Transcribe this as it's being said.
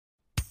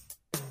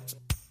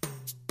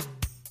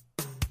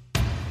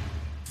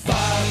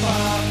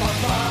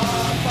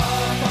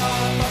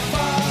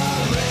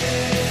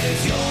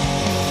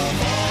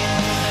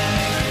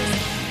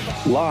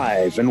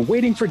Live and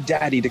waiting for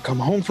Daddy to come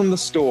home from the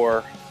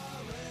store.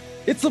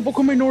 It's the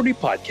Vocal Minority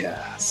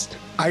Podcast.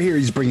 I hear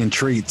he's bringing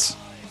treats.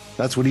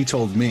 That's what he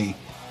told me.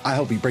 I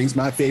hope he brings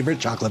my favorite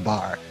chocolate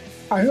bar.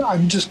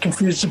 I'm just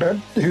confused about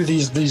who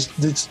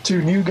these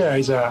two new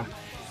guys are.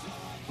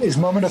 Is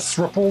Mum in a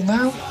throuple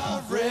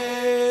now?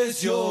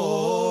 Raise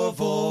your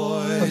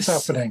voice. What's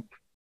happening?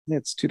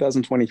 It's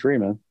 2023,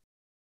 man.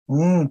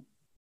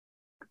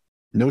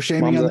 No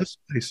shaming on this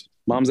place.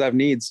 Moms have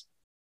needs.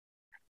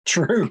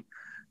 True.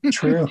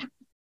 All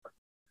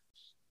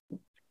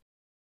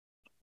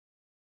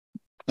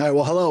right,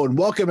 well, hello and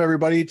welcome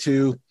everybody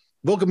to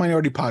Vocal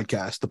Minority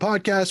Podcast, the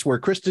podcast where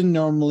Kristen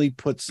normally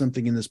puts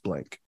something in this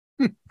blank.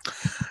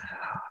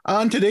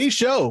 On today's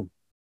show,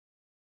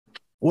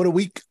 what a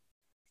week.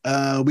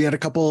 We had a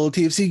couple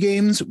TFC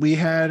games. We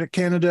had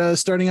Canada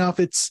starting off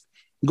its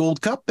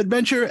Gold Cup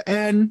adventure,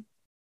 and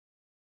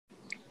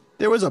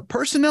there was a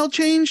personnel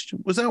change.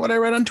 Was that what I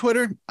read on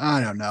Twitter?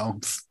 I don't know.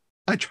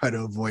 I try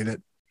to avoid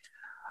it.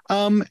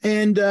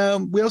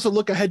 And we also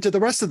look ahead to the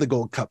rest of the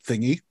Gold Cup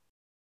thingy.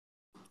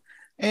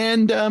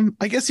 And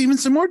I guess even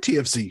some more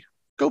TFC.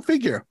 Go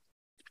figure.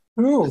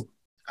 Ooh.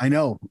 I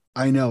know.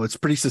 It's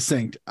pretty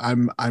succinct.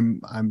 I'm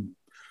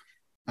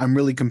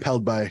really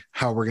compelled by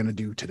how we're gonna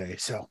do today.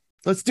 So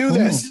let's do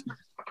this.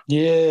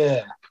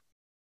 Yeah.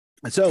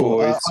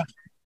 So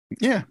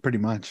yeah, pretty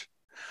much.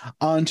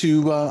 On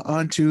to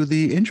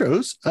the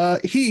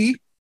intros. He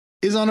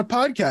is on a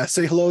podcast.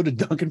 Say hello to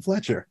Duncan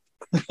Fletcher.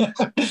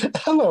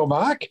 Hello,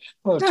 Mark.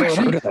 Hello,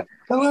 Tony.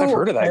 Hello, I've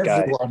heard of that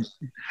everyone.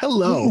 guy.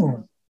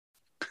 Hello.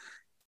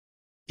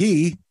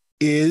 He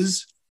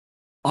is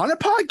on a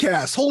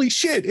podcast. Holy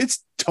shit.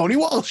 It's Tony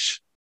Walsh.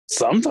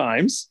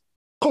 Sometimes.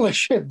 Holy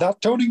shit,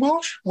 that Tony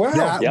Walsh? Wow.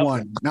 That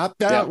one. Not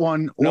that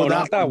one. No, Or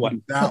not that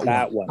one.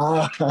 That one.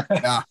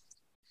 Yeah.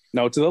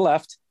 No, to the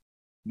left.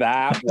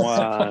 That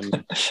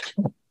one.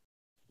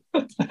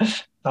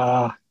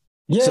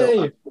 Yay.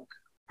 So,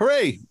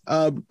 hooray.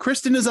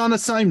 Kristen is on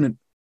assignment.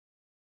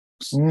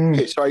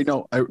 Okay,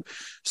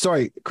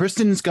 sorry.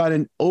 Kristen's got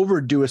an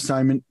overdue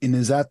assignment and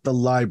is at the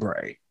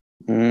library.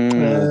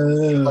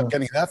 Not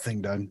getting that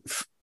thing done.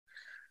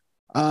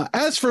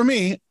 As for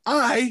me,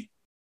 I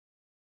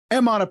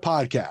am on a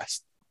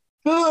podcast.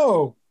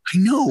 Oh, I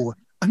know.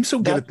 I'm so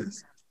good at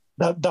this.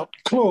 That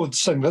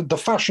clothes thing, the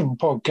fashion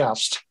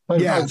podcast.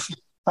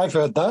 I've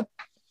heard that.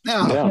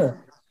 Yeah.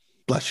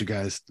 Bless you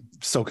guys.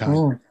 So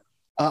kind.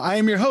 I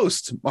am your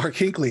host, Mark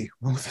Hinckley.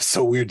 Oh, that's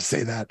so weird to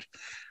say that.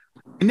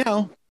 And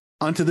now,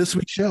 on to this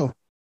week's show.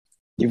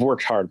 You've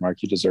worked hard,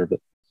 Mark. You deserve it.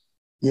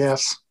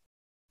 Yes.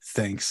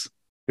 Thanks.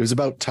 It was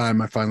about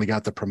time I finally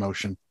got the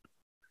promotion.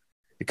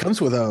 It comes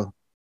with a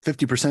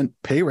 50%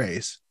 pay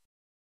raise.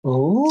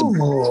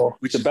 Oh,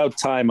 It's about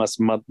time us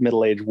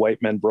middle-aged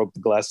white men broke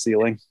the glass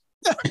ceiling.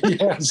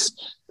 yes.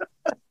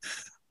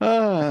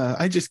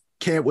 I just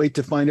can't wait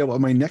to find out what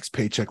my next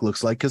paycheck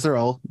looks like because they're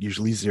all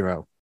usually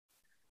zero.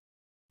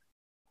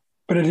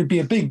 But it'd be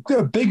a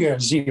bigger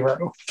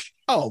zero.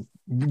 Oh,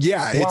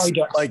 yeah. It's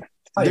like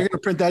they're going to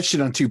print that shit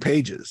on 2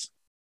 pages.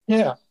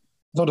 Yeah.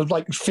 Sort of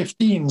like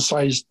 15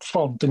 sized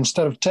font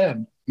instead of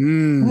 10.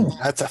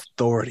 That's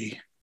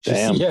authority.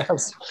 Damn.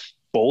 Yes.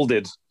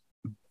 Bolded.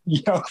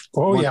 Yeah.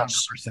 Oh, 100%.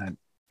 yes.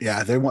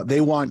 Yeah.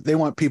 They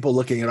want people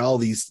looking at all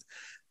these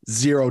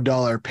 $0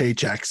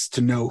 paychecks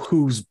to know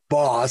who's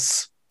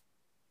boss.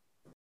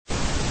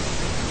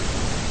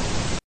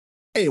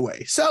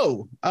 Anyway,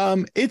 so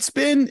it's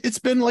been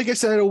like I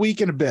said, a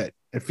week and a bit.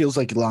 It feels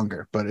like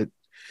longer, but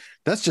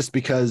that's just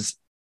because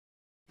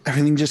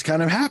everything just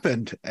kind of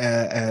happened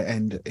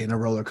and in a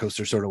roller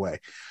coaster sort of way.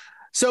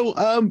 So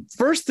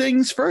first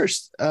things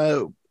first,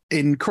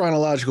 in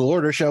chronological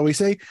order, shall we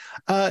say,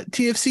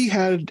 TFC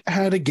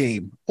had a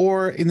game,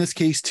 or in this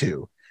case,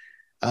 2.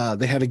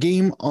 They had a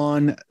game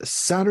on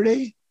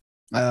Saturday,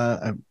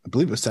 I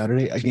believe it was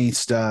Saturday,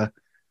 against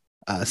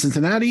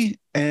Cincinnati,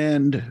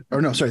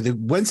 the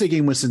Wednesday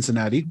game was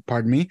Cincinnati,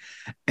 pardon me,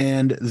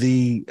 and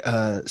the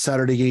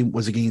Saturday game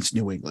was against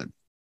New England.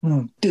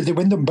 Did they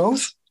win them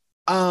both?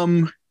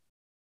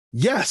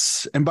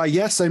 Yes, and by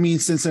yes I mean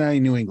Cincinnati,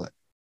 New England.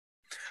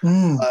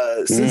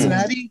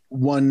 Cincinnati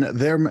won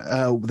their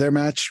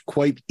match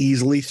quite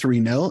easily,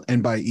 3-0,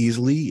 and by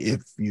easily,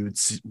 if you'd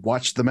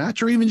watched the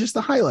match or even just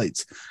the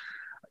highlights,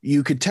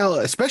 you could tell,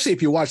 especially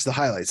if you watch the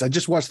highlights. I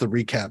just watched the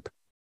recap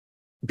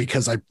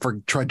because I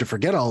tried to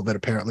forget all of it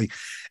apparently,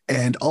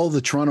 and all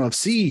the Toronto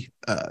FC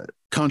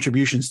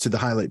contributions to the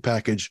highlight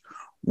package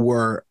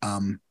were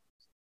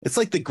it's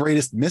like the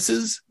greatest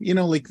misses,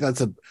 like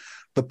that's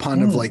the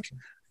pun of like,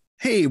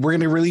 hey, we're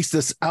going to release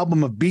this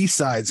album of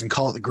B-sides and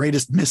call it the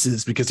greatest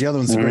misses because the other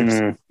one's the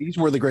greatest. These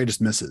were the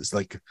greatest misses.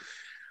 Like,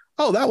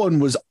 oh, that one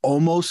was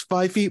almost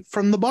 5 feet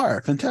from the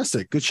bar.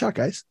 Fantastic. Good shot,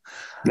 guys.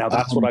 Now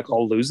that's what I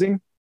call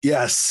losing.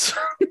 Yes.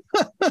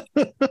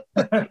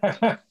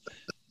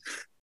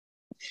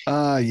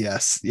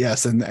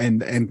 Yes.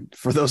 And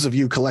for those of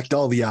you who collect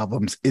all the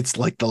albums, it's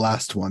like the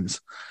last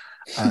ones.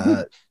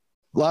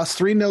 lost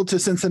 3-0 to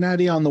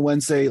Cincinnati on the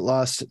Wednesday,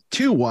 lost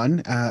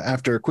 2-1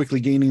 after quickly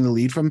gaining the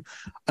lead from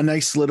a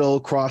nice little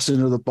cross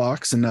into the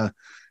box and a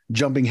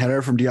jumping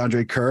header from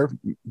DeAndre Kerr,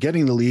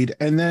 getting the lead.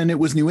 And then it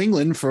was New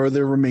England for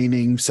the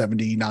remaining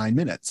 79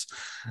 minutes.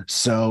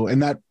 So,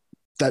 and that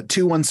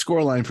 2-1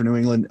 scoreline for New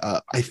England,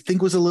 I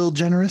think was a little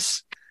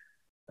generous.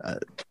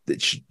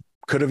 It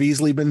could have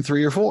easily been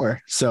 3 or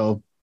 4.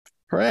 So,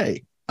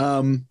 hooray.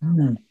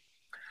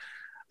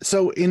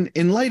 So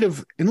in light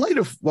of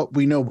what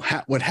we know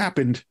what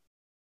happened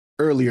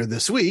earlier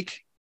this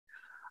week,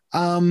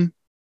 how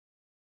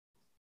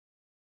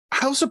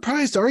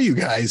surprised are you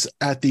guys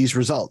at these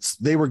results?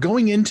 They were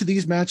going into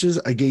these matches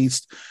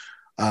against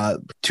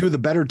 2 of the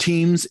better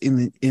teams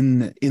in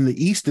the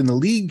East in the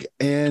league,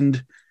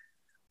 and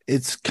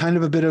it's kind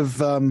of a bit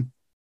of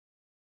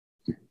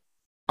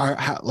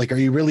are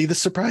you really the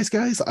surprise,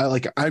 guys?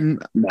 I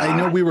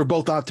know we were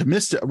both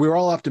optimistic. We were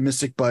all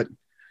optimistic, but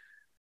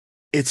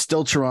it's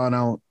still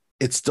Toronto.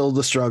 It's still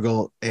the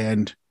struggle.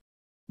 And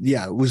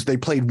yeah, they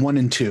played 1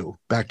 and 2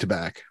 back to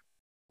back.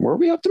 Were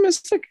we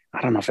optimistic?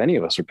 I don't know if any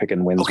of us were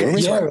picking wins. Okay,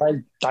 Yeah,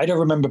 I don't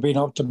remember being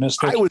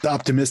optimistic. I was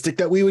optimistic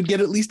that we would get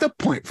at least a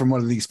point from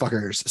one of these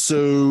fuckers. So,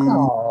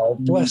 oh,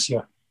 bless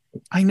you.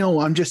 I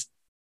know, I'm just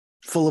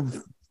full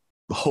of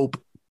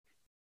hope.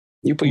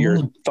 You put your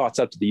thoughts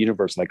out to the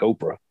universe like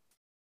Oprah.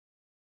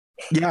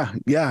 Yeah.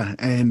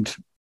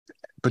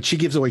 But she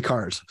gives away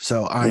cars.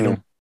 So I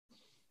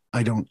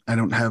don't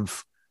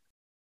have,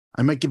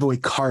 I might give away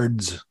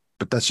cards,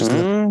 but that's just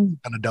kind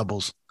of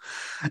doubles.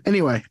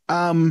 Anyway,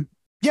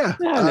 yeah.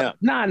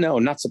 No,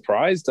 not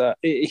surprised.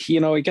 It's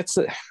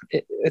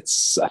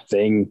a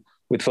thing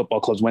with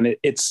football clubs when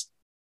it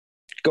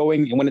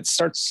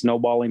starts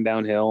snowballing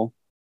downhill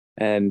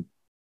and,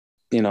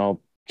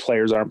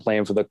 players aren't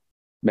playing for the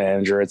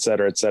manager, et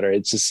cetera, et cetera.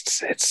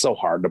 It's so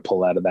hard to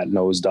pull out of that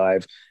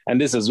nosedive. And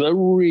this is a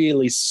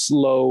really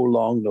slow,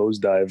 long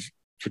nosedive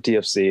for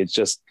TFC. It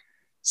just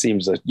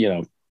seems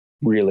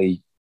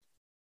really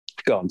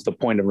gone to the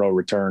point of no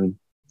return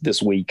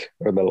this week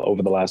or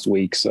over the last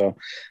week. So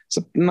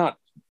not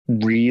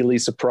really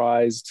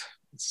surprised.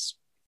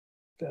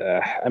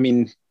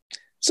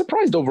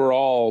 Surprised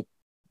overall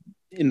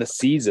in the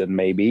season,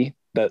 maybe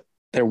that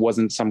there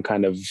wasn't some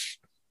kind of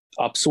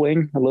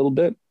upswing a little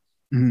bit,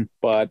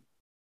 but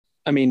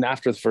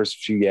after the first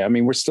few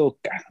games, we're still,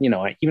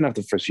 even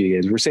after the first few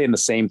games, we're saying the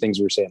same things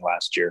we were saying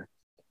last year.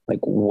 Like,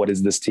 what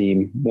is this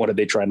team? What are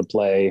they trying to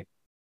play?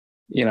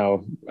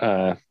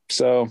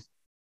 So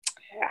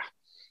yeah,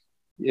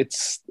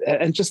 it's,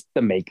 and just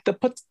the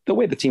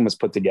way the team was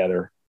put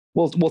together.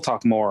 We'll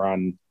talk more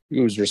on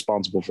who's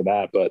responsible for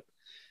that, but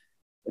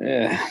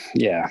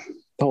yeah,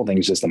 the whole thing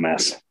is just a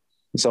mess.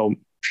 So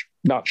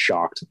not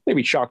shocked,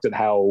 maybe shocked at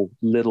how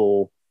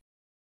little,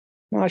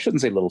 well, I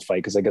shouldn't say little fight,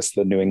 because I guess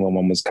the New England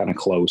one was kind of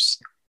close,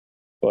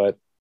 but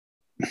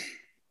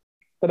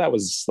that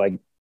was like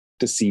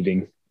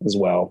deceiving as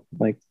well.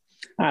 Like,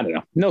 I don't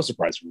know. No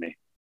surprise for me.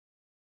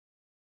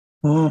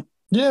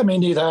 Yeah, me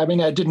neither.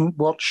 I didn't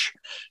watch,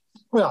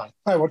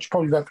 I watched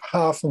probably about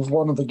half of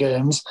one of the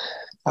games.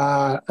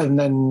 And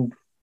then,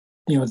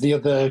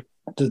 the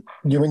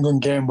New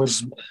England game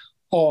was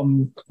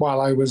on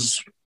while I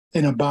was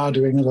in a bar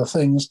doing other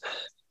things.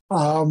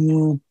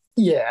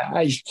 Yeah,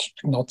 I'm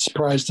not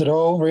surprised at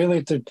all,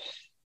 really.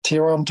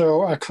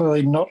 Toronto are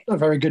clearly not a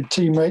very good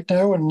team right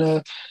now,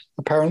 and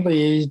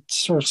apparently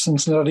sort of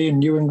Cincinnati and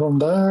New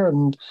England there.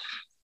 And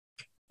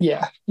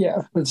yeah,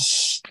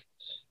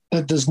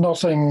 there's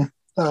nothing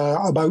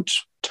about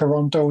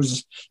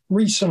Toronto's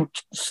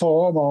recent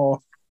form or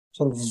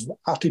sort of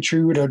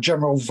attitude or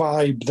general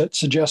vibe that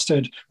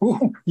suggested,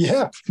 oh,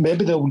 yeah,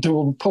 maybe they'll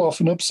pull off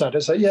an upset.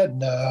 It's like, yeah,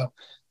 no.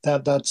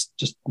 That's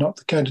just not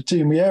the kind of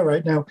team we are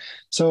right now.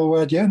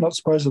 So, yeah, not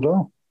surprised at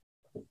all.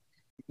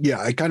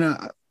 Yeah,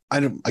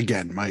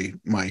 again,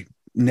 my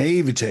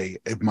naivete,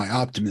 my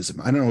optimism,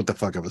 I don't know what the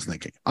fuck I was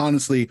thinking.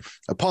 Honestly,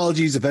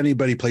 apologies if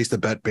anybody placed a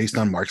bet based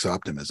on Mark's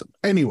optimism.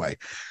 Anyway,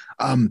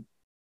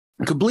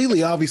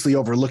 completely obviously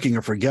overlooking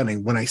or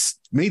forgetting when I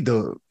made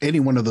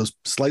any one of those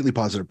slightly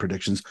positive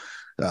predictions,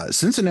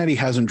 Cincinnati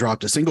hasn't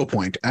dropped a single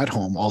point at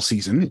home all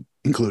season,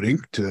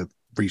 including to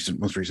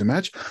most recent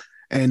match.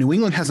 And New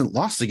England hasn't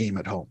lost a game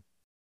at home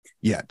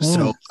yet.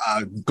 So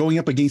going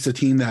up against a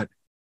team that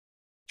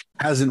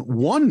hasn't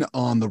won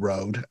on the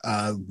road,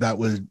 that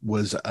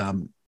was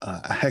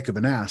a heck of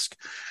an ask.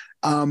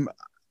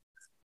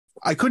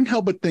 I couldn't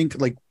help but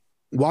think, like,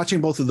 watching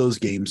both of those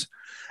games,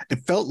 it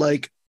felt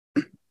like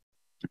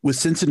with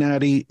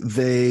Cincinnati,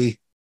 they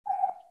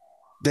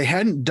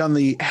hadn't done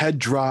the head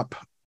drop,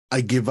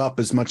 I give up,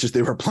 as much as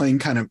they were playing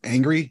kind of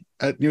angry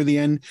at near the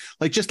end,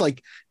 like just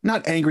like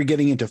not angry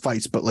getting into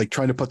fights, but like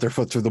trying to put their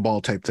foot through the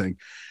ball type thing.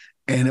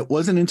 And it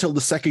wasn't until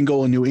the second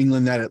goal in New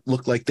England that it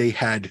looked like they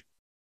had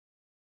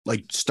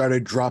like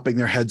started dropping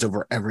their heads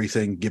over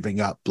everything, giving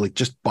up. Like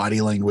just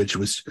body language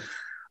was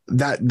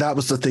that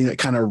was the thing that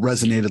kind of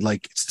resonated.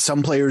 Like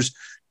some players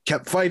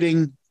kept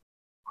fighting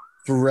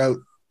throughout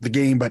the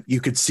game, but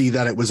you could see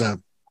that it was a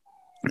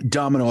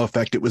domino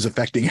effect. It was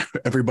affecting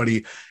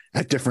everybody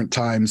at different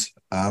times.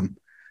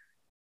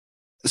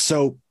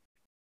 So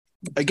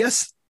I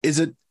guess, is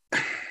it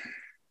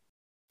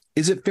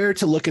fair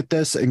to look at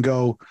this and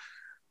go,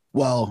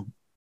 well,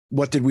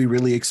 what did we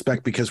really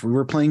expect because we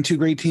were playing two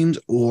great teams?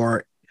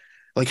 Or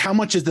like, how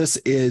much of this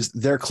is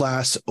their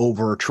class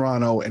over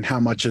Toronto, and how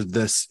much of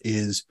this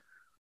is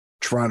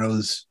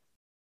Toronto's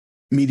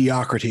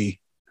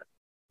mediocrity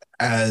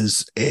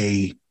as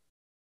a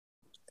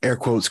air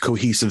quotes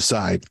cohesive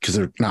side? Because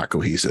they're not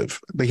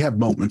cohesive. They have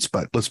moments,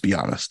 but let's be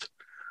honest.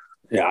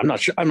 Yeah, I'm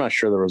not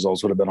sure the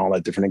results would have been all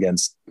that different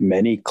against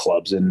many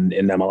clubs in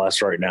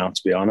MLS right now,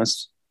 to be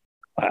honest.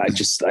 I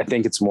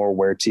think it's more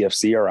where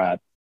TFC are at.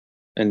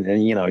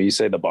 And you know, you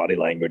say the body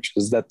language,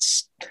 because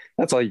that's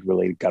all you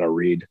really got to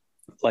read.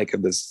 Like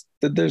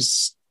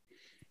there's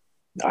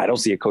I don't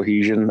see a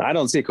cohesion. I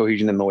don't see a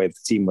cohesion in the way the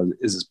team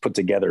is put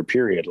together,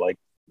 period. Like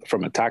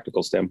from a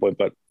tactical standpoint,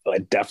 but I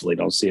definitely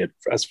don't see it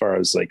as far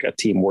as like a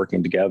team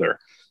working together.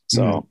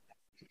 So,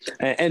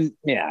 and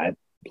yeah,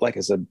 like I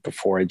said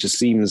before, it just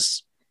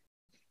seems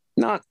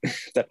not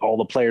that all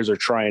the players are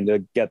trying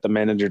to get the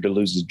manager to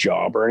lose his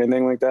job or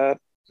anything like that.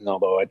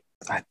 Although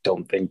I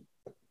don't think,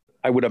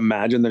 I would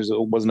imagine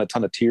wasn't a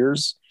ton of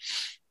tears.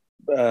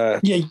 Yeah,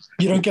 you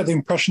don't get the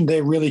impression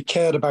they really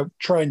cared about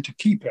trying to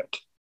keep it.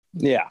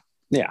 Yeah.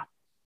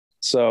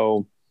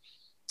 So,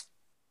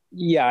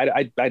 yeah,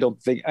 I don't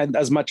think,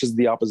 as much as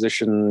the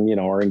opposition, you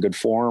know, are in good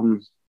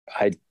form,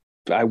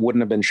 I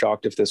wouldn't have been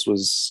shocked if this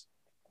was,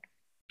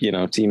 you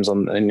know, teams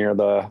on near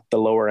the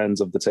lower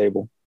ends of the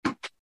table.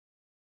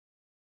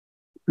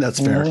 That's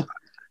fair. Mm-hmm.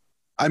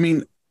 I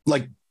mean,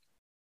 like,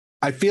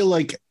 I feel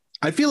like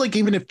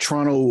even if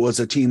Toronto was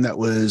a team that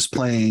was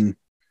playing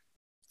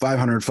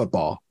 500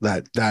 football,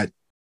 that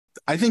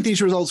I think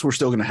these results were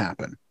still going to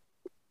happen.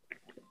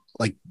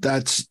 Like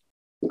that's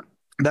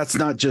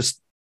not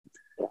just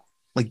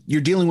like,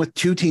 you're dealing with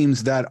two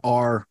teams that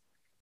are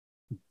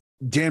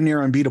damn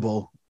near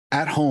unbeatable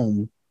at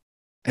home.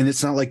 And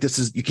it's not like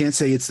you can't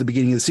say it's the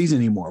beginning of the season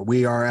anymore.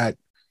 We are at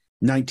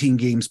 19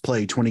 games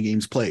played, 20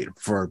 games played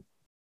for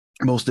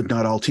most, if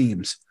not all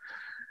teams.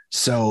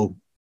 So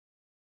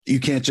you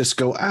can't just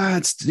go,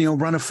 it's, you know,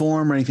 run a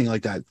form or anything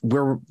like that.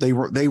 Where they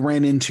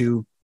ran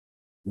into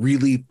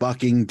really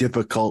fucking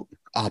difficult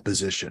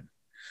opposition,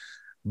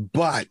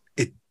 but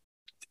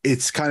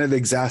it's kind of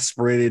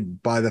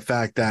exasperated by the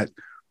fact that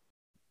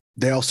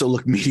they also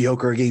look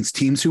mediocre against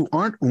teams who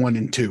aren't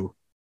 1-2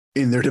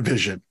 in their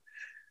division.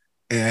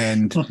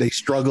 And they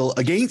struggle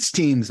against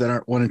teams that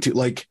aren't 1-2.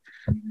 Like,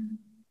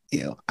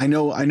 you know, I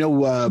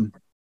know.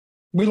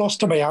 We lost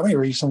to Miami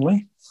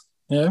recently.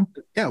 Yeah.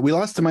 Yeah. We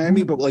lost to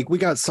Miami, but like, we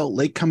got Salt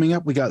Lake coming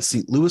up. We got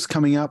St. Louis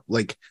coming up.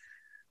 Like,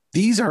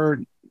 these are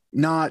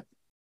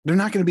they're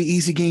not going to be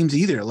easy games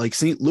either. Like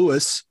St.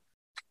 Louis,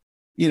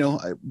 you know,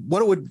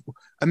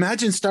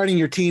 imagine starting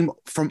your team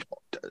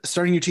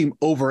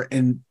over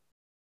and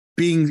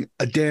being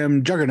a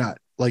damn juggernaut.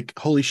 Like,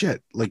 holy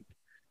shit. Like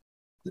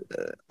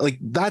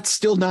that's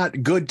still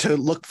not good to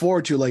look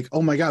forward to. Like,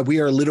 oh my God,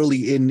 we are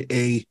literally in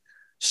a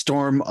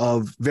storm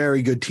of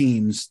very good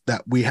teams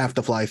that we have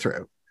to fly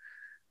through.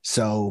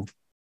 So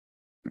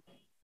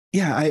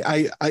yeah,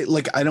 I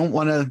don't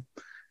want to,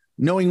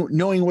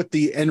 knowing what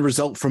the end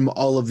result from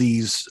all of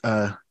these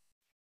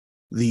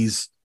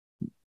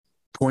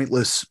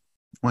pointless,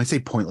 when I say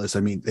pointless,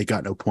 I mean, they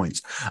got no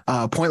points,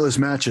 pointless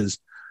matches.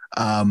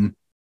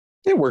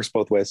 It works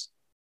both ways.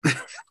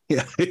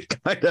 Yeah.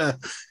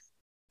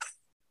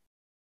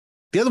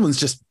 The other one's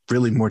just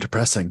really more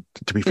depressing,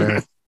 to be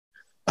fair.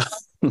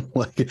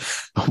 Like,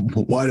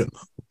 why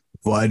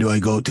do I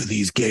go to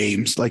these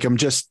games? Like,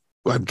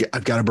 I've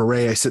got a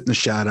beret. I sit in the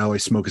shadow. I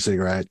smoke a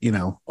cigarette, you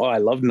know. Oh, I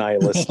love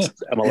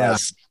nihilist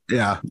MLS.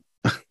 Yeah.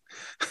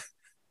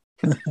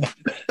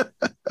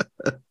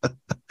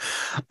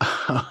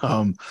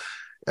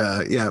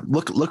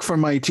 Look for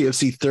my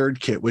TFC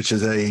third kit, which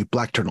is a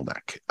black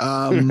turtleneck.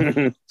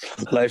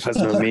 Life has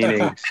no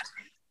meaning.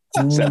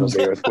 San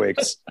Jose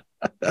Earthquakes.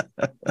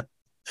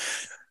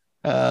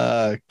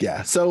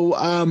 Yeah.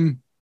 So,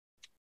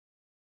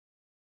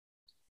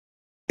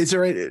 is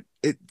there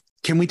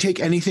can we take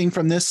anything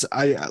from this?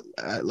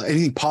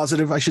 Anything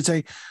positive, I should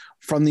say,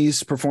 from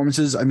these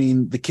performances? I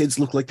mean, the kids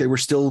looked like they were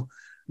still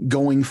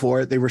going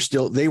for it. They were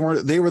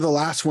the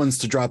last ones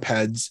to drop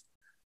heads.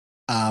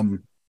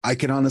 I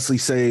can honestly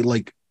say,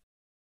 like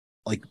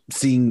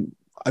seeing,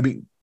 I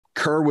mean,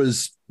 Kerr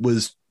was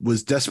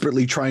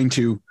desperately trying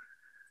to,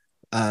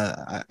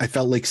 I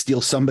felt like,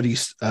 steal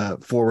somebody's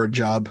forward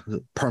job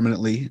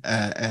permanently,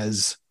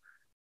 as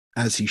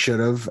he should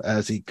have,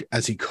 as he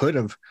could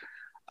have.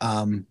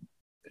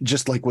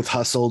 Just like with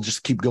hustle,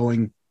 just keep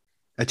going,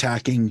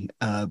 attacking,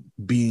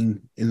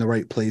 being in the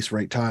right place,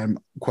 right time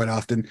quite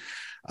often.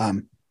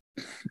 I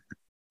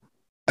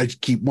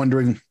keep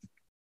wondering,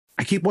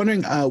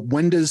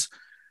 when does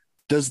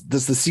the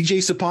CJ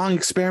Sapong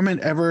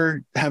experiment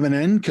ever have an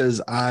end? Because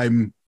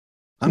I'm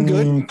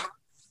good.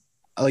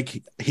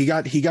 Like, he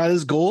got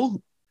his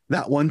goal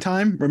that one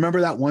time.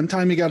 Remember that one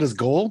time he got his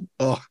goal?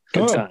 Oh,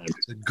 good time.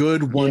 It's a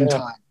good one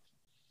time.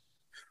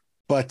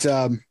 But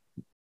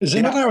is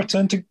it not our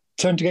turn to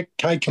get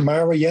Kai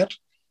Kamara yet?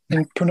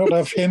 And can we not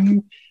have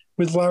him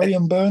with Larry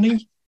and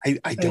Bernie? I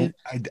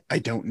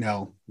don't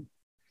know.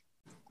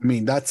 I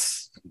mean, I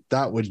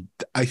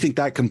think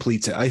that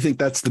completes it. I think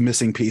that's the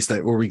missing piece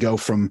where we go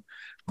from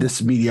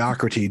this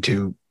mediocrity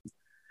to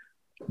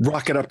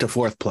rocket up to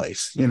fourth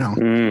place,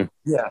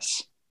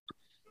 Yes.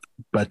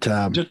 But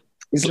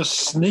just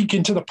sneak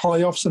into the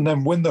playoffs and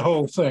then win the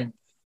whole thing.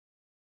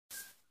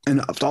 And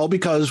it's all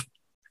because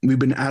we've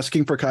been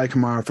asking for Kai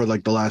Kamara for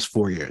like the last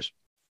 4 years.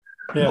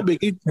 Yeah. No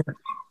biggie.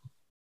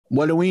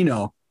 What do we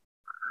know?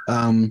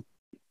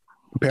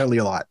 Apparently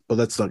a lot, but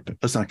let's not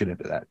get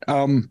into that.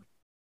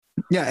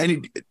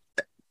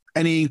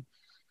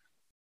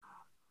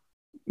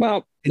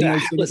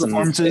 Listen,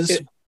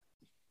 performances?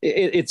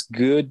 It's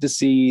good to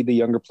see the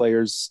younger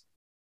players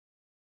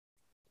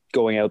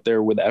going out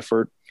there with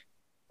effort.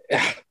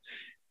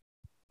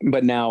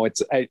 But now it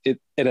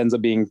ends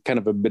up being kind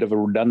of a bit of a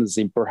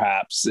redundancy,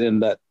 perhaps, in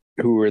that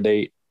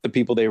the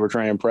people they were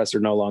trying to impress are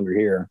no longer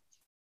here.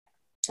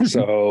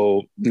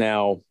 So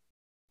now,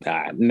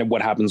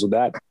 what happens with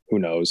that? Who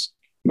knows?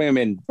 I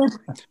mean,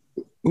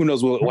 who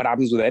knows what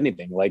happens with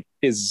anything? Like,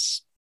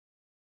 is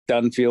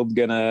Dunfield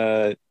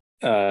gonna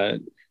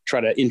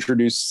try to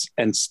introduce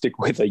and stick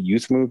with a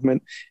youth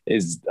movement?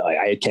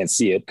 I can't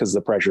see it because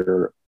the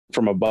pressure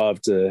from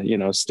above to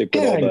stick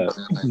with all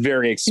the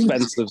very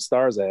expensive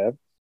stars I have.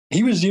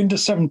 He was the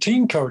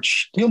under-17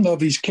 coach. He'll know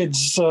these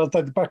kids like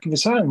the back of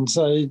his hands.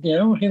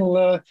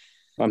 He'll.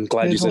 I'm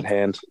glad you said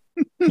hand.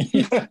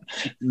 Yeah,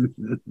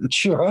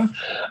 sure.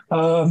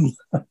 But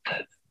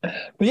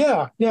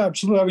yeah,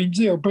 absolutely. I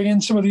mean, bring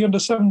in some of the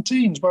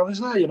under-17s while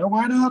he's there.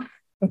 Why not?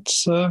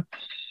 It's you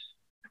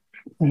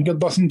got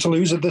nothing to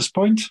lose at this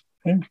point.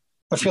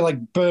 I feel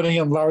like Bernie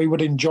and Larry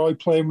would enjoy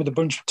playing with a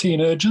bunch of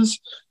teenagers.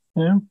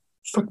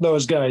 Fuck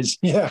those guys.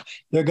 Yeah,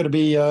 they're going to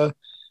be.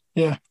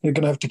 You're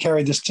going to have to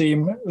carry this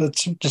team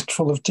that's just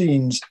full of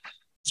teens.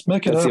 Let's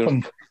make it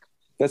happen.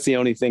 That's the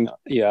only thing,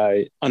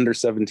 under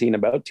 17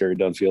 about Terry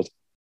Dunfield.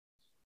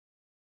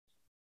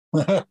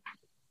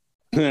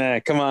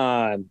 Come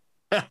on.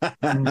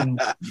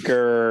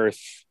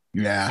 Girth.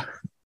 Yeah.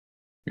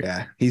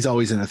 He's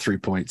always in a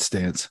 3-point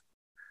stance.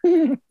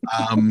 The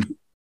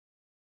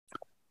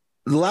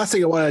last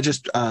thing I want to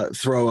just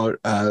throw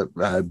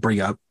out,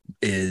 bring up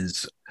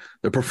is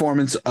the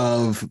performance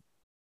of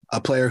a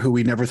player who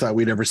we never thought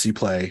we'd ever see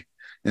play,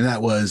 and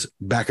that was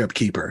backup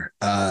keeper.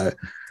 Greg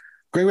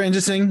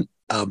Ranjitsingh,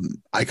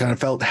 I kind of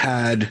felt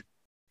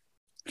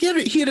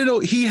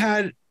he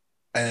had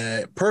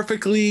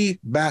perfectly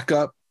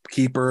backup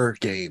keeper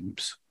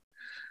games.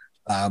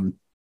 I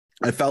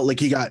felt like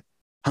he got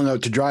hung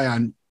out to dry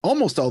on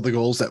almost all the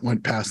goals that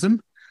went past him,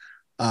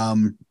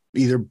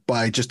 either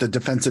by just a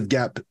defensive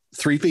gap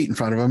 3 feet in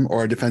front of him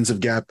or a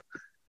defensive gap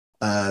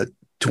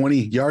 20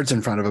 yards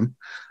in front of him.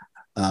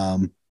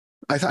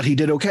 I thought he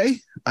did okay.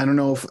 I don't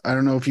know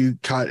if you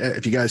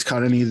guys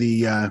caught any of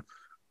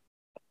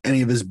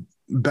his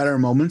better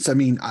moments. I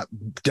mean,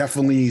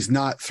 definitely he's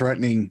not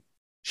threatening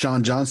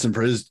Sean Johnson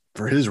for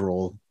his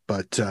role,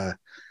 but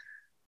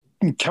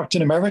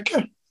Captain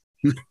America.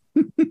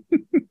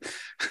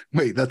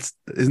 Wait,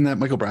 isn't that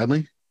Michael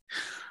Bradley?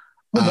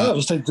 Well, no, it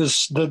was like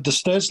the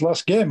States'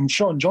 last game.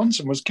 Sean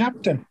Johnson was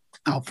captain.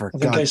 Oh, for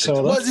God's sake.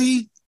 Was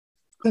he?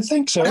 I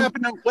think so.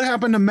 What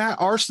happened to Matt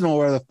Arsenal,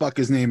 where the fuck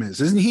his name is?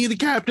 Isn't he the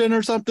captain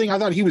or something? I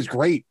thought he was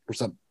great or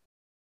something.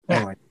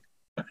 Anyway.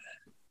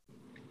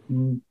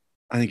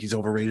 I think he's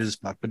overrated as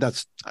fuck, but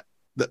that's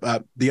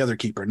the other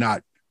keeper,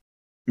 not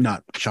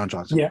Sean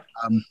Johnson. Yeah.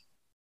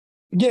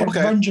 Okay.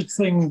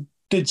 Ranjitsingh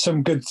did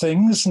some good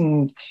things,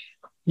 and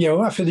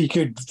I feel he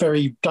could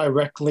very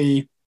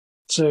directly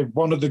say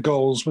one of the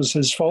goals was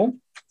his fault.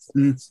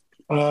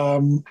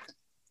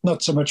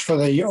 Not so much for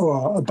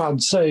a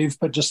bad save,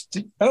 but just,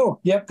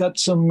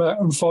 that's some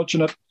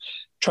unfortunate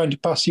trying to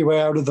pass your way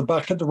out of the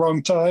back at the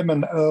wrong time,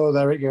 and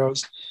there it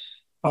goes.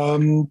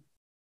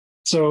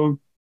 So,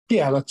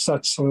 yeah, that's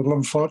a little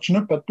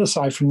unfortunate, but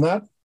aside from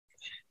that,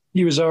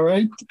 he was all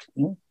right.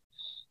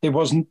 It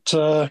wasn't,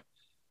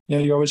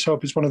 you always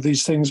hope it's one of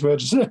these things where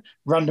just a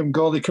random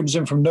goalie comes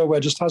in from nowhere,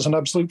 just has an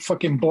absolute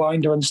fucking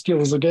blinder and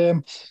steals the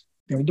game.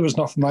 There was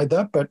nothing like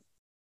that, but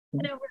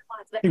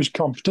he was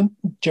competent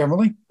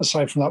generally,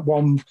 aside from that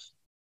one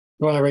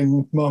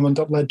glaring moment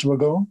that led to a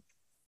goal.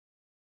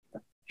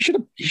 He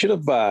should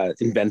have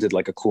invented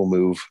like a cool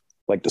move,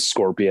 like the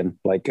Scorpion,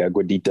 like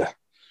Guadita.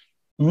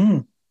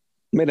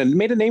 Made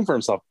a name for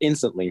himself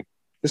instantly.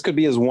 This could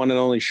be his one and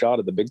only shot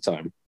at the big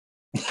time.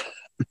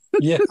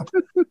 Yeah,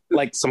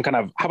 like some kind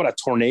of, how about a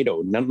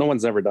tornado? No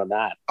one's ever done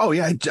that. Oh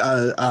yeah,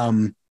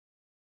 the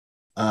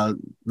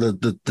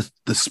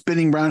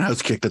spinning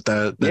roundhouse kick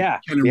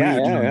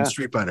that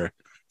Street Fighter.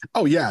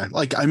 Oh yeah,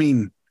 like I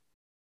mean,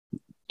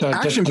 the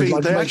action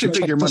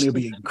figure money would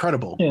be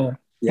incredible.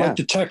 Yeah, like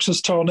the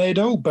Texas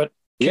tornado, but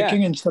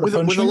kicking instead of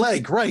punching with a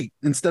leg, right?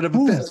 Instead of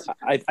a fist.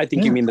 I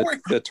think you mean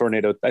the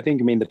tornado. I think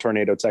you mean the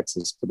tornado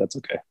Texas, but that's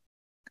okay.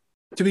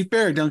 To be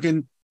fair,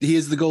 Duncan, he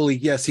is the goalie.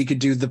 Yes, he could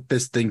do the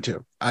fist thing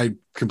too. I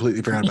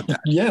completely forgot about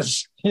that.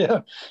 Yes.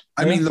 Yeah.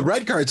 I mean, the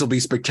red cards will be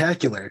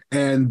spectacular,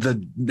 and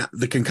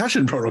the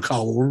concussion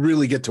protocol will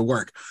really get to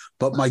work.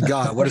 But my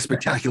God, what a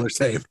spectacular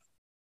save!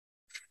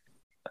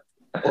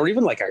 Or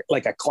even like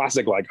a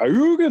classic like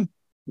Ayugan,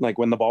 like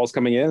when the ball's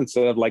coming in,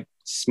 instead of like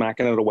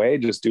smacking it away,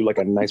 just do like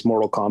a nice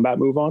Mortal Kombat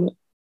move on it.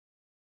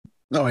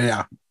 Oh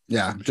yeah,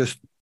 yeah, just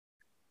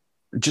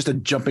a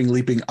jumping,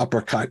 leaping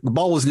uppercut. The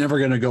ball was never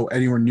going to go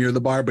anywhere near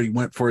the bar, but he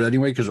went for it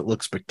anyway because it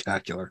looked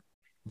spectacular.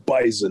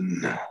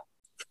 Bison.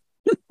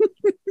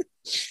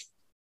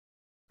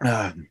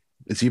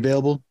 Is he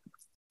available?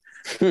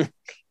 No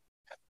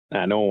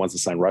one wants to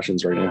sign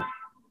Russians right now.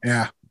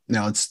 Yeah,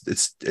 no,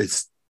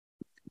 it's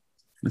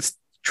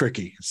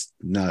tricky. It's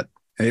not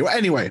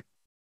anyway.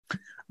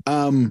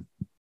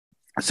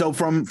 So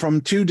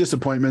from two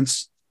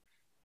disappointments,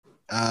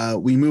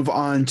 we move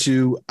on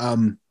to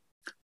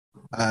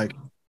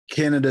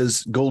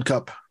Canada's Gold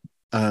Cup,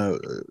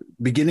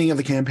 beginning of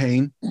the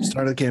campaign,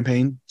 start of the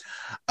campaign,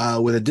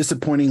 with a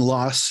disappointing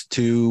loss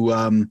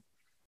to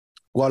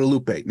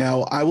Guadeloupe.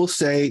 Now, I will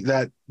say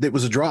that it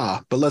was a draw,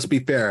 but let's be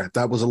fair,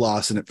 that was a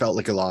loss, and it felt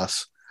like a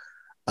loss.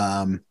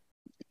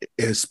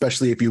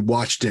 Especially if you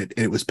watched it,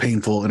 and it was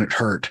painful and it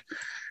hurt.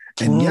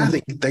 And yeah,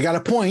 they got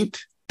a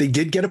point. They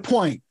did get a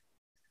point,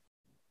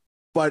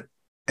 but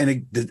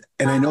and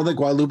I know that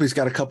Guadeloupe's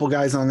got a couple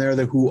guys on there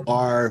who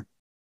are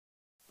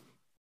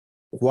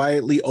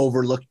quietly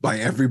overlooked by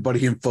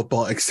everybody in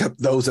football except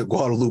those at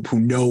Guadeloupe who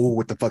know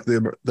what the fuck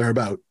they're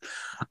about.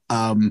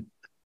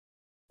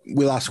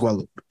 We lost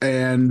Guadeloupe,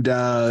 and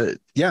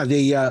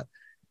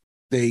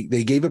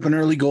they gave up an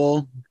early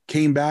goal,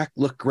 came back,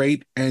 looked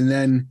great, and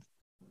then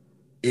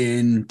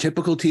in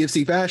typical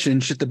TFC fashion,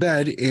 shit the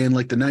bed in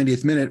like the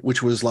 90th minute,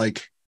 which was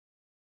like,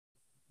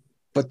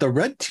 but the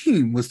red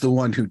team was the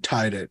one who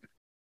tied it.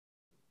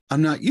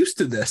 I'm not used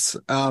to this.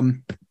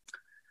 Because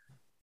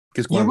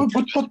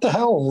what the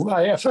hell?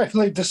 I feel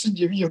like this.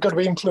 You've got to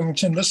be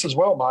implementing this as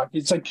well, Mark.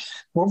 It's like,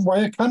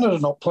 why are Canada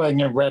not playing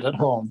in red at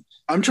home?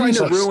 I'm trying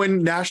to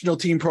ruin national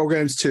team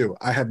programs too.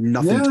 I have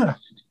nothing. Yeah.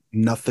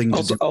 Nothing.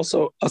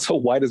 Also,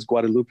 why does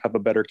Guadeloupe have a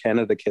better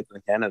Canada kit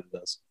than Canada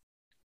does?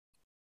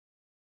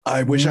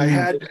 I wish I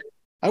had.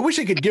 I wish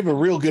I could give a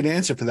real good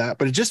answer for that,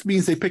 but it just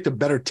means they picked a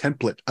better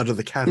template out of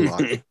the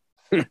catalog.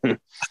 They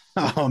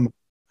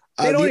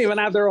don't even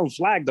have their own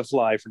flag to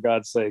fly, for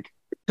God's sake.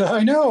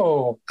 I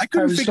know. I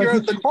couldn't figure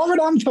out the red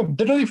anthem.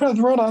 They don't even have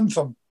the red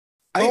anthem.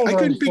 I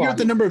couldn't figure out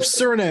the number of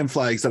Suriname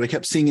flags that I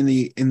kept seeing in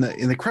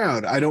the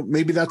crowd. I don't.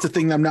 Maybe that's a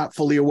thing I'm not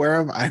fully aware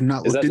of. I'm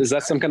not. Is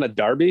that some kind of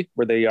derby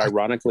where they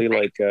ironically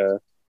like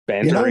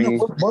bantering?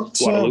 What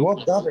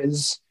that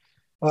is?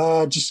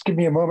 Just give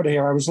me a moment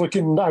here. I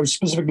was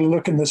specifically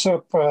looking this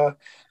up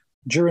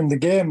during the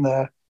game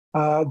there.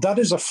 That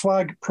is a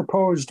flag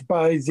proposed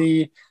by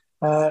the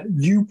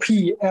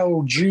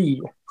UPLG,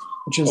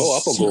 which is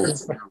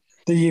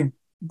the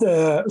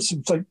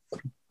it's like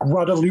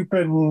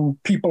Guadeloupean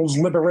People's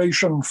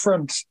Liberation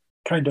Front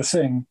kind of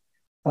thing.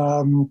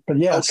 But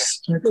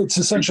yes, It's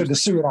essentially the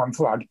Suriname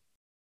flag.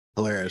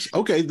 Hilarious.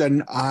 Okay,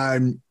 then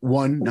I'm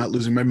not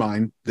losing my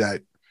mind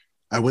that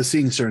I was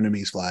seeing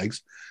Surinamese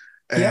flags.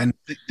 And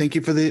thank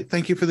you for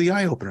the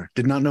eye opener.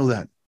 Did not know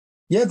that.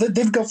 Yeah,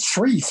 they've got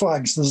 3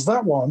 flags. There's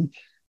that one,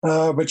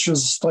 which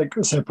is like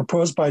I said,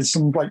 proposed by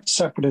some like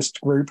separatist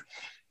group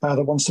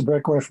that wants to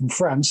break away from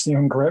France, the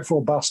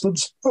ungrateful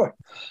bastards.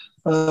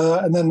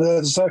 And then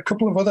there's a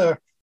couple of other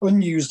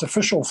unused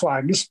official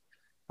flags.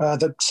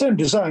 The same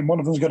design. One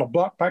of them's got a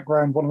black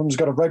background. One of them's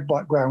got a red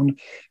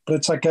background. But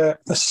it's like a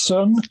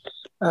sun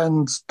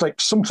and like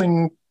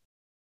something.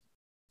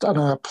 I don't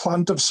know, a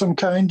plant of some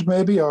kind,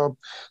 maybe, or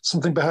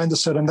something behind the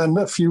sun, and then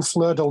a few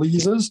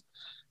fleur-de-lises.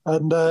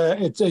 And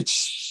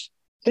it's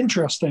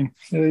interesting.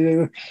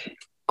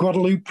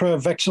 Guadeloupe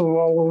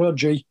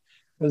vexillology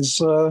is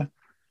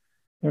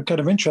kind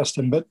of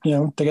interesting, but,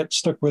 they get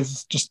stuck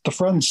with just the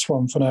France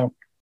one for now.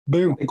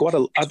 Boo.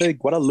 Are they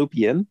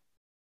Guadeloupean?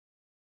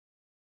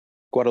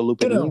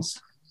 Guadeloupeans?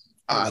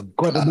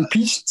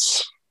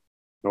 Guadeloupists.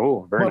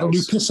 Oh, very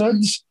nice.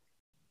 Guadeloupicides.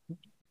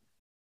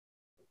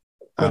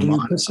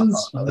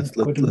 Let's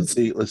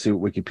see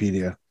what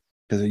Wikipedia,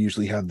 because I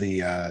usually have the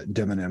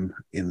demonym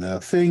in the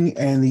thing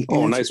and the.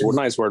 Oh, nice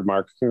word,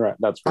 Mark. Right.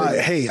 That's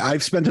hey,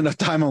 I've spent enough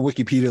time on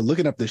Wikipedia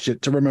looking up this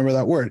shit to remember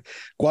that word.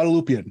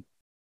 Guadeloupean.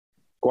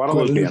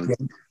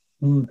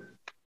 Mm.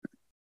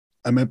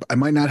 I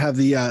might not have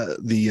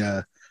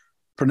the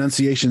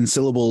pronunciation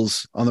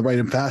syllables on the right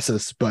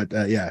emphasis, but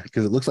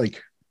because it looks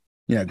like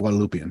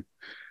Guadeloupean.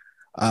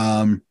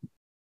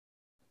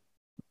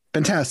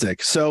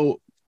 Fantastic.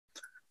 So.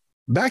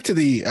 Back to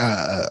the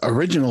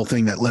original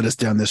thing that led us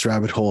down this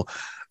rabbit hole.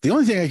 The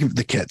only thing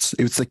the kits.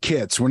 It's the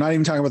kits. We're not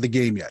even talking about the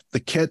game yet. The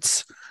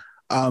kits,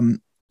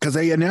 because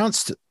they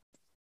announced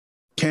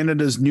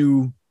Canada's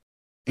new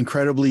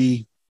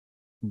incredibly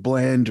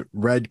bland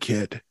red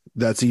kit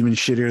that's even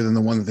shittier than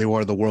the one that they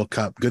wore at the World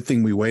Cup. Good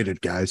thing we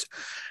waited, guys.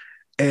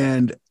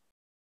 And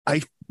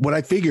what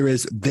I figure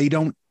is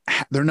they're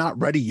not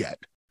ready yet.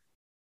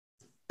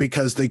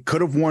 because they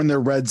could have worn their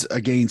reds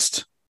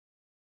against,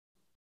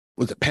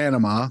 was it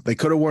Panama? They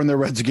could have worn their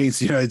reds against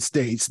the United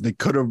States.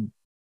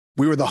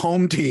 We were the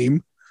home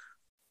team.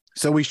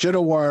 So we should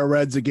have worn our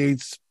reds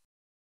against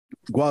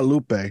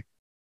Guadeloupe.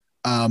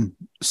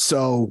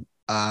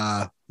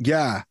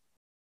 Yeah.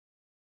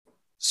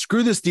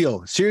 Screw this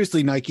deal.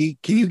 Seriously, Nike,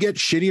 can you get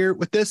shittier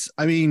with this?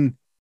 I mean,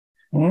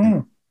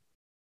 I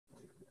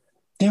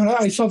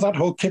thought that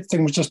whole kit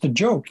thing was just a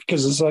joke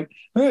because it's like,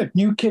 hey,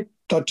 new kit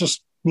that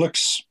just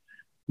looks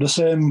the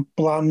same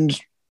bland,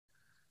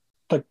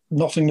 like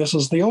nothingness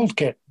as the old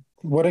kit.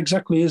 What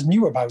exactly is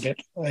new about it?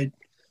 It's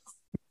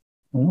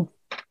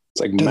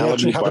like do they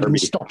actually Malibu have it in Butterbean.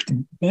 stock?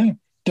 Yeah.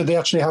 Do they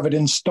actually have it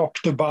in stock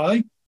to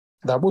buy?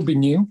 That would be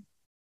new.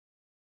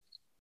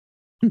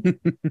 and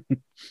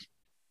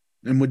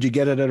would you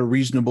get it at a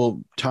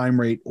reasonable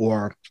time rate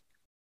or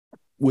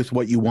with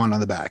what you want on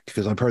the back?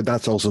 Because I've heard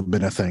that's also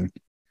been a thing.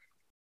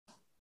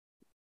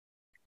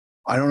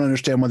 I don't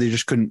understand why they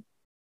just couldn't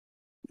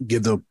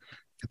give the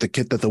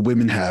kit that the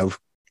women have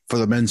for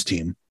the men's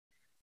team,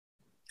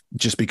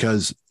 just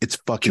because it's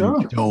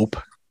fucking dope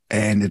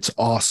and it's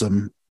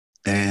awesome,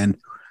 and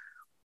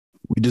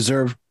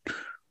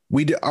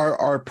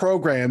our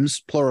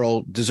programs,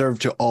 plural, deserve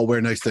to all wear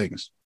nice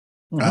things.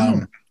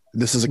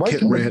 This is a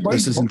kit rant.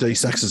 This isn't a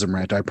sexism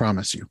rant, I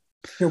promise you.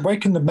 Why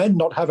can the men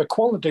not have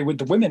equality with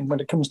the women when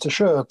it comes to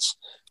shirts?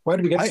 Why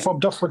do we get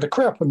fobbed off with the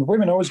crap when the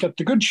women always get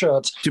the good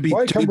shirts?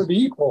 Why can't we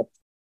be equal?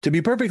 To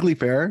be perfectly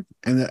fair,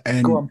 and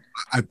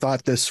I've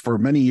thought this for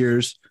many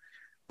years,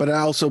 but I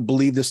also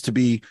believe this to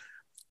be,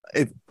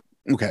 if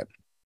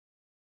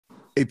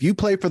you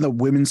play for the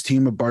women's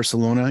team of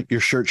Barcelona, your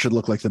shirt should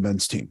look like the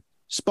men's team.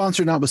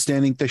 Sponsor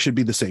notwithstanding, they should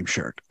be the same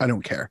shirt. I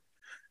don't care.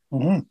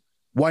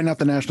 Why not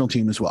the national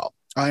team as well?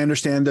 I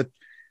understand that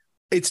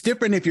it's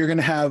different if you're going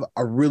to have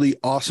a really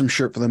awesome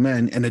shirt for the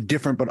men and a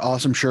different but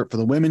awesome shirt for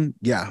the women.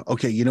 Yeah,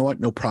 okay, you know what?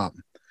 No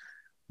problem.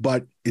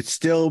 But it's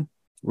still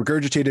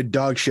regurgitated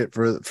dog shit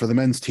for the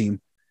men's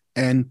team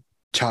and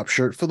top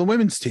shirt for the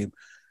women's team.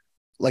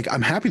 Like,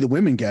 I'm happy the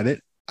women get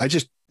it. I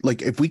just,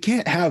 like, if we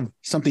can't have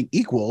something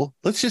equal,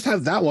 let's just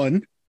have that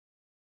one,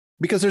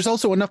 because there's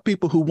also enough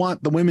people who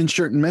want the women's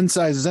shirt in men's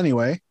sizes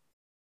anyway.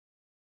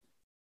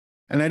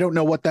 And I don't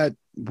know what that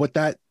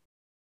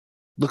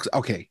looks.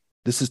 Okay,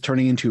 this is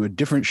turning into a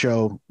different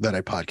show that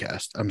I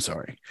podcast. I'm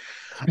sorry.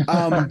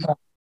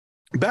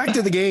 Back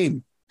to the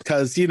game,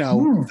 because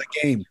the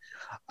game.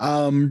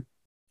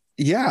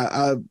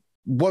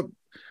 What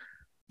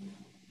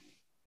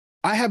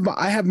I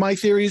have my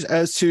theories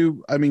as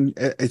to, I mean,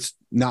 it's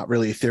not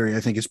really a theory.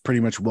 I think it's pretty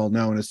much well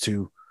known as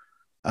to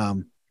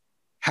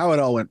how it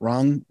all went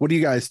wrong. What are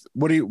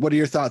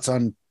your thoughts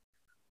on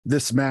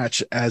this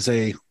match as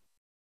an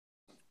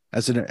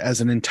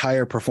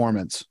entire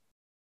performance?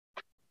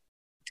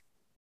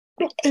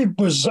 It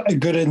was a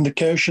good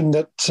indication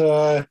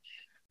that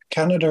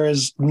Canada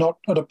is not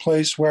at a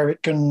place where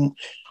it can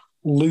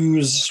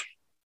lose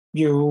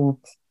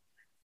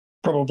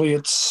probably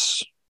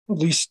its at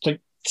least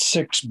like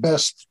 6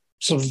 best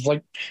sort of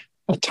like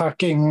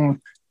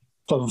attacking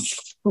sort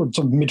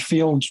of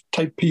midfield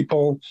type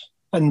people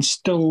and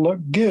still look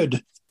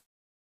good.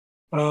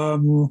 I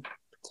mean,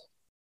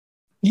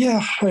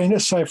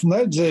 aside from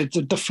that,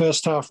 the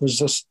first half was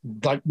just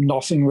like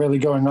nothing really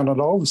going on at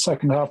all. The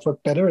second half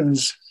looked better, and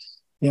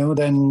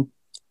then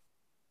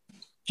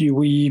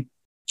we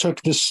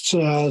took this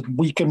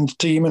weakened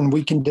team and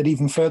weakened it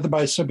even further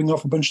by subbing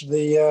off a bunch of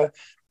the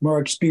more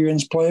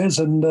experienced players,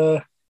 and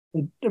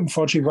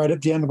unfortunately, right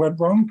at the end, went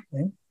wrong.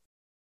 Yeah.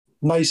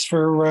 Nice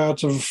for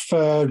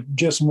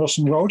Jason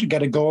Russell-Rowe to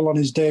get a goal on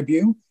his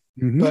debut,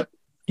 but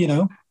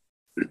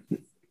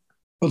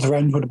other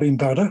end would have been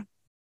better.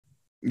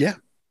 Yeah,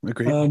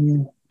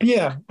 agreed.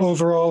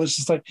 Overall, it's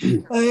just like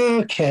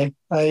okay,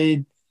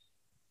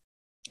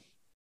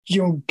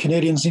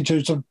 Canadians need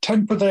to sort of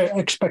temper their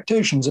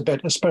expectations a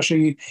bit,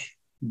 especially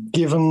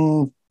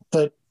given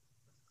that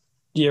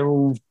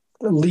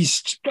at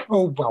least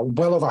well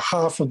over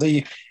half of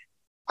the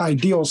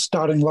ideal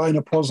starting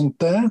lineup wasn't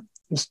there.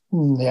 That's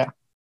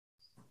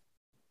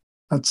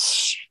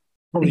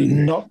probably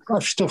not. I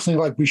still think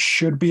like we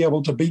should be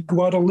able to beat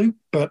Guadeloupe,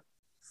 but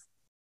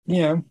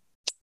Yeah,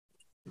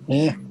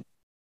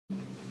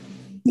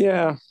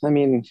 I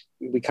mean,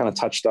 we kind of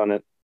touched on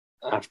it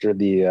after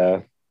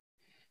the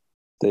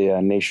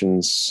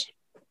Nations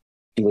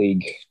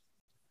League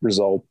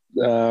result.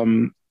 I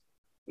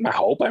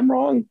hope I'm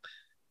wrong.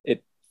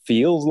 It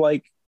feels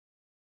like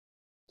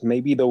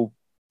maybe the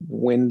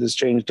wind has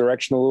changed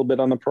direction a little bit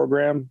on the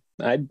program.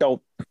 I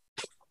don't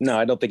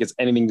think it's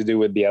anything to do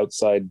with the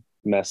outside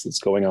mess that's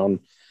going on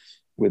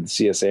with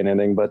CSA and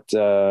anything, but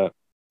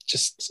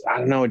just, I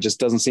don't know, it just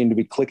doesn't seem to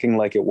be clicking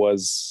like it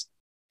was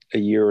a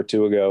year or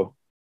two ago.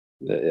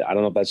 I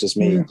don't know if that's just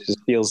me. It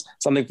just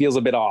something feels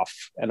a bit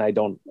off, and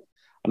I'm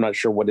not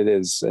sure what it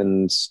is.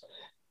 And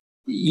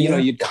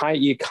you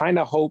kind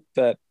of hope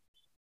that,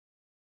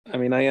 I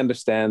mean, I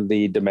understand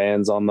the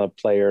demands on the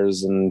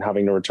players and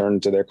having to return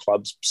to their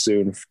clubs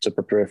soon to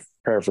prepare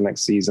for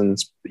next season,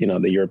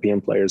 the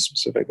European players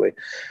specifically.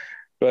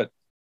 But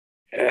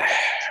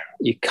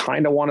you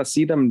kind of want to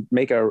see them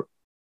make a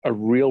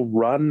real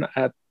run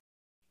at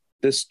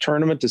this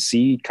tournament to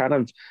see kind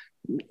of,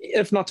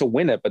 if not to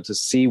win it, but to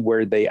see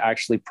where they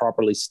actually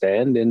properly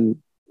stand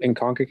in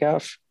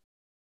CONCACAF.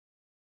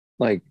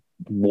 Like,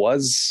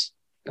 you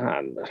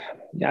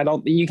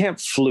can't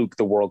fluke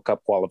the World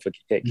Cup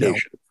qualification. No.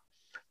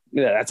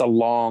 Yeah, that's a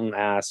long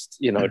ass,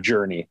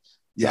 journey.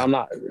 Yeah.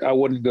 So I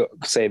wouldn't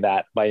say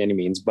that by any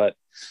means, but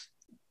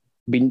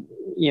it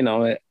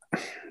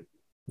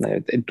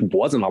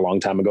wasn't a long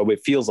time ago, but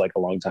it feels like a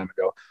long time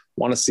ago.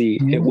 Want to see,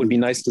 it would be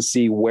nice to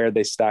see where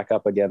they stack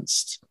up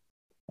against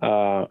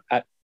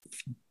at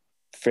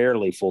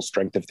fairly full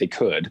strength, if they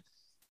could,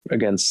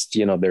 against,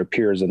 their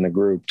peers in the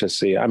group, to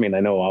see. I mean, I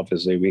know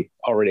obviously we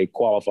already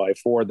qualify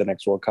for the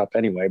next World Cup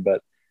anyway,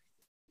 but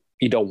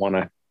you don't want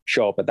to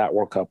show up at that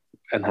World Cup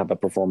and have a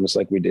performance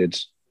like we did,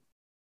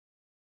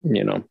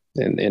 in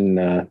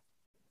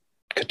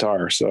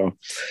Qatar. So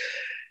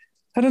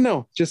I don't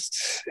know,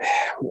 just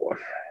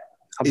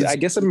I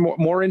guess I'm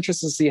more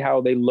interested to see how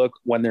they look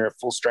when they're at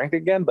full strength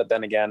again. But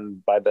then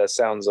again, by the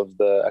sounds of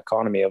the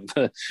economy of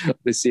the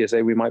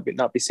CSA, we might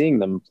not be seeing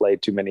them play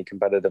too many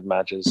competitive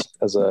matches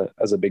as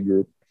a big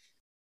group.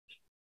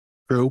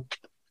 True.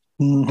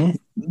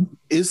 Mm-hmm.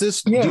 Is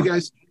this? Yeah. Do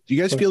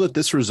you guys feel that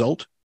this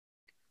result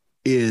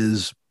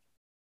is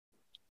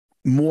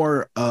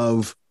more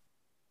of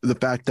the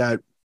fact that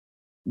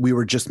we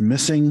were just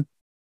missing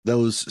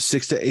those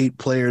 6 to 8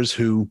 players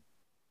who,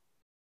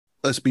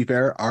 let's be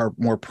fair, are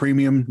more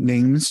premium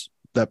names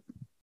that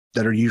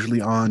are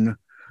usually on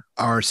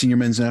our senior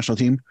men's national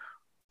team?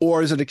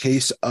 Or is it a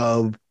case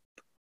of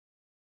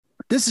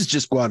this is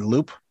just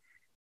Guadeloupe?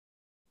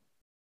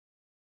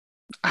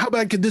 How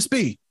bad could this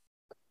be?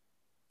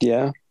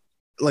 Yeah.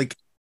 Like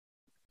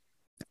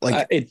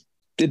it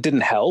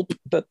didn't help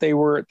that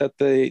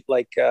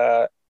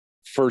the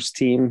first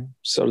team.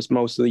 So it's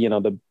most of the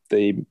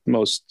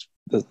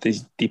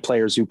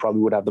players who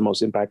probably would have the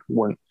most impact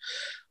weren't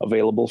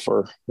available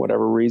for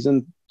whatever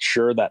reason.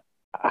 Sure, that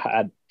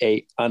had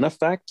an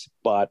effect,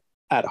 but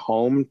at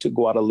home to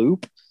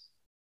Guadeloupe,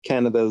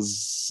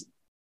 Canada's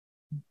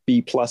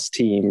B+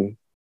 team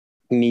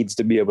needs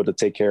to be able to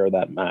take care of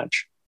that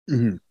match.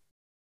 mm-hmm.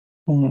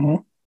 Mm-hmm.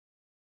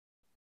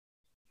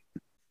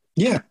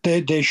 Yeah,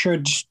 they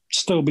should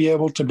still be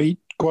able to beat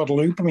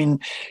Guadeloupe. I mean,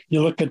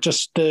 you look at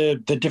just the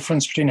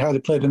difference between how they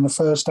played in the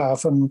first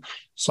half and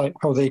it's like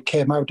how they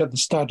came out at the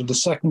start of the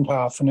second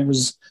half, and I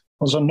was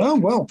like, no,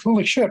 well,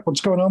 holy shit,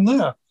 what's going on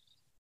there?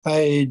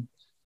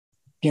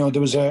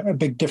 There was a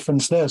big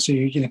difference there. So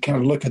you kind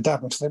of look at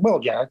that and say, well,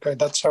 yeah, okay,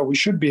 that's how we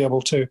should be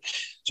able to.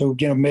 So,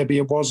 maybe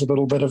it was a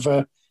little bit of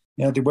a,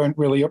 they weren't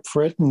really up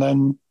for it, and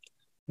then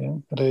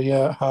at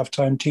a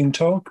halftime team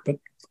talk. But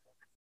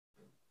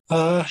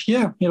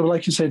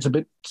like you say,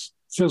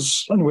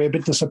 feels anyway a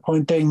bit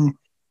disappointing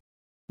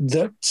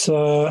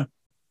that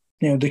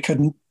they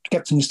couldn't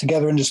get things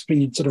together and just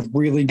be sort of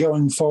really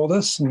going for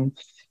this, and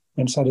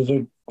decided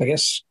to, I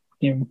guess,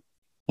 the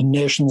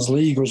Nations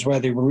League was where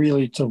they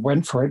really sort of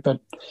went for it, but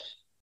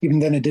even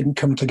then it didn't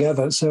come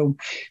together. So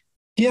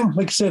yeah,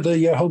 like I said,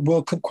 the whole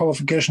World Cup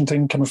qualification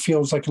thing kind of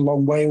feels like a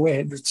long way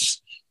away.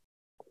 It's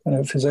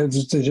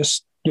they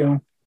just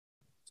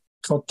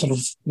got sort of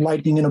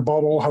lightning in a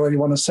bottle, however you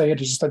want to say it.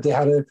 It's just that they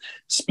had a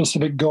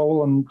specific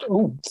goal and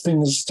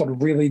things sort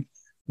of really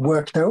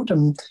worked out.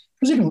 And it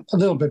was even a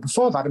little bit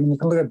before that. I mean, you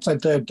can look at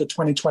the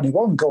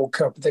 2021 Gold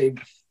Cup. They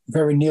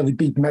very nearly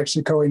beat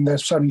Mexico in their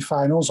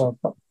semi-finals, or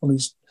at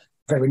least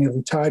very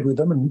nearly tied with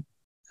them and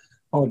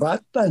all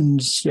that. And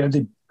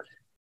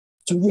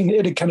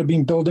it had kind of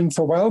been building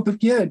for a while.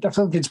 But yeah, I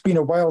feel like it's been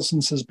a while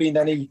since there's been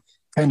any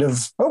kind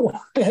of,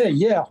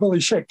 holy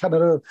shit,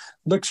 Canada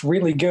looks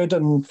really good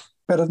and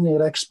better than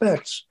you'd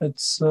expect.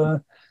 It's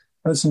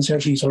since you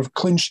actually sort of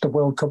clinched the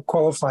World Cup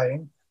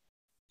qualifying.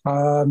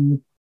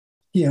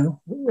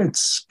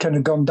 It's kind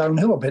of gone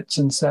downhill a bit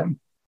since then.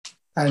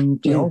 And,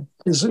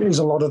 is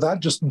a lot of that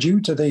just due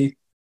to the,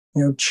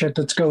 shit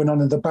that's going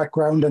on in the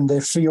background, and they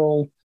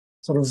feel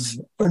sort of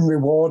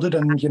unrewarded,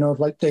 and,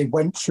 like they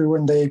went through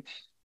and they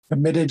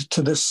committed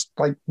to this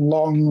like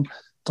long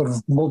sort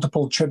of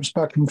multiple trips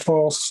back and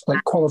forth,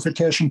 like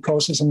qualification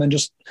process, and then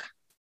just,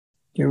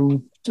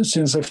 as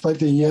soon as if like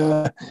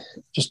they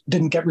just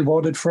didn't get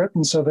rewarded for it,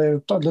 and so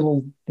they're a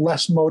little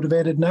less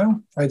motivated now.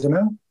 I don't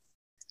know.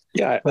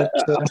 Yeah, but,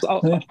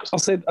 I'll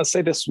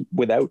say this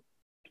without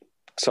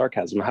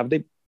sarcasm. Have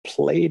they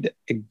played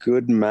a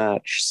good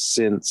match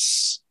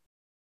since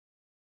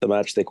the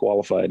match they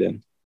qualified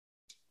in?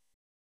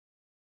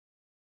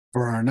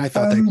 And I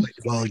thought they played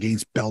well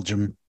against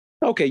Belgium.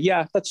 Okay,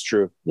 yeah, that's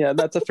true. Yeah,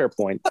 that's a fair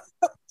point.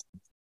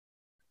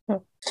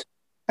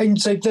 I'd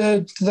say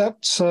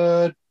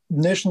that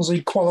Nations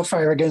League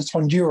qualifier against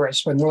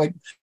Honduras when they're like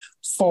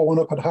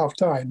 4-1 up at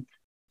halftime.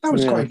 That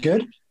was quite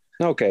good.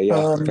 Okay,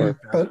 yeah.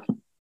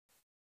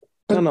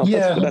 But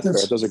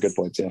that's fair. Those are good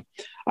points. Yeah,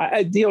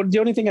 the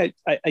only thing I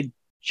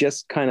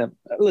just kind of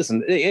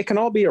listen. It can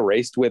all be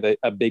erased with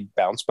a big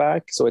bounce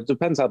back. So it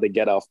depends how they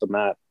get off the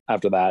mat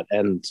after that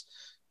and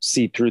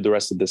see through the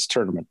rest of this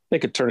tournament. They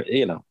could turn,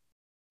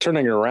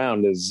 turning it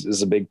around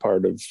is a big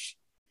part of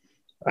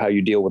how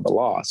you deal with the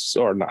loss,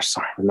 or not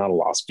a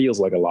loss, feels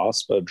like a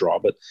loss, but a draw.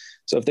 But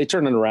so if they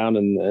turn it around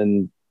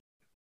and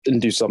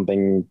do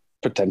something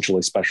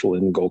potentially special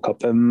in Gold Cup,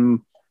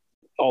 then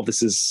all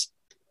this is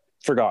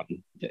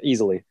forgotten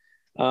easily.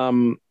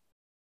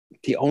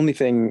 The only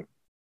thing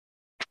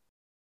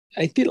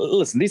I feel,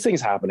 listen, these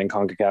things happen in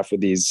CONCACAF with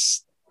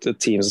the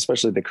teams,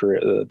 especially the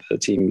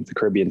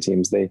Caribbean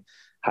teams. They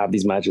have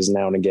these matches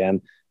now and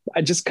again.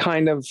 I just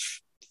kind of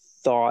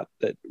thought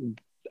that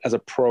as a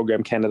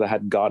program, Canada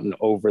had gotten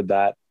over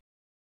that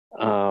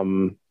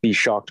be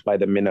shocked by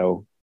the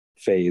minnow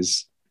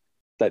phase,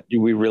 that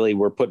we really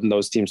were putting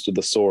those teams to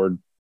the sword,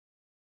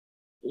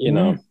 you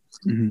know?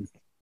 Mm-hmm.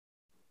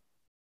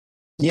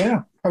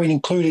 Yeah. I mean,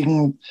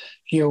 including,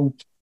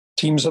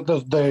 teams at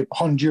the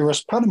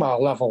Honduras, Panama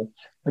level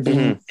have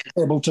been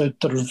able to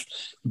sort of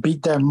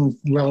beat them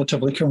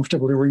relatively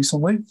comfortably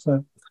recently.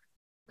 So,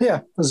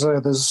 yeah,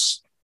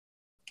 there's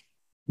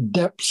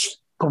depth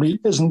probably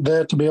isn't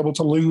there to be able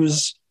to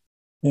lose,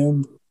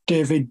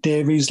 David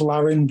Davies,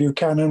 Larin,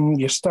 Buchanan,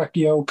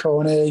 Eustachio,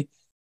 Kone,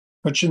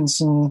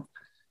 Hutchinson,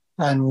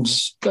 and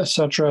et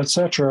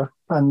cetera,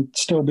 and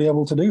still be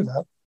able to do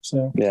that.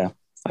 So, yeah.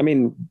 I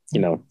mean,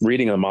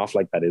 reading them off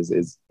like that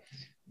is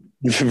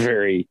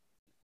very,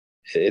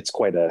 it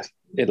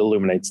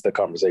illuminates the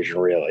conversation,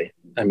 really.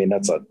 I mean,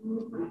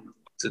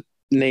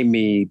 name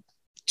me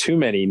too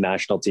many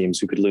national teams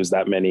who could lose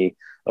that many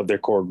of their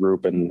core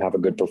group and have a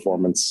good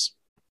performance,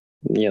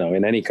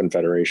 in any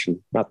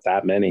confederation. Not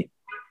that many.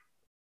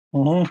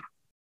 Mm-hmm.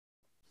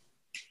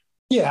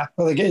 Yeah,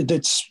 I think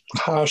it's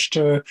harsh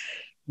to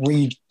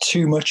read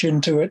too much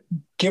into it,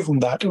 given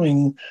that. I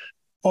mean,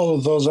 all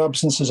of those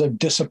absences are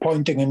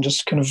disappointing and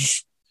just kind of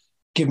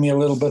give me a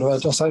little bit of a,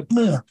 just like,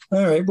 all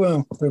right,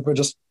 well, we're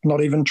just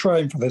not even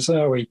trying for this,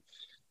 are we?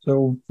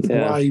 So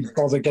why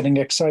bother getting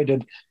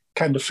excited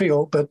kind of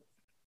feel? But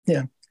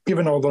yeah,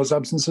 given all those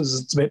absences,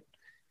 it's a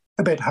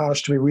bit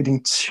harsh to be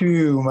reading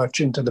too much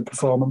into the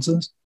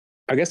performances.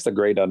 I guess the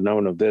great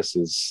unknown of this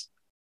is,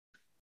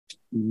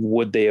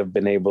 would they have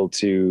been able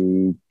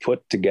to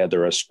put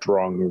together a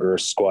stronger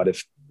squad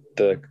if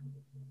the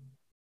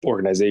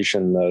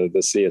organization, the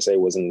CSA,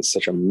 wasn't in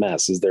such a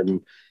mess? Is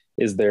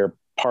there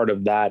part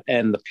of that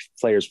and the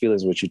players'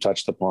 feelings, which you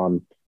touched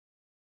upon,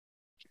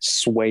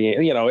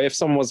 swaying? If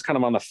someone was kind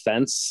of on the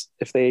fence,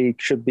 if they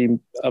should be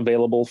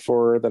available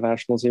for the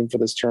national team for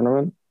this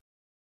tournament,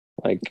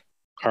 like,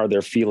 are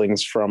there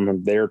feelings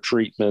from their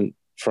treatment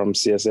from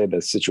CSA,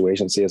 the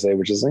situation CSA,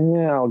 which is,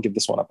 I'll give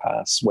this one a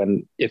pass,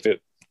 when if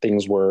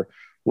things were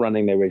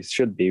running the way it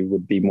should be,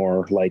 would be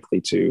more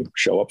likely to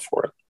show up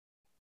for it?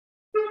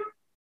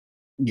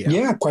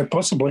 Yeah, quite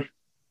possibly.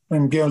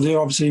 And they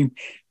obviously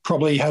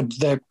probably had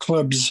their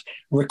club's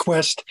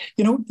request.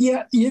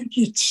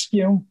 It's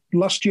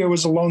last year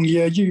was a long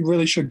year. You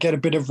really should get a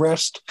bit of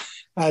rest.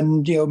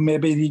 And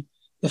maybe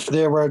if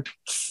they were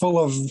full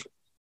of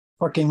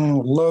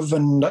fucking love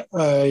and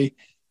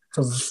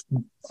of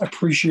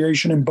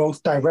appreciation in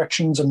both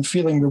directions and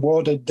feeling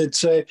rewarded, they'd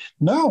say,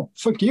 "No,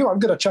 fuck you! I've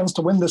got a chance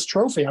to win this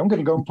trophy. I'm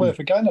going to go and play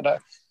for Canada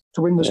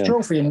to win this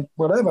trophy and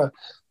whatever."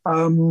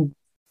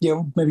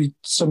 Maybe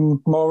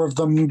some more of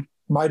them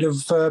might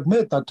have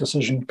made that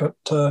decision, but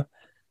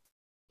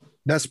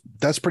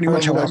that's pretty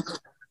much how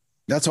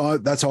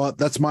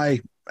that's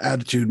my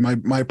attitude,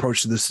 my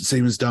approach to this,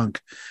 same as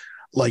Dunk.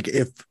 Like,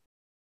 if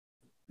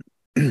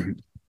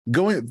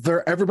going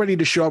for everybody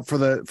to show up for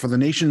the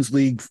Nations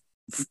League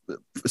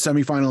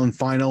semifinal and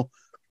final,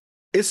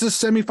 it's the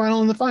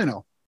semifinal and the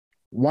final.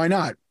 Why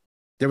not?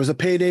 There was a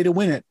payday to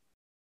win it.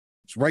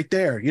 It's right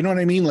there. You know what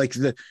I mean? Like,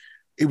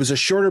 it was a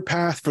shorter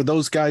path for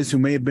those guys who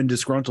may have been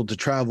disgruntled to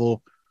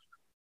travel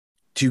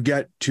to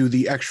get to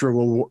the extra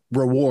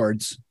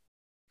rewards,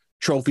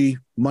 trophy,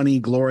 money,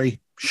 glory,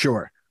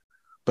 sure.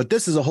 But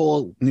this is a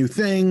whole new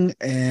thing,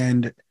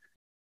 and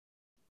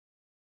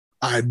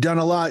I've done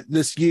a lot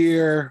this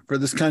year for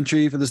this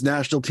country, for this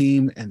national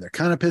team, and they're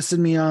kind of pissing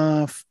me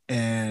off.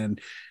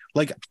 And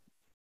like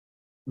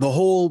the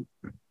whole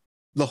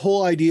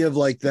idea of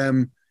like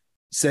them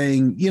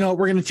saying, we're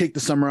going to take the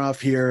summer off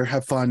here,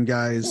 have fun,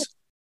 guys.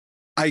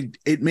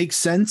 It makes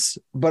sense,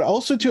 but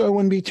also too, I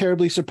wouldn't be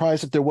terribly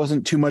surprised if there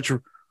wasn't too much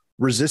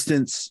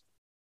resistance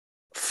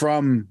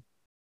from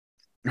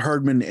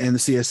Herdman and the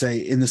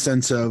CSA, in the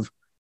sense of,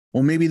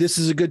 well, maybe this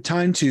is a good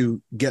time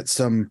to get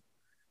some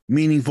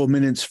meaningful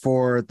minutes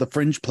for the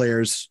fringe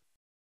players,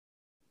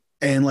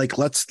 and like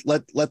let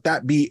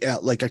that be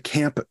like a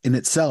camp in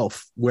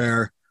itself,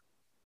 where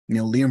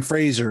Liam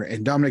Fraser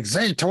and Dominic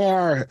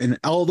Zantor and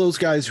all those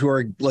guys who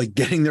are like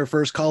getting their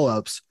first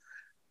call-ups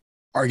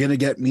are going to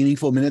get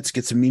meaningful minutes,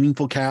 get some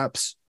meaningful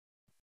caps.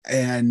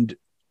 And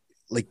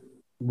like,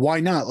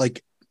 why not?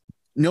 Like,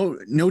 no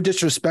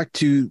disrespect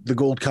to the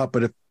Gold Cup,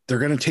 but if they're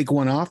going to take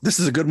one off, this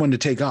is a good one to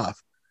take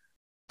off.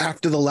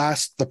 After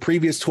the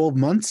previous 12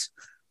 months,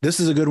 this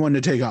is a good one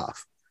to take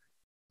off.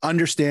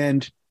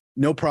 Understand,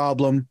 no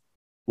problem.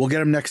 We'll get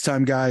them next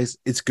time, guys.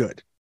 It's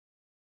good.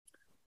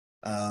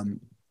 But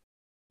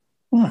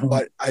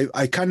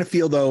I kind of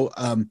feel, though,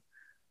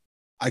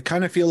 I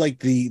kind of feel like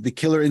the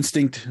killer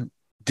instinct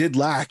did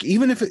lack,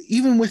 even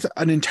with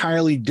an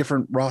entirely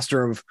different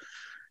roster of,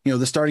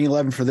 the starting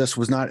 11 for this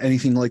was not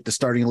anything like the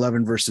starting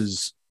 11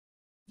 versus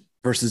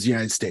the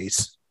United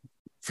States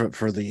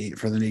for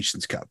the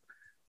Nations Cup,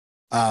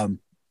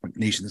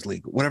 Nations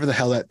League, whatever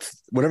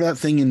that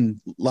thing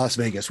in Las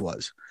Vegas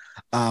was.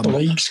 The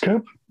Leagues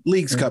Cup.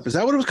 Leagues Cup, is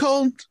that what it was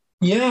called?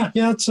 Yeah,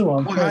 that's the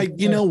one.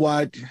 You know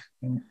what?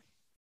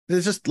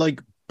 It's just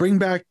like bring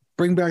back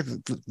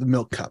the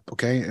Milk Cup,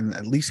 okay, and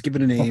at least give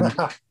it a name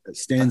that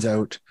stands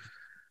out.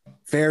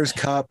 Fairs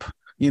Cup,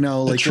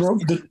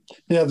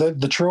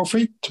 the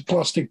trophy to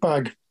plastic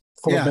bag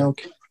full of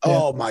milk.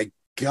 Oh my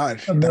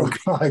God, a milk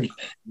bag,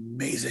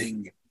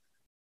 amazing.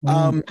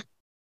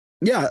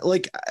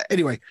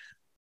 Anyway,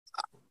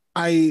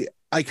 I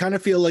kind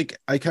of feel like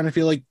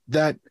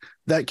that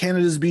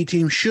Canada's B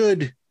team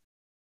should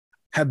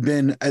have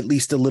been at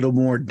least a little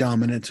more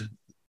dominant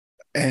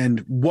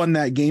and won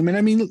that game. And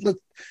I mean, look,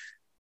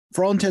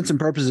 for all intents and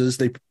purposes,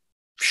 they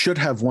should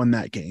have won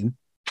that game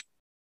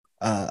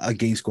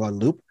against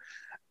Guadeloupe.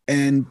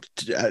 And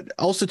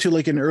also to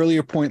like an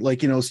earlier point,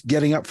 like,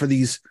 getting up for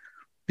these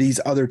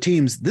other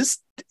teams,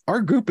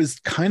 our group is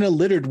kind of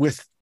littered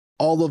with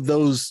all of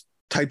those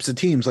types of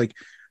teams. Like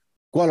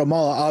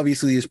Guatemala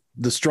obviously is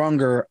the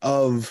stronger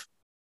of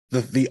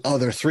the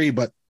other three,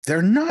 but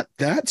they're not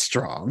that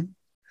strong.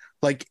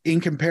 Like in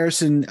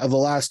comparison of the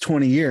last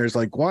 20 years,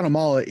 like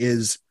Guatemala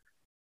is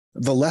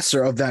the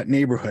lesser of that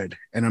neighborhood.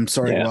 And I'm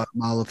sorry,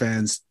 Guatemala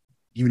fans,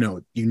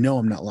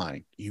 I'm not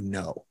lying.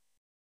 You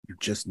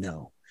just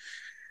know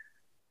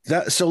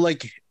that. So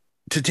like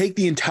to take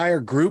the entire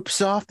group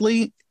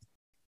softly,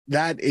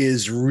 that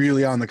is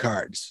really on the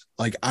cards.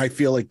 Like, I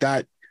feel like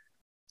that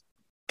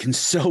can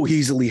so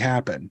easily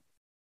happen.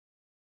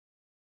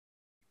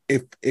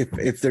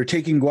 If they're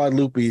taking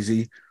Guadeloupe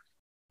easy,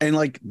 and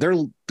like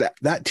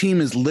that team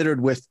is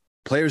littered with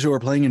players who are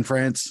playing in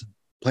France,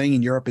 playing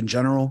in Europe in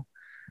general.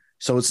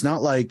 So it's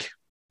not like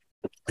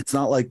it's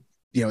half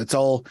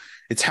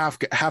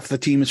the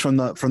team is from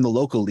the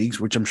local leagues,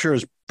 which I'm sure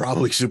is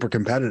probably super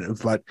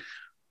competitive, but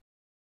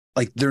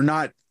like they're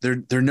nothing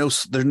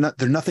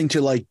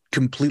to like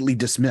completely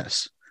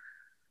dismiss.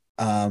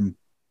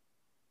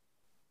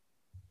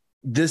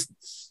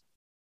 It's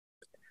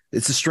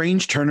a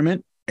strange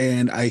tournament,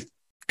 and I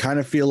kind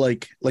of feel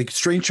like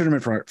strange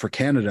tournament for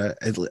Canada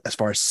as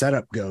far as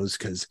setup goes,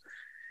 because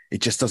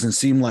it just doesn't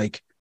seem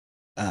like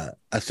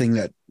a thing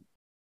that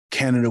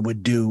Canada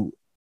would do.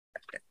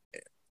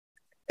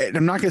 And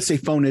I'm not going to say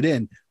phone it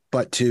in,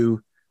 but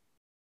to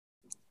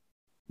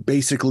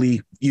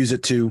basically use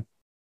it to,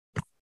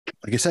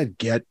 like I said,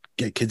 get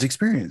kids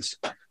experience.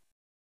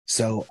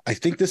 So I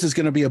think this is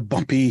going to be a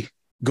bumpy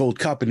Gold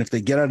Cup, and if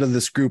they get out of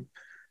this group,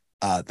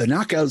 the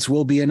knockouts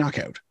will be a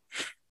knockout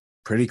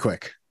pretty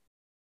quick.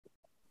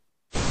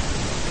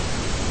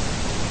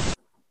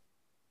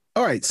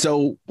 All right,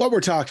 so what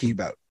we're talking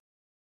about.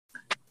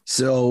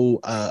 So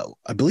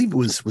I believe it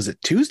was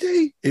it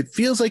Tuesday? It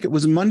feels like it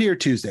was Monday or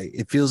Tuesday.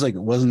 It feels like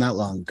it wasn't that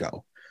long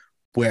ago,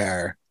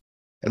 where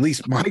at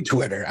least my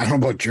Twitter, I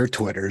don't know about your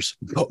Twitters,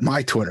 but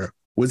my Twitter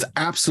was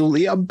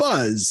absolutely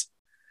abuzz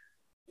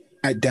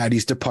at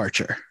Daddy's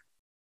departure.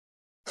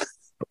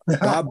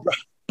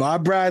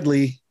 Bob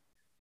Bradley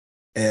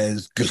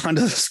is gone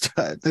to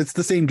the it's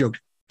the same joke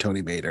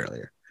Tony made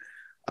earlier.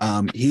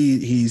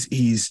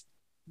 He's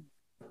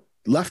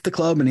left the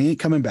club and he ain't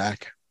coming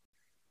back.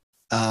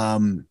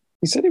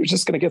 He said he was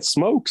just going to get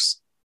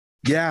smokes.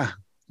 Yeah,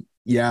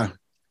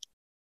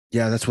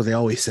 that's what they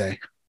always say.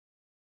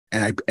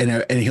 And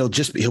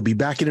he'll be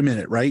back in a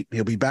minute, right?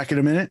 He'll be back in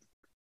a minute.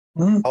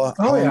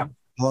 How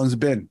long's it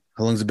been?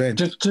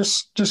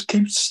 Just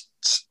keeps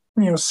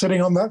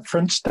sitting on that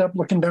front step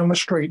looking down the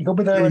street. He'll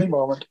be there any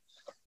moment.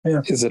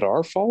 Yeah. Is it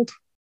our fault?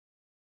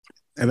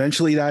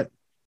 Eventually that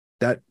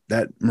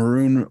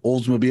maroon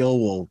Oldsmobile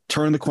will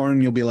turn the corner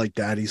and you'll be like,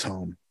 Daddy's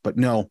home. But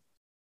no.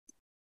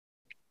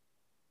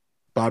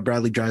 Bob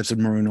Bradley drives a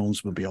maroon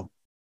Oldsmobile.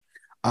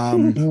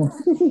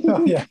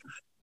 Oh, yeah.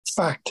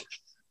 Fact.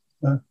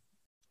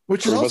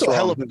 Which is also a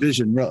hell of a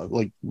vision,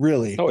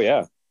 really. Oh,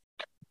 yeah.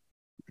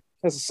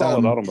 That's a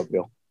solid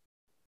automobile.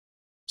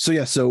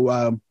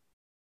 So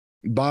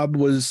Bob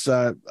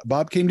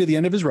came to the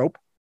end of his rope,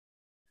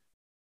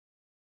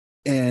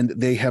 and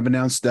they have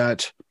announced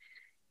that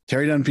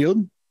Terry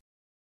Dunfield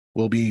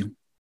will be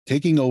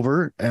taking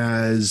over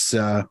as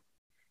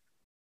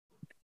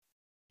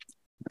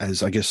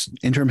I guess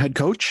interim head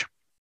coach.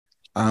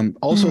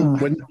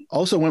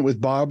 Also went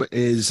with Bob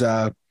is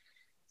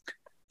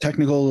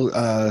technical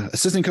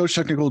assistant coach,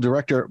 technical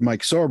director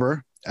Mike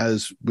Sorber,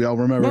 as we all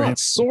remember him.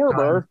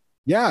 Sorber.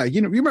 Yeah,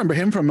 you remember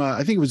him from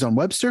I think it was on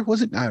Webster,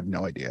 was it? I have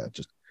no idea.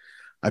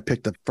 I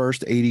picked the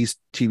first 80s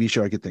TV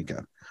show I could think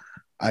of.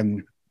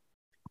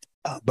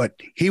 But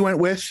he went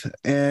with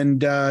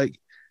and so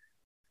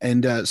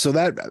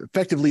that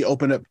effectively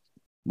opened up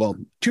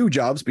two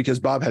jobs, because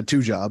Bob had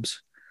two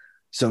jobs.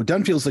 So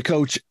Dunfield's the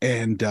coach,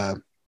 and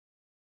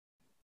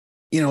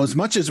as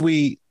much as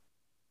we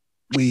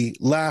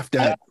laughed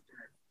at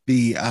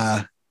the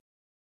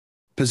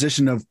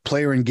position of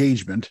player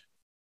engagement.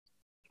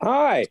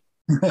 Hi.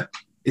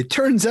 It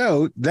turns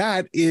out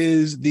that's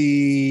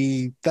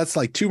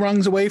like 2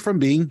 rungs away from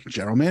being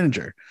general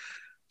manager.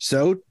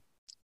 So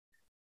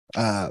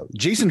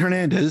Jason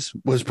Hernandez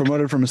was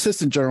promoted from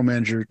assistant general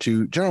manager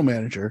to general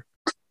manager,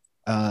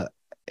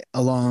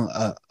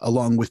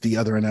 along with the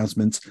other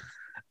announcements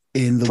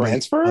in the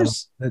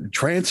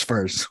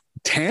transfers.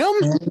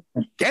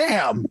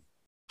 Damn.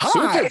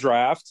 Super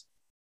draft.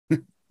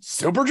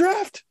 Super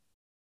draft.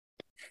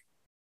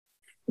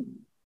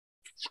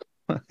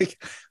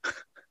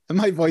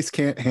 My voice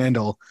can't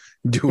handle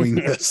doing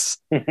this.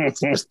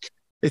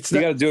 It's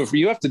you got to do it for.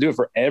 You have to do it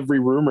for every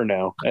rumor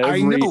now.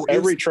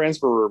 Every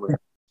transfer rumor.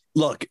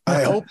 Look,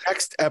 I hope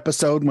next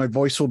episode my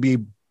voice will be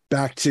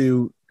back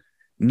to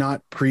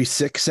not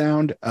pre-sick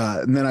sound,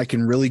 and then I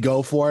can really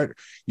go for it.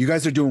 You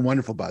guys are doing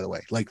wonderful, by the way.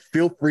 Like,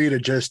 feel free to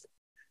just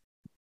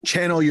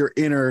channel your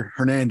inner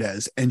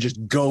Hernandez and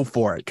just go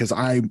for it, because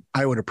I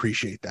would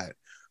appreciate that.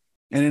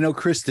 And I know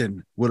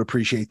Kristen would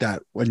appreciate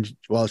that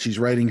while she's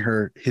writing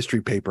her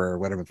history paper or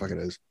whatever the fuck it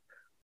is.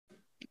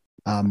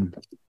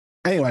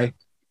 Anyway,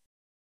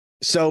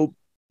 so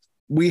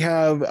we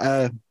have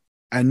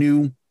a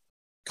new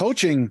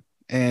coaching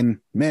and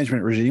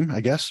management regime, I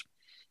guess.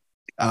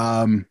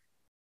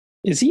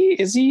 Is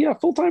he a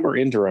full-time or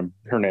interim,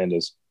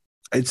 Hernandez?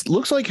 It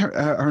looks like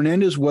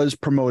Hernandez was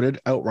promoted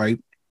outright.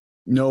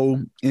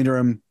 No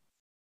interim.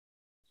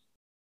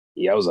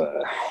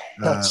 Yowza.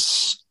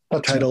 That's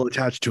title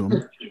attached to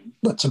him.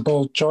 That's a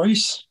bold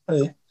choice.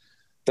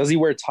 Does he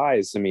wear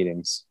ties to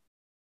meetings?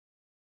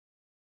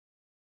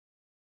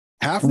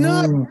 Half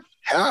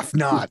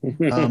not.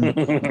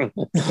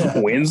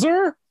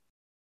 Windsor?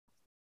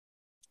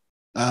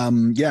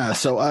 Yeah.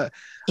 So I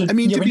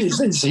mean,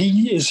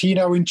 is he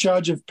now in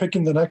charge of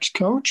picking the next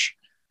coach?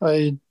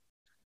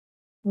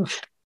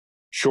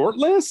 Short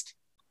list?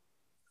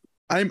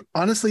 I'm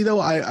honestly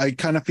though, I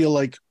kind of feel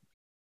like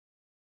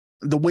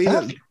the way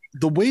that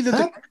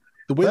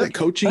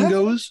coaching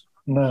goes.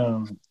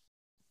 No.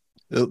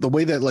 The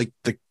way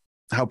that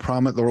how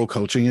prominent the role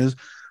coaching is,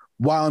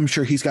 while I'm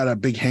sure he's got a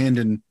big hand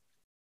in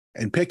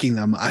picking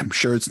them, I'm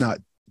sure it's not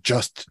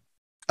just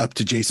up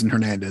to Jason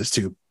Hernandez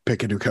to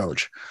pick a new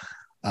coach.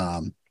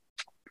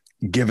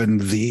 Given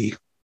the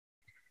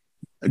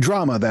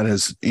drama that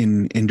has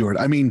endured.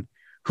 I mean,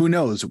 who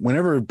knows?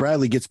 Whenever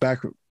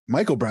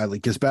Michael Bradley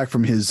gets back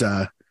from his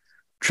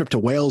trip to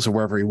Wales or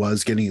wherever he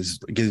was getting his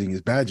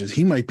badges,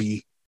 he might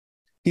be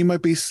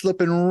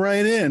slipping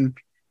right in.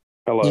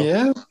 Hello.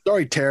 Yeah.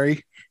 Sorry,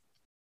 Terry.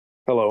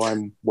 Hello,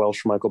 I'm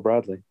Welsh Michael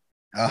Bradley.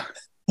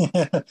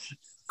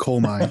 Coal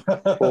mine.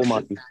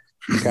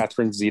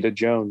 Catherine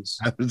Zeta-Jones.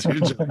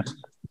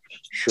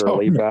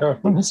 Shirley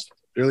Bassey.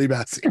 Shirley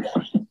Bassey.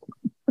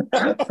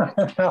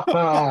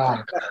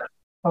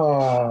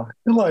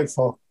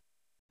 Delightful.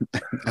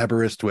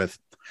 Aberist with.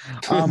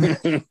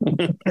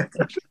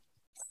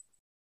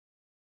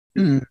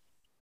 We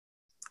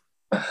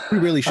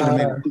really should have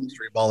made a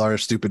history ball our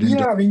stupid.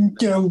 Yeah, I mean,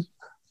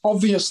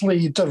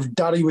 obviously,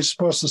 Daddy was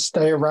supposed to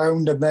stay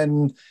around, and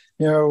then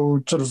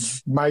sort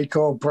of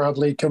Michael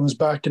Bradley comes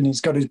back and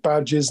he's got his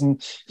badges,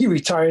 and he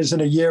retires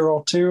in a year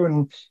or two,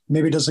 and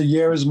maybe does a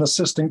year as an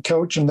assistant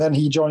coach, and then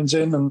he joins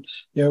in, and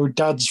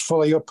Dad's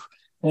fully up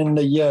in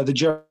the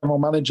general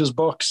manager's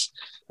box,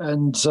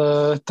 and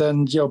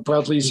then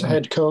Bradley's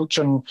head coach,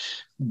 and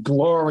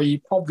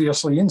glory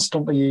obviously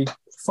instantly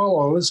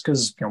follows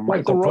because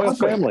like the royal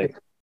family.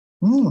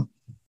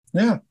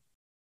 Yeah.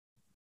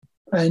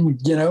 And,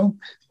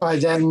 by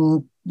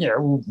then,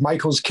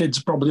 Michael's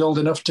kids probably old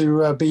enough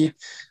to be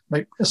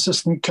like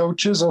assistant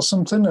coaches or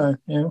something. At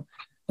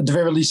the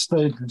very least,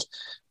 they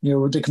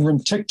can run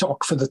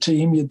TikTok for the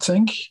team, you'd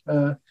think.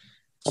 I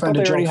thought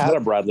they already had a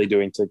Bradley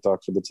doing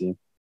TikTok for the team.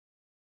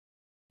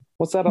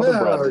 What's that other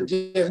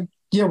Bradley?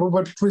 Yeah,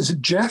 what was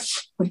it,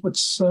 Jeff?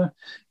 What's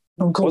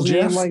Uncle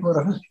Jeff?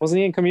 Wasn't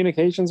he in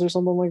communications or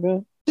something like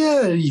that?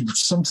 Yeah,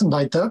 something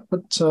like that.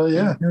 But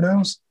who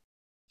knows?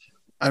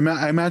 I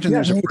imagine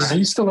there's is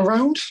he still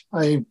around?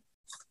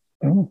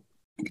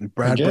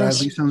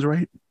 Bradley sounds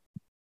right.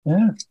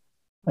 Yeah.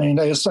 I mean,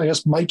 I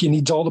guess Mikey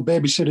needs all the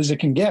babysitters he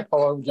can get.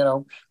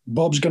 Although,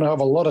 Bob's going to have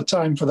a lot of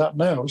time for that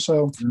now.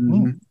 So,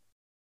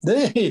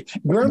 hey,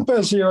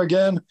 Grandpa's here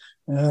again.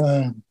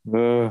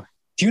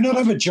 Do you not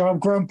have a job,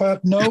 Grandpa?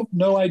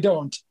 No, I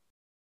don't.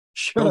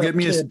 Go get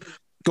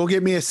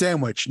me a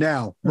sandwich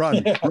now.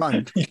 Run.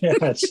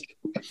 Yes.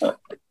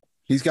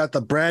 He's got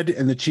the bread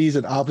and the cheese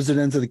at opposite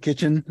ends of the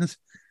kitchen.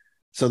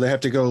 So they have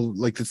to go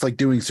it's like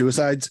doing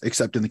suicides,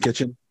 except in the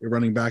kitchen. They're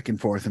running back and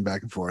forth and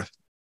back and forth.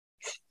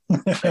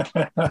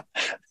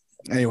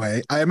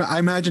 Anyway, I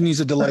imagine he's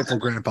a delightful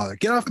grandfather.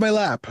 Get off my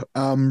lap.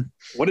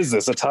 What is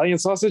this, Italian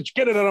sausage?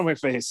 Get it out of my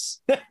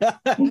face.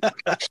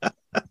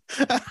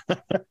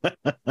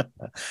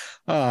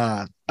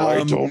 I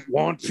don't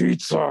want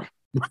pizza.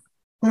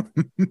 If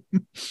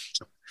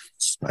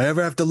I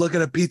ever have to look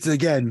at a pizza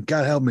again,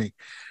 God help me.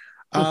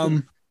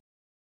 I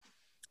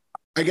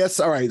guess,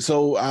 all right.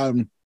 So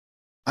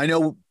I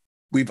know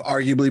we've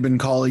arguably been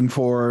calling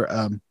for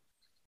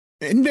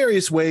in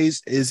various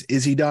ways.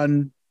 Is he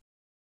done?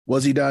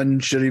 Was he done?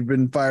 Should he have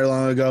been fired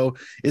long ago?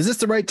 Is this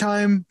the right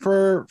time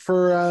for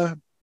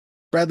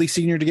Bradley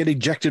Sr. to get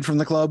ejected from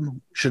the club?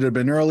 Should have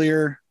been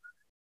earlier.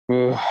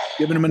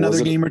 Giving him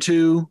another game or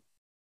two.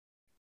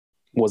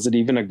 Was it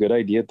even a good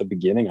idea at the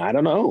beginning? I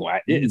don't know.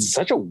 It's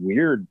such a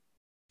weird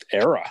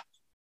era.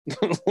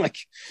 like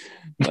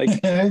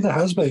it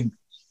has been.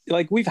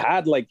 Like we've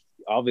had like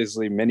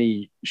obviously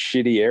many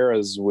shitty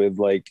eras with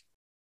like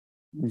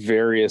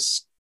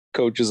various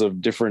coaches of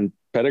different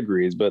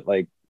pedigrees, but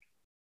like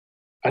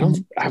I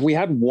don't have we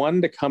had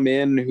one to come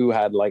in who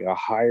had like a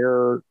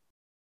higher,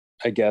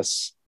 I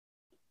guess,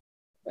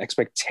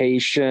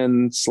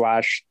 expectation /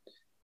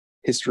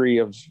 history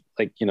of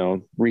like, you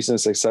know,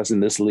 recent success in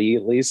this league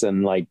at least,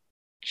 and like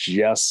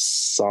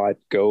just saw it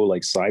go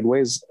like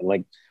sideways,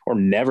 like, or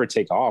never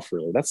take off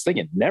really. That's the thing,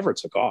 it never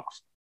took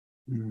off.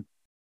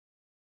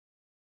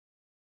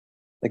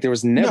 Like there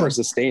was never a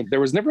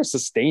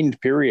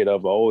sustained period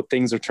of, oh,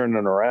 things are turning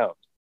around.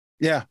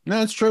 Yeah, no,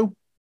 that's true.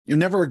 You're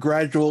never a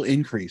gradual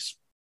increase.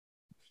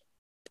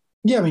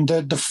 Yeah, I mean,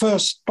 the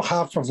first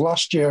half of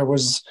last year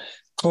was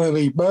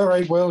clearly, all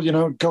right, well, you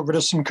know, got rid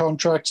of some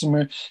contracts and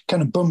we're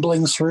kind of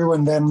bumbling through,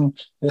 and then,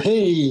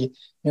 hey, you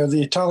know,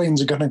 the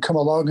Italians are going to come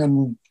along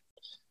and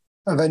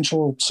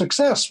eventual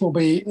success will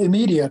be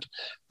immediate.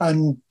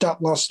 And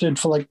that lasted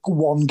for like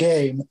one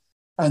game.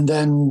 And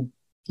then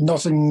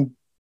nothing,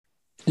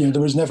 you know,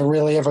 there was never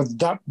really ever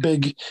that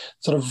big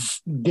sort of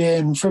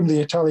gain from the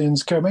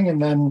Italians coming. And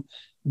then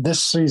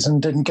this season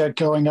didn't get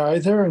going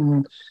either.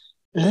 And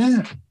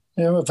yeah,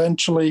 you know,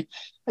 eventually,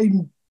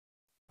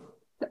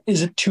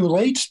 is it too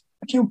late?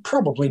 You know,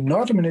 probably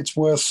not. I mean, it's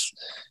worth,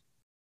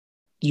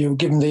 you know,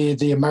 given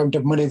the amount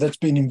of money that's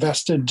been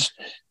invested,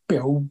 you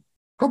know,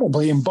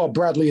 probably in Bob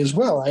Bradley as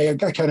well. I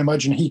can't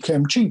imagine he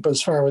came cheap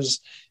as far as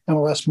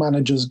MLS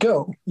managers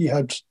go. He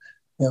had,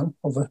 you know,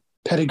 all the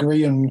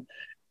pedigree and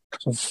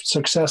sort of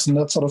success and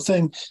that sort of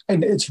thing.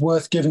 And it's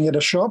worth giving it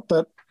a shot,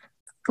 but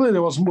clearly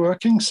it wasn't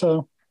working.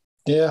 So,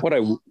 yeah. What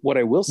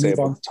I will say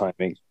about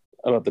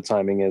the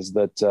timing is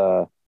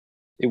that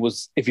it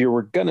was, if you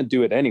were going to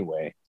do it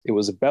anyway, it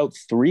was about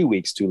 3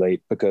 weeks too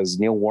late because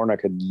Neil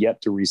Warnock had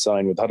yet to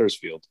re-sign with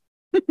Huddersfield.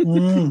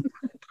 He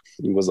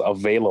was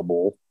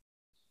available,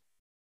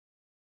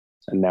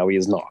 and now he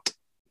is not.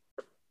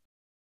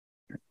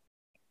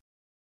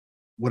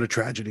 What a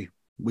tragedy.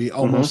 We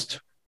almost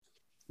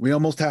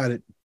had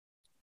it.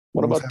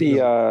 What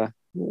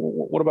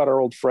about our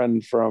old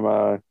friend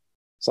from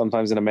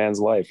Sometimes in a Man's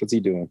Life? What's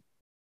he doing?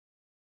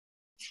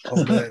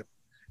 Oh,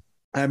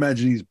 I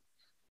imagine he's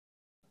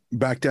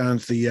back down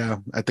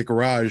at the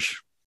garage,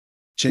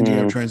 changing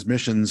out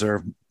transmissions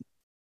or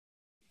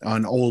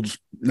on old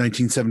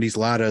 1970s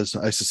Ladas,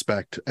 I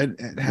suspect.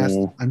 It has.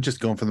 I'm just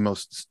going for the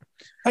most.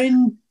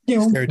 And you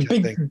know,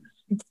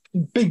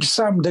 Big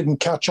Sam didn't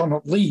catch on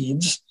at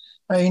Leeds.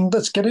 I mean,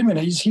 let's get him in.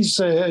 He's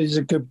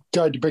a good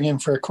guy to bring in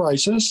for a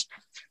crisis.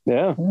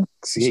 Yeah,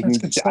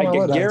 I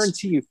can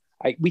guarantee you.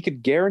 We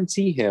could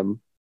guarantee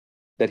him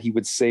that he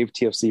would save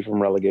TFC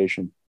from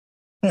relegation.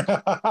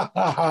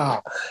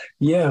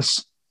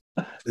 Yes,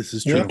 this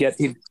is true.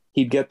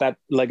 He'd get that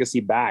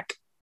legacy back.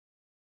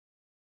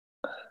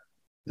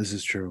 This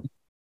is true.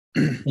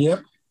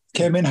 Yep.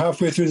 Came in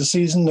halfway through the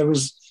season. There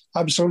was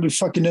absolutely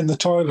fucking in the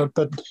toilet,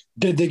 but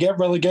did they get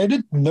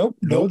relegated? Nope.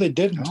 No, they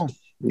didn't. Oh,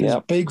 yeah.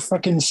 Big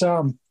fucking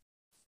Sam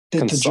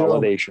did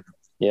consolidation.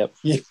 The job.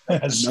 Yep.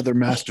 Yes. Another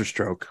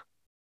masterstroke.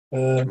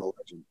 Yeah,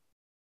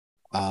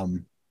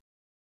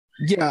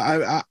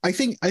 I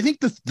think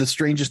the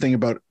strangest thing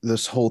about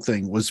this whole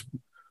thing was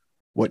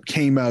what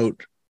came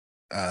out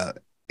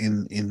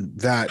in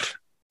that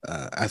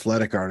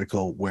Athletic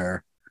article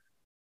where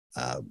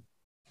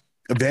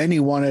Vanny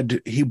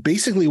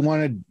basically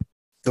wanted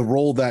the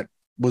role that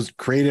was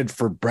created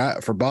for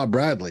Bob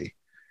Bradley,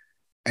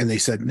 and they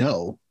said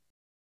no,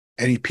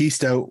 and he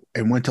pieced out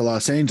and went to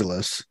Los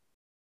Angeles,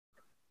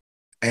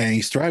 and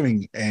he's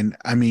thriving. And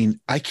I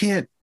mean, I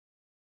can't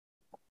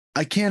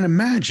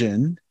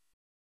imagine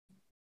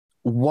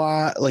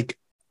why, like,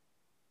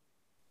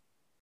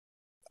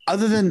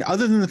 other than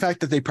the fact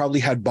that they probably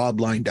had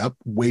Bob lined up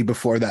way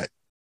before that,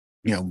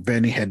 you know,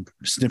 Vanny had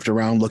sniffed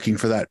around looking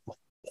for that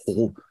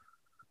whole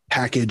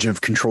package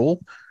of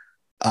control.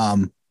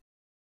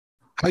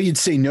 How you'd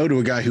say no to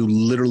a guy who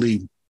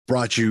literally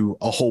brought you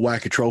a whole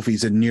whack of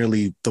trophies and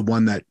nearly the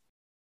one that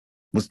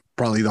was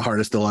probably the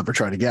hardest they'll ever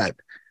try to get.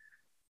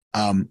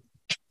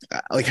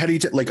 Like, how do you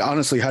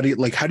honestly, how do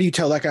you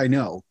tell that guy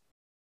no?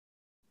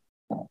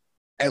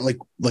 And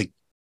like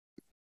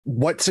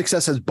what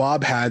success has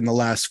Bob had in the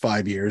last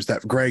 5 years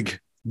that Greg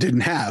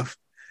didn't have?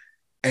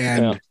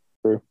 And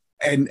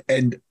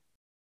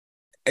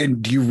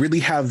and do you really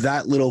have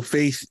that little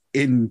faith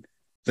in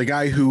the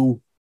guy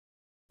who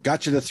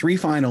got you to 3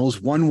 finals,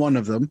 won one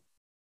of them,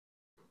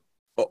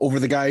 over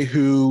the guy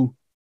who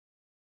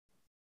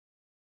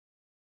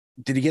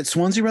did he get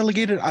Swansea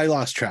relegated? I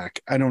lost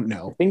track. I don't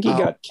know. I think he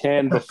got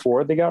canned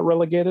before they got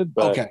relegated.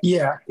 But okay.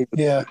 Yeah.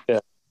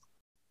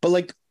 But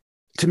like,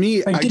 to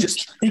me,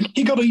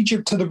 he got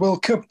Egypt to the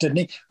World Cup, didn't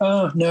he?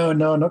 Oh, no,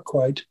 not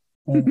quite.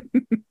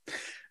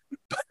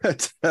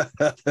 But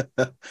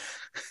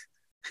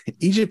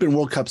Egypt and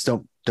World Cups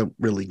don't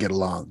really get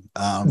along.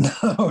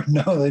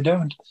 No, they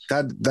don't.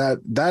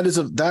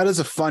 That is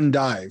a fun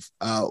dive.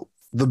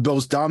 The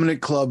most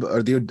dominant club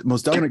or the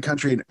most dominant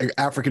country in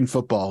African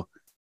football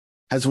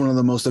has one of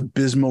the most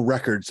abysmal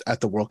records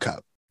at the World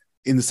Cup,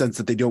 in the sense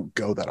that they don't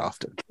go that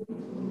often.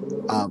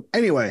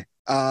 Anyway,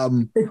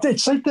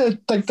 it's like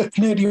the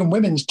Canadian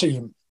women's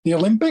team, the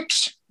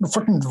Olympics, the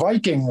fucking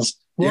Vikings,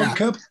 World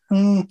Cup.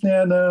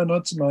 Yeah, no,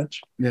 not so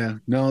much. Yeah,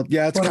 no,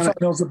 yeah, it's kind of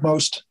finals at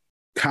most.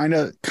 Kind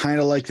of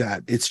like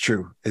that. It's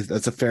true.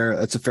 That's a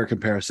fair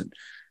comparison.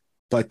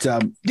 But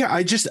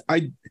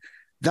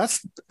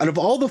that's out of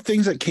all the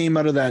things that came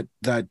out of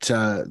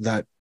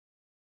that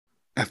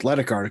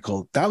Athletic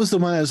article, that was the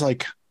one I was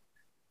like,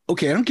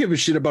 okay, I don't give a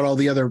shit about all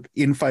the other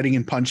infighting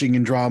and punching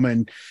and drama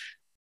and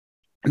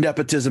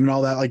nepotism and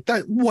all that. Like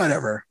that,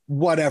 whatever.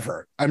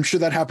 I'm sure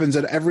that happens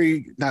at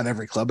not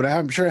every club, but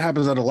I'm sure it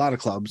happens at a lot of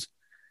clubs.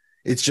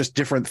 It's just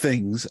different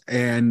things,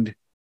 and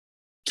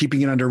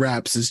keeping it under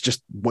wraps is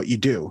just what you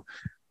do.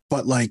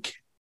 But like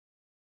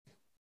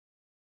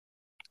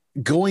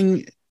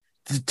going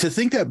to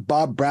think that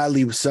Bob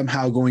Bradley was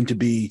somehow going to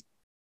be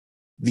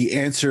the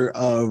answer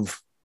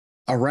of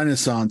a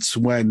renaissance,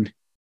 when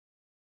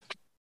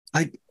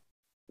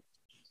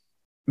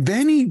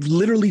Vanny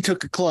literally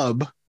took a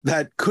club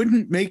that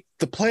couldn't make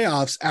the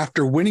playoffs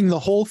after winning the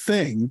whole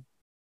thing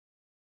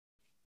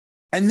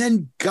and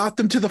then got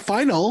them to the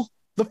final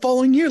the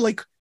following year.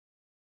 Like,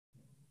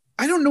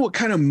 I don't know what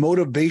kind of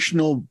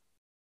motivational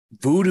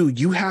voodoo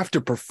you have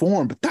to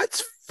perform, but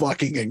that's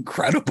fucking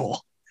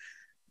incredible.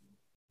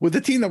 With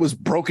a team that was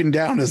broken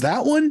down as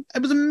that one,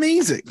 it was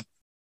amazing.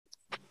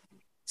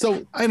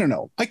 So I don't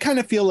know. I kind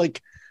of feel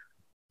like,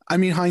 I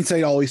mean,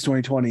 hindsight always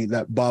 2020,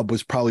 that Bob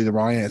was probably the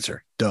wrong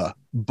answer. Duh.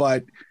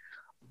 But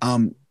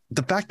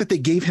the fact that they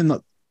gave him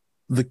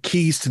the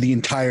keys to the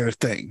entire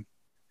thing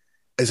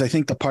is, I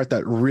think, the part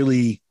that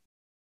really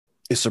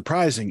is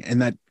surprising,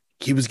 and that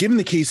he was given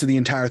the keys to the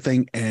entire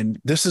thing, and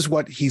this is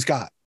what he's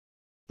got.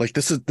 Like,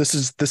 this is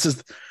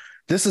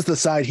the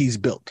side he's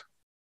built.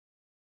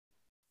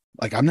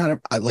 Like,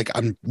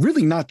 I'm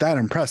really not that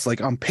impressed.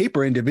 Like, on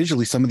paper,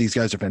 individually, some of these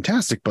guys are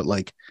fantastic, but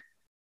like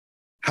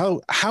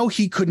how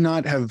he could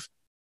not have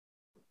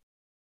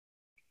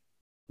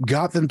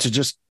got them to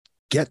just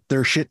get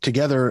their shit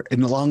together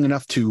in long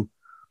enough to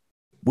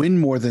win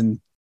more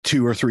than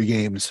 2 or 3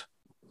 games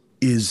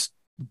is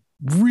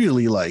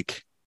really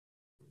like,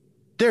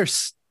 I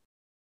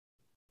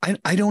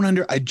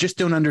just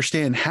don't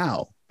understand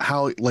how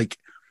it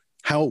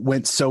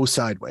went so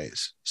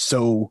sideways.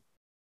 So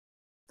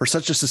for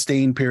such a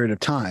sustained period of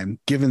time,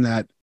 given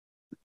that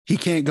he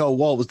can't go,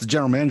 well, it was the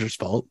general manager's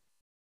fault.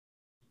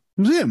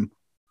 It was him.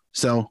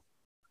 So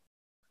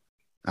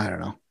I don't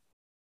know.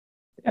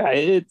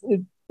 Yeah,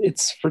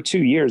 it's for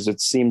 2 years,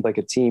 it seemed like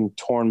a team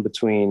torn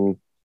between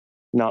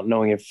not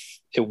knowing if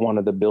it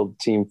wanted to build a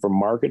team for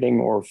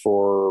marketing or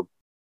for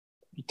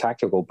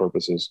tactical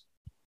purposes.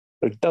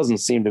 There doesn't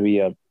seem to be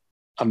a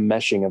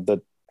meshing of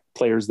the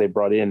players they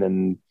brought in,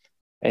 and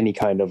any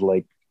kind of,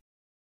 like,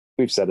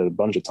 we've said it a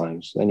bunch of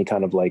times, any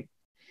kind of like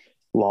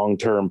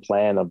long-term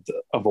plan of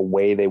a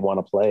way they want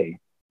to play.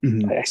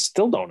 Mm-hmm. I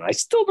still don't know.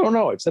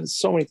 I've said it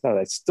so many times.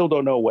 I still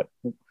don't know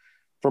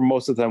for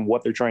most of the time,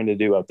 what they're trying to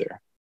do out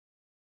there.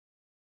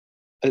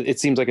 It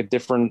seems like a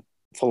different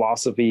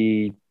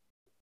philosophy,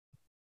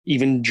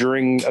 even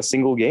during a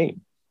single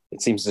game.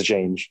 It seems to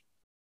change.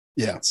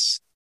 Yeah.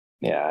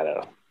 I don't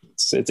know.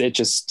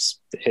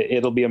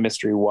 It'll be a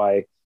mystery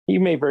why he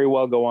may very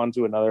well go on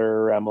to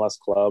another MLS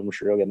club. I'm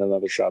sure he'll get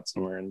another shot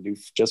somewhere and do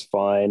just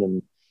fine.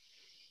 And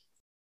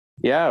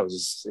yeah,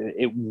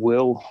 it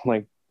will,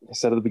 like I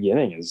said at the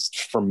beginning, is,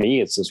 for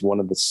me, it's just one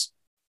of the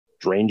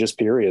strangest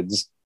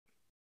periods.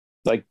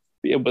 Like,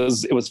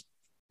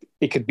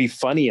 it could be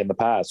funny in the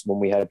past when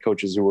we had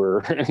coaches who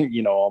were,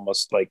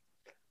 almost like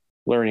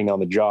learning on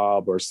the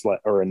job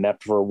or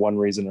inept for one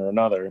reason or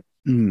another.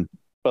 Mm.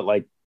 But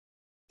like,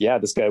 yeah,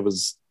 this guy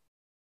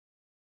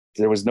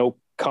there was no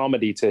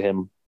comedy to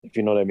him, if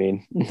you know what I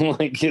mean.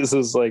 Like, this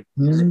is like,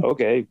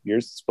 okay,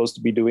 you're supposed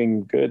to be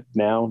doing good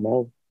now.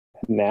 No,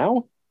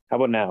 now? How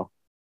about now?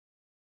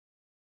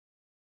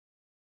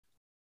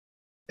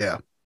 Yeah.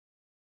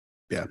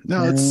 Yeah.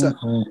 No,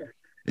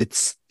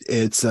 it's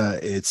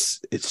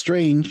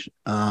strange.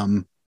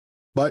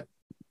 But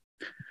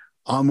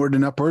onward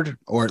and upward,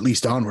 or at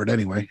least onward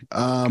anyway.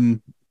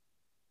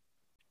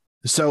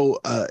 So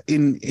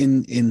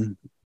in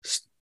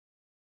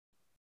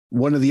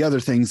one of the other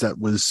things that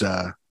was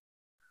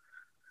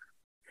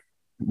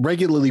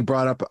regularly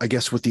brought up, I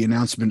guess, with the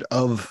announcement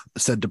of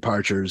said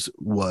departures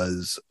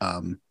was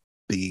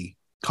the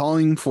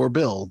calling for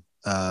Bill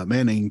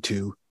Manning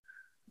to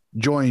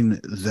join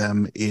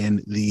them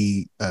in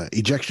the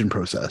ejection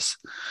process.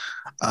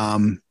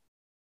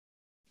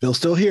 Bill's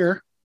still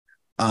here.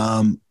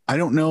 I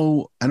don't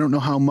know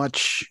how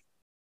much.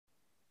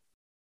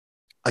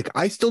 Like,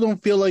 I still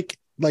don't feel like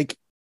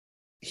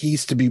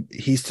he's to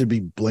be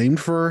blamed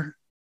for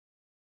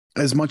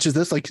as much as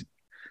this. Like,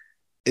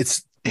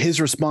 it's his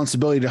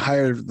responsibility to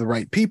hire the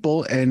right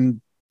people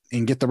and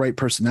get the right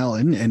personnel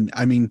in. And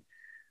I mean,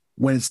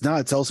 when it's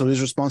not, it's also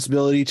his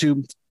responsibility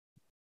to,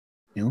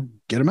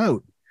 get him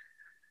out.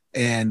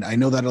 And I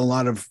know that a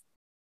lot of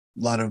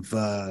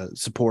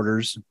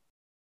supporters,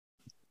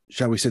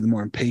 shall we say, the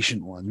more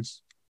impatient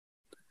ones.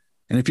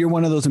 And if you're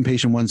one of those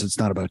impatient ones, it's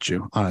not about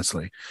you,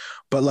 honestly.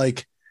 But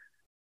like,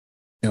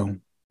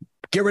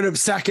 get rid of,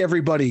 sack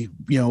everybody,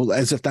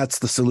 as if that's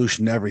the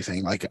solution to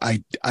everything. Like,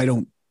 I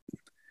don't,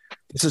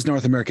 this is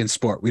North American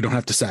sport. We don't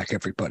have to sack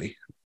everybody,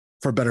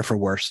 for better, for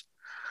worse.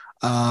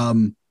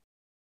 But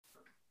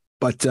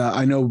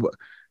I know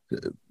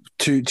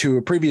to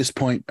a previous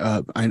point,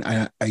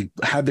 I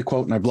had the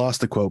quote and I've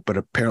lost the quote, but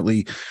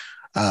apparently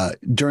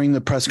during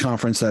the press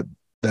conference that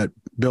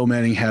Bill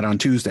Manning had on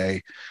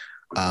Tuesday,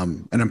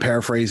 and I'm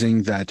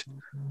paraphrasing, that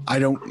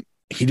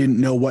he didn't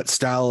know what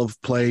style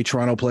of play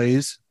Toronto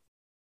plays.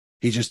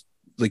 He just,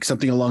 like,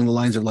 something along the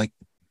lines of like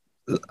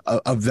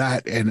of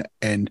that.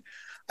 And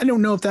I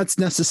don't know if that's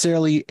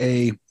necessarily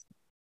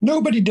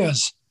nobody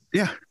does.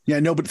 Yeah.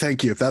 No, but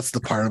thank you. If that's the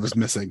part I was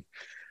missing.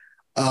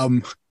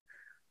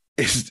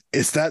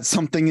 Is that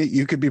something that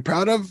you could be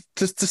proud of,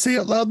 just to say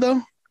out loud,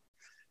 though?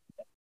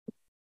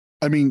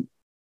 I mean,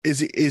 is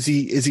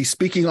he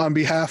speaking on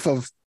behalf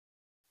of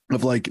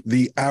like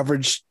the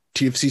average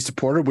TFC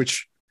supporter,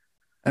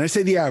 and I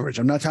say the average,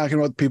 I'm not talking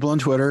about people on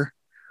Twitter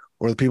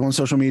or the people on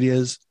social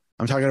medias.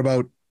 I'm talking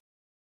about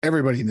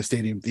everybody in the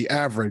stadium, the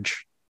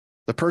average,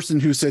 the person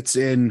who sits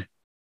in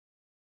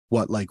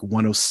like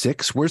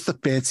 106. Where's the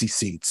fancy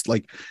seats?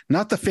 Like,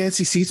 not the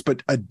fancy seats,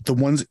 but the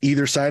ones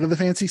either side of the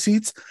fancy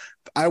seats.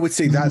 I would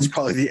say that's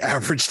probably the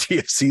average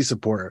TFC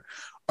supporter.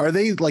 Are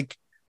they like,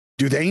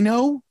 do they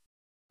know?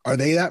 Are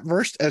they that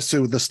versed as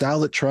to the style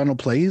that Toronto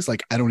plays?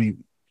 Like, I don't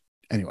even,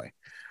 anyway.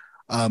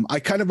 I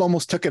kind of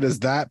almost took it as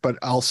that, but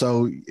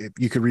also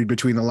you could read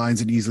between the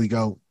lines and easily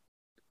go,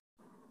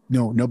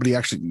 no, nobody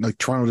actually, like,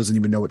 Toronto doesn't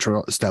even know what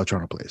style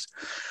Toronto plays.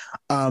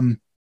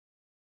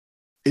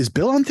 Is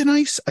Bill on thin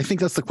ice? I think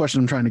that's the question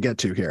I'm trying to get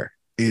to here.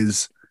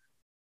 Is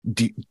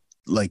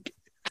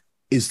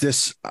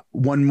this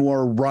one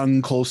more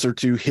rung closer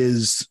to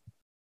his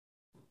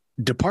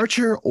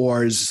departure,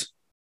 or is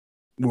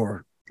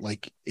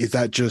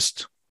that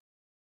just?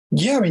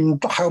 Yeah, I mean,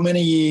 how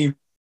many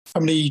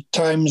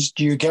times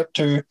do you get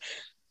to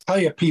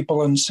hire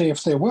people and see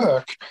if they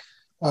work?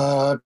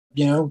 Sort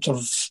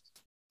of.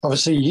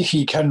 Obviously,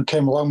 he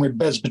came along with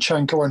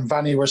Bezbachenko and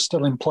Vanny were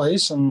still in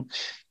place, and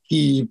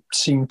he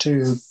seemed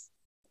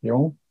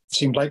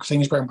like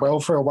things went well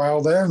for a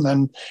while there, and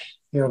then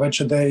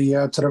eventually they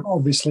sort of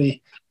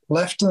obviously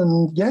left,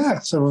 and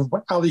sort of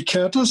Ali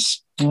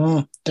Curtis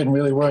didn't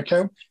really work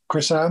out.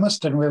 Chris Armas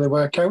didn't really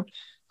work out.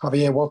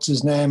 Javier, what's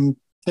his name,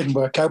 didn't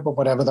work out, but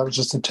whatever, that was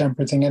just a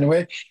temporary thing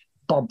anyway.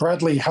 Bob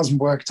Bradley hasn't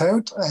worked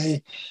out.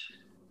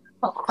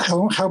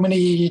 How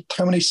many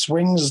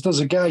swings does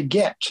a guy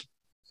get?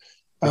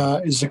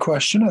 Is the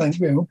question. I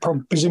think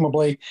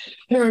presumably,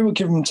 we'll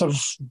give him sort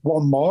of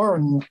one more,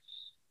 and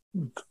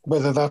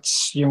whether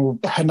that's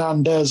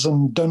Hernandez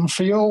and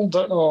Dunfield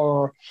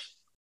or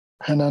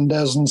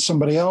Hernandez and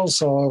somebody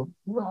else, or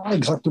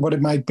exactly what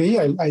it might be,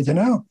 I don't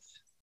know.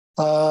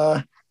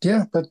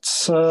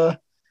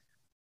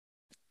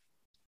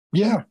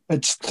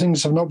 It's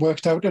things have not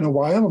worked out in a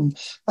while, and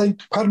I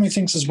think part of me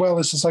thinks as well,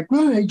 it's just like,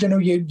 well, you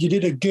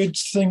did a good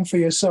thing for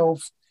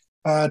yourself,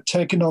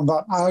 taking on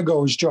that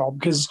Argos job,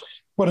 because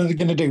what are they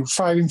going to do?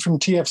 Fire him from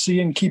TFC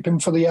and keep him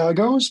for the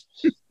Argos?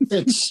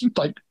 It's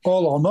like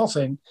all or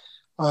nothing.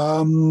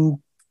 Does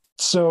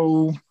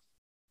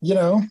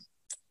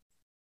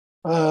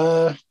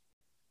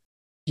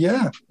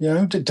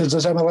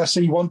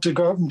MLSE want to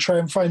go out and try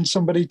and find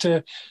somebody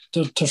to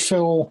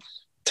fill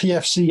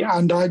TFC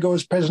and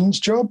Argos president's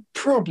job?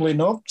 Probably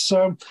not.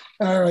 So,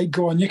 all right,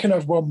 go on. You can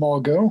have one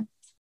more go.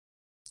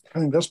 I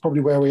think that's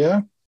probably where we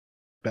are.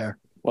 Fair.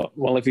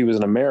 Well, if he was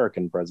an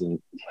American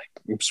president,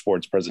 like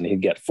sports president,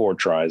 he'd get 4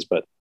 tries,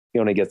 but he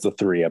only gets the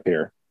 3 up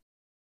here.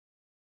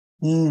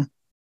 It's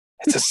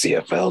a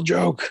CFL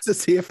joke. It's a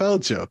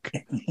CFL joke.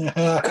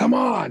 Come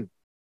on.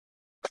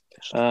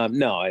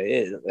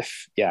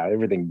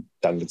 Everything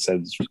Duncan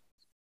said is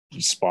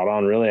spot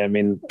on, really. I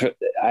mean,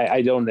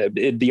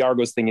 the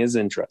Argos thing is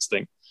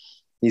interesting.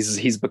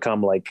 He's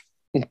become like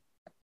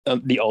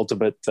the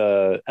ultimate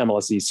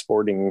MLSE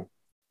sporting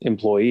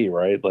employee,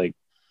 right? Like,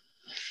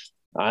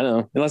 I don't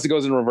know, unless it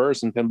goes in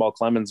reverse and Pinball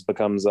Clemens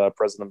becomes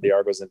president of the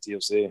Argos and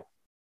TFC.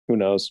 Who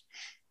knows?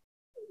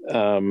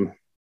 I'm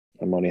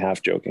only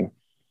half joking.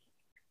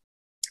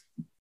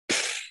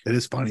 It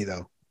is funny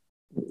though.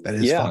 That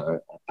is funny.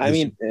 I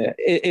mean,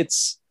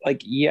 it's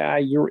like,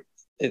 you're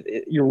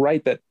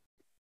right that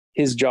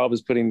his job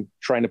is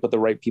trying to put the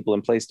right people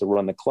in place to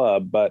run the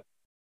club, but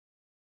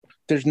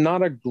there's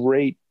not a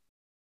great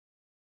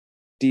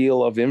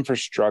deal of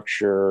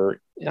infrastructure.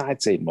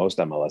 I'd say most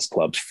MLS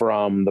clubs,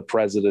 from the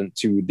president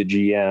to the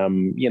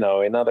GM.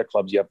 In other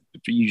clubs, you have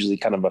usually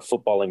kind of a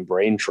footballing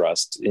brain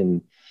trust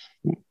in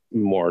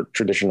more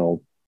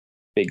traditional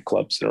big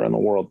clubs around the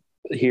world.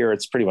 Here,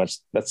 it's pretty much,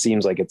 that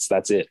seems like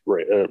that's it,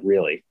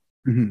 really.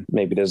 Mm-hmm.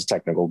 Maybe there's a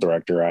technical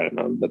director, I don't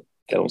know, but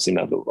they don't seem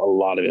to have a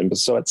lot of input.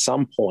 So at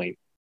some point,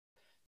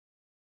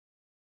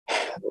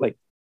 like,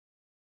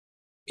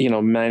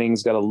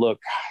 Manning's got to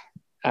look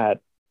at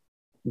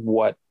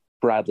what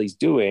Bradley's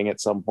doing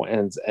at some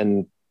point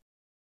and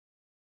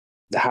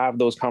have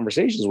those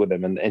conversations with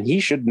him. And he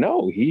should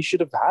know, he should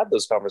have had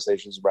those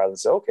conversations with Bradley and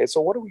say, okay, so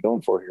what are we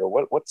going for here?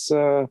 What's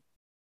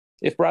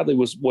if Bradley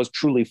was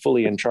truly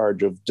fully in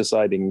charge of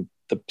deciding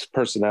the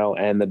personnel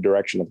and the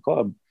direction of the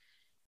club,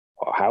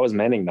 how is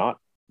Manning not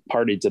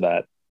party to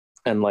that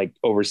and like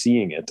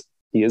overseeing it?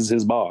 He is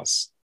his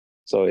boss.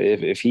 So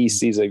if he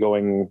sees it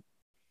going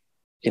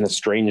in a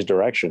strange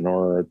direction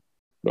or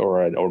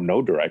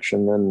no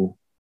direction, then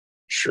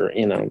sure,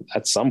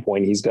 at some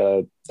point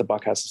the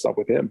buck has to stop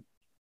with him.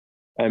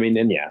 I mean,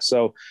 and yeah,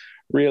 so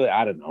really,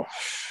 I don't know.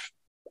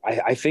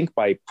 I think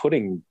by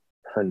putting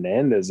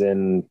Hernandez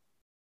in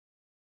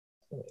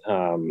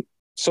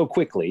so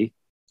quickly,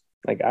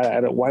 like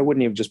I don't, why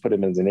wouldn't you have just put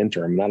him as an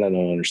interim? That I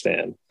don't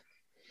understand.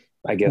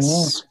 I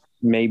guess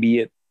maybe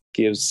it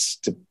gives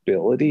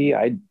stability.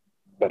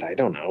 But I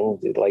don't know.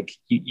 Like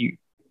you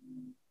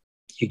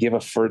give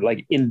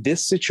like in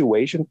this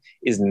situation,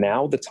 is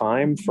now the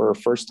time for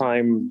first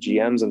time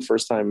GMs and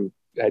first time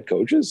head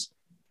coaches,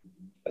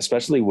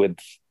 especially with,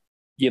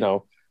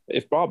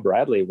 if Bob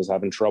Bradley was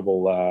having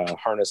trouble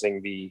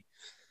harnessing the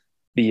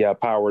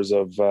powers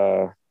of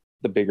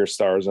the bigger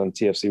stars on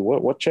TFC,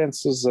 what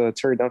chance does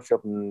Terry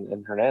Dunfield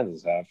and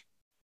Hernandez have?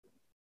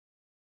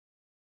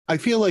 I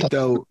feel like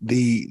though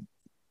this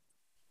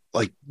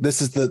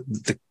is the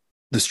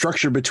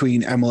structure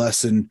between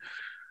MLS and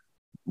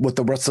what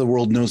the rest of the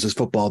world knows as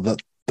football,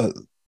 that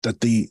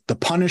the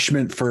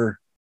punishment for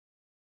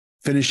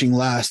finishing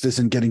last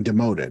isn't getting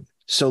demoted.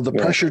 So the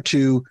pressure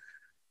to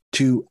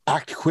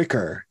act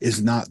quicker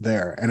is not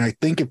there. And I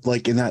think if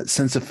like in that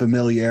sense of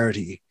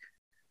familiarity,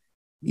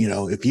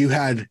 if you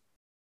had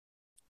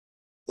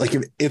like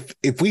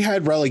if we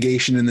had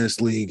relegation in this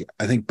league,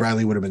 I think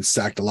Bradley would have been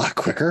sacked a lot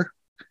quicker.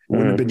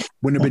 Wouldn't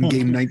have been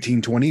game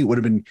 19, 20. It would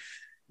have been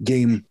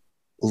game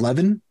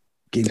 11,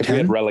 game 10. If we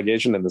had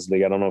relegation in this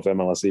league, I don't know if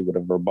MLSE would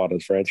have bought a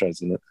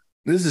franchise in it.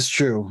 This is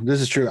true.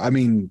 I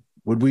mean,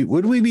 would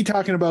we be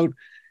talking about,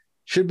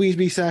 should we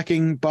be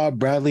sacking Bob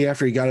Bradley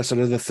after he got us out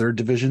of the third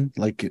division?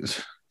 Like,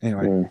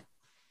 anyway,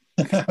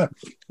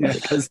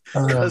 because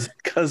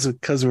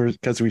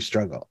we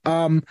struggle.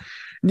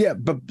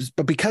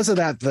 But because of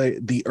that,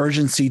 the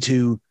urgency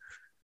to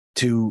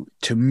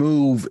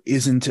move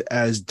isn't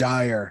as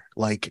dire.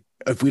 Like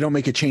if we don't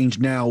make a change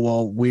now,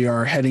 well, we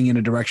are heading in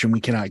a direction we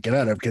cannot get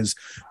out of because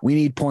we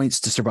need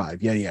points to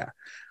survive. Yeah.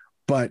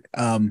 But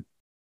I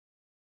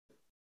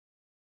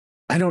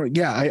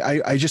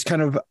just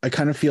kind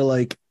of feel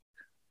like,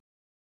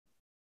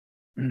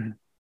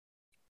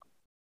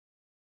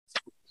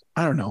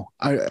 I don't know.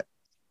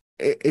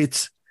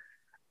 It's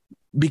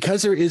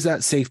because there is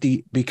that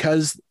safety,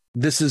 because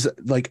this is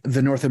like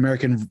the North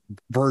American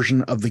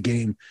version of the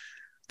game,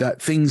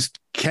 that things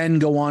can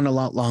go on a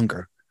lot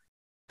longer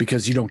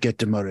because you don't get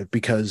demoted,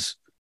 because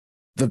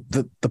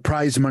the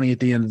prize money at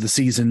the end of the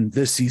season,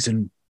 this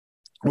season,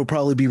 will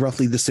probably be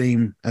roughly the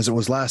same as it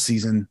was last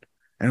season,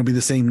 and it'll be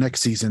the same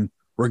next season,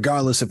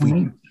 regardless if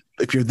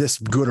you're this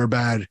good or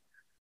bad.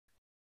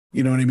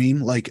 You know what I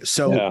mean? Like,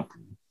 so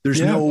there's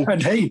no,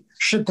 and hey,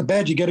 shit the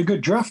bed, you get a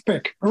good draft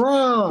pick.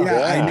 Hurrah!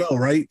 Yeah, I know,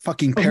 right?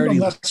 Fucking parody.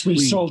 Unless we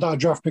sold our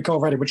draft pick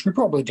already, which we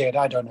probably did.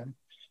 I don't know.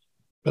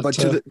 But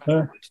to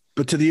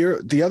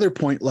the other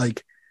point,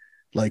 like,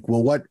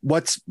 well,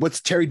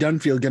 what's Terry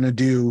Dunfield going to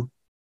do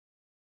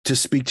to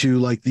speak to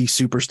like these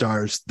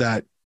superstars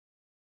that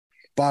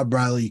Bob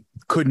Bradley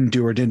couldn't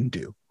do or didn't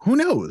do? Who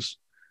knows?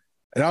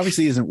 It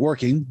obviously isn't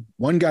working.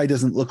 One guy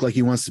doesn't look like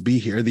he wants to be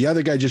here. The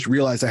other guy just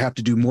realized I have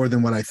to do more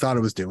than what I thought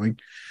I was doing.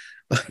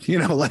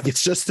 Like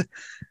it's just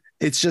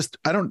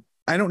I don't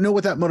know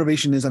what that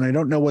motivation is, and I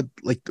don't know what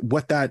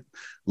that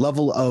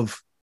level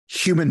of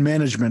human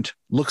management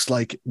looks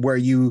like, where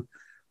you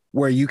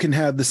can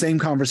have the same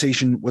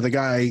conversation with a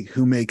guy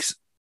who makes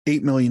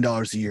 $8 million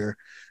a year,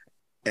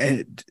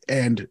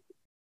 and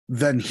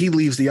then he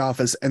leaves the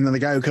office, and then the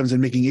guy who comes in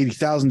making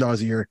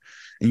 $80,000 a year,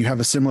 and you have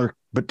a similar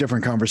but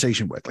different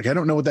conversation with. Like, I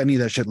don't know what any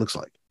of that shit looks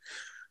like.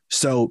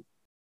 So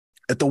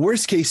at the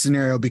worst case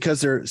scenario,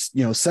 because they're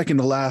second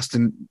to last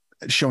and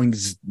showing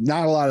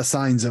not a lot of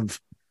signs of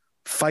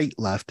fight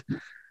left,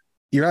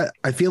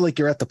 I feel like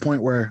you're at the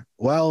point where,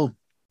 well,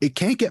 it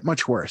can't get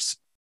much worse.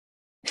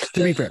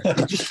 To be fair,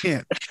 it just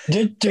can't.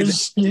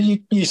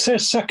 You say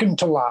second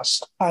to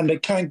last, and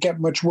it can't get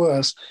much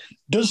worse.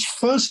 Does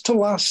first to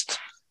last,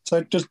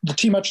 so does the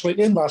team actually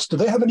in last, do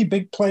they have any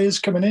big players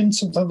coming in,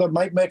 something that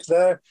might make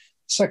their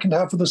second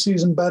half of the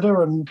season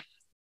better, and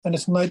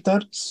anything like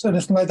that?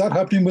 Anything like that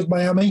happening with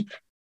Miami?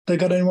 They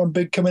got anyone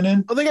big coming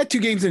in? Well, they got 2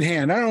 games in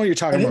hand. I don't know what you're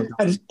talking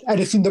about.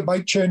 Anything that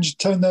might turn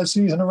their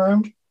season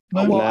around?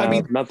 No? Well, I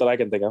mean, not that I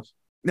can think of.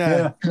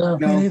 No,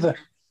 me neither.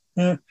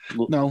 No,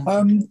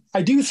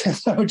 I do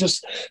think that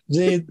just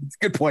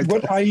good point.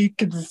 what Though. I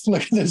could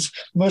look at as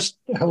most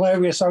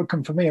hilarious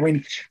outcome for me. I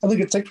mean, I think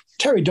it's like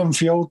Terry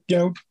Dunfield,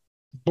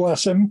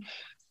 bless him.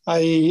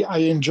 I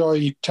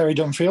enjoy Terry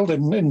Dunfield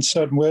in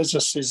certain ways.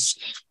 This is,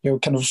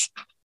 kind of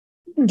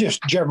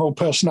just general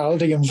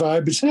personality and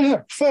vibe. It's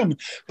fun,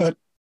 but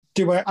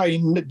I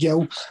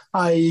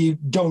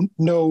don't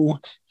know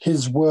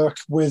his work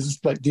with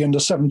like the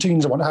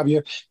under-17s or what have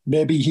you.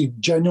 Maybe he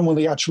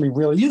genuinely actually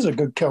really is a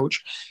good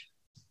coach.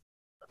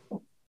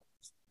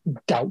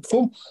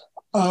 Doubtful.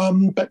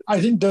 But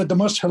I think the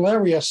most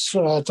hilarious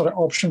sort of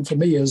option for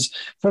me is,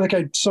 I feel like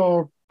I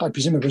saw, I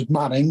presume it was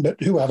Manning,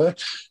 but whoever,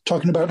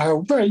 talking about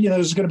how,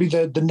 there's going to be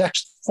the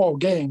next 4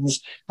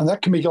 games, and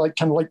that can be like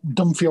kind of like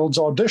Dunfield's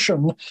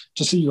audition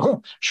to see,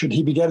 should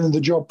he be getting the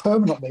job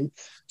permanently?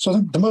 So I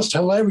think the most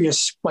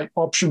hilarious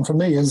option for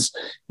me is,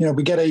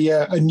 we get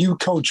a new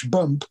coach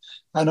bump,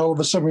 and all of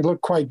a sudden we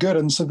look quite good,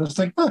 and so they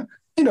think,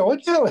 you know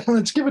what,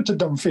 let's give it to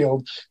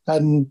Dunfield,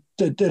 and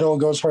it all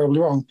goes horribly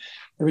wrong.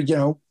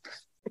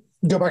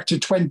 Go back to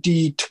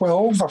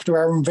 2012 after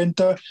Aaron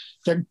Vinter,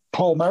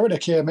 Paul Merida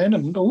came in,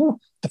 and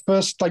the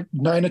first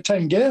 9 or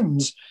 10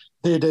 games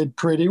they did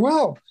pretty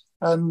well,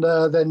 and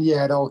then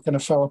it all kind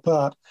of fell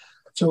apart.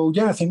 So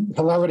I think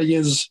hilarity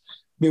is,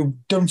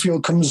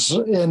 Dunfield comes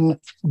in,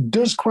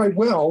 does quite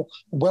well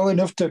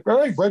enough to, all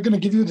right, we're going to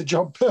give you the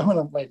job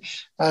permanently,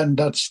 and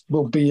that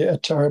will be a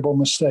terrible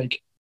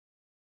mistake.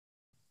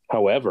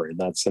 However, in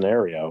that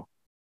scenario,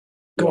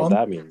 you know what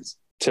that means?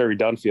 Terry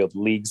Dunfield,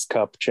 Leagues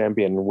Cup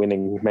champion,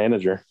 winning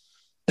manager.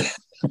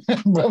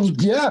 Well,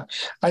 yeah,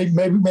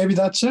 maybe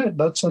that's it.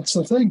 That's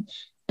the thing.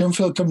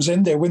 Dunfield comes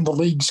in, they win the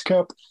Leagues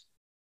Cup,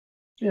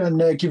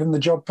 and give him the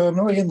job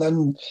permanently, and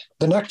then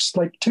the next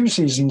 2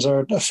 seasons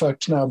are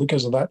effect now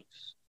because of that.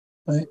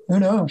 Who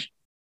knows?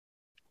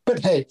 But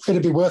hey,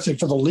 it'd be worth it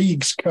for the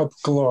Leagues Cup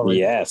glory.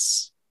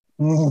 Yes.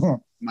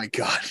 My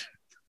God,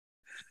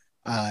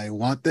 I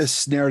want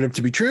this narrative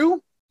to be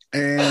true,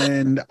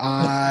 and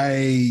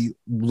I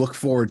look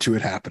forward to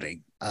it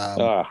happening.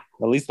 At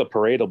least the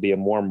parade will be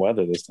in warm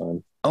weather this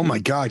time. Oh my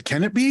God,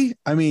 can it be?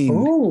 I mean,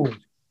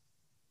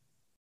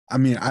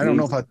 I don't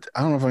know if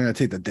I'm going to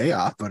take the day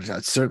off, but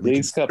I certainly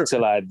Leagues Cup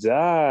till I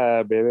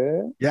die,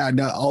 baby. Yeah,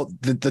 no,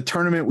 the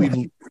tournament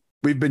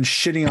we've been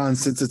shitting on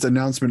since its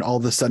announcement. All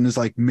of a sudden is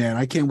like, man,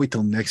 I can't wait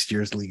till next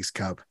year's Leagues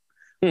Cup.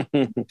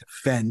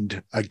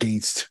 Defend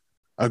against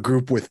a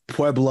group with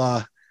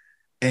Puebla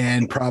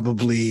and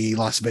probably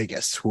Las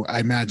Vegas, who I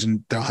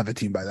imagine they'll have a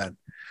team by then.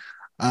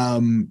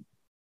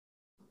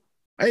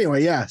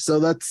 Anyway, yeah, so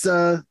that's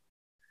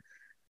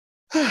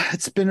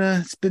it's been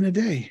a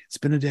day. It's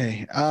been a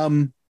day.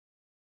 All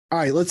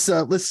right, let's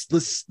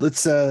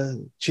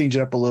change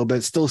it up a little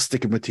bit. Still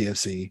sticking with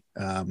TFC.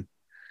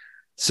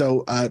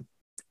 So a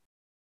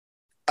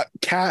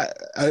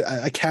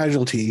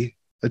casualty,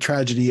 a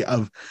tragedy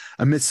of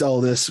amidst all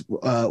this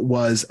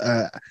was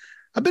a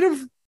bit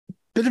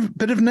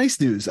of nice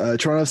news.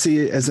 Toronto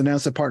FC has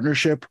announced a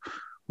partnership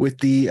with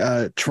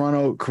the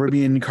Toronto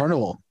Caribbean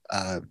Carnival.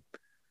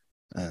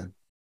 Can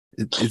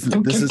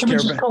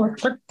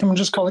we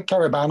just call it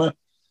Caravana?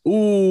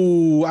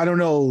 Ooh, I don't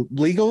know.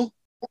 Legal?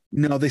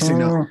 No, they say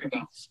no.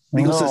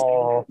 Legal says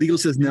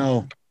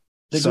no.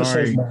 Legal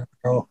Sorry. says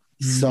no.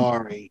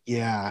 Sorry.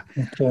 Yeah.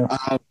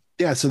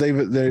 Okay. So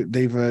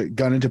they've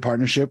gone into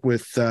partnership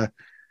with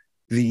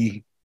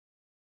the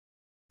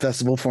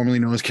festival formerly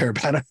known as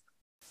Caravana.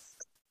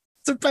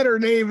 It's a better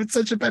name. It's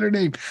such a better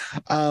name.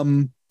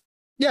 There'll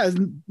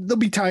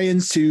be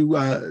tie-ins to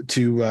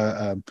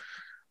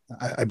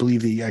I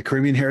believe the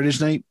Caribbean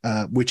Heritage Night,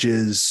 which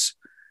is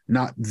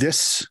not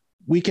this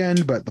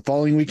weekend, but the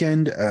following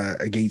weekend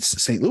against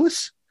St.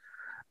 Louis,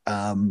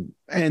 and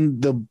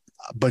a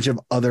bunch of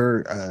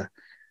other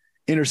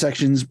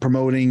intersections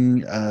promoting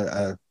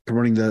the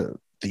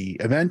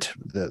event,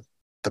 the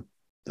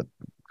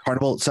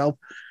carnival itself,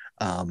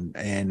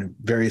 and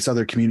various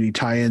other community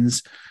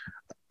tie-ins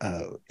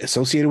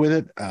associated with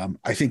it.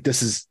 I think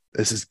this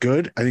is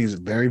good. I think it's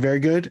very, very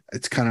good.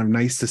 It's kind of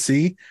nice to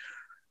see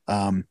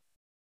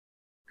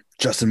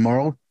Justin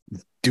Morrow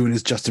doing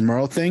his Justin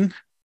Morrow thing.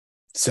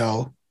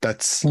 So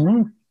that's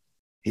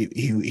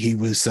he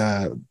was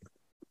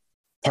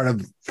part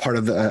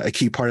of a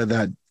key part of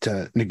that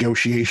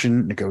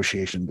negotiation,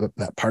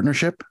 that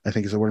partnership, I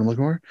think is the word I'm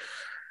looking for.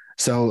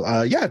 So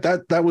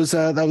that was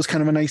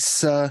kind of a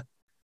nice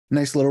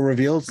little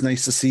reveal. It's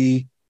nice to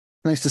see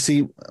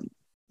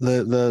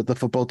the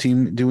football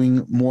team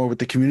doing more with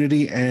the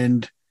community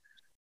and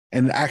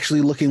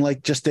actually looking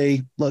like just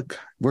a look,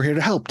 we're here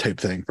to help type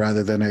thing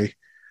rather than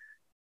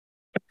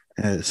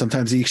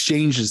sometimes the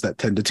exchanges that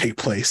tend to take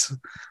place.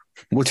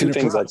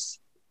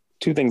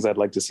 Two things I'd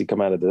like to see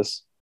come out of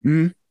this.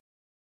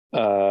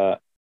 Mm-hmm.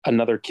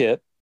 Another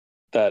kit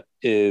that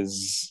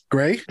is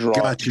gray,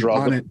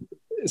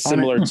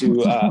 similar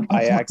to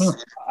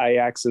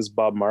Ajax's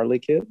Bob Marley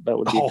kit. That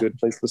would be a good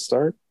place to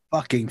start.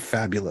 Fucking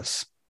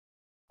fabulous.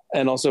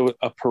 And also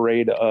a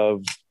parade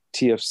of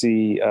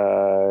TFC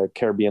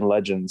Caribbean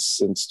legends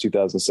since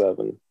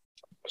 2007.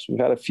 So we've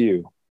had a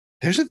few.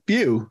 There's a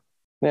few.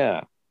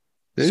 Yeah.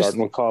 Starting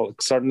with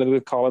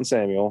Colin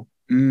Samuel.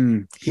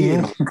 He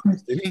hit home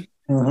runs, didn't he?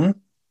 Mm-hmm.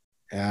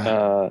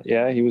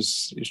 Yeah. He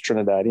was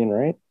Trinidadian,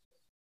 right?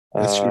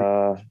 That's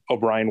true.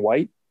 O'Brien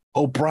White.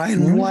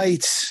 O'Brien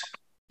White.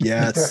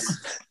 Yes.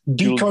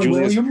 Decoy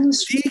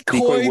Williams.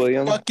 Decoy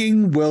Williams.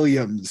 fucking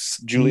Williams.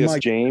 Julius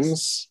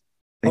James.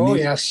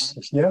 Yes.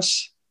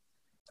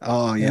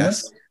 Oh,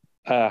 yes.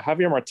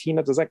 Javier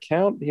Martinez, does that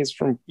count? He's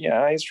from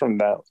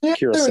that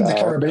Curacao. They're in the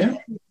Caribbean.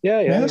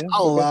 Yeah.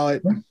 I'll allow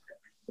it.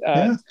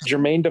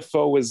 Jermaine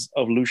Defoe is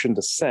of Lucian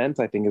descent.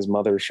 I think his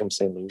mother is from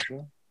St.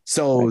 Lucia.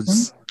 So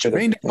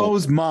Jermaine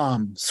Defoe's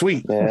mom.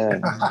 Sweet. Yeah.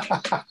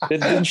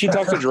 Didn't she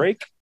talk to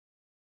Drake?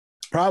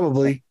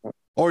 Probably.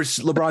 Or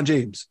LeBron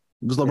James.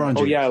 It was LeBron James.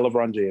 Oh, yeah,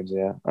 LeBron James,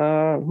 yeah.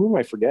 Who am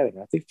I forgetting?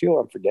 I feel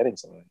I'm forgetting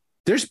something.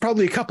 There's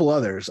probably a couple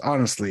others,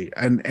 honestly.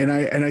 And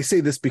I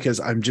say this because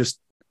I'm just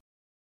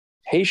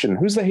Haitian.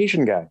 Who's the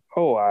Haitian guy?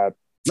 Oh,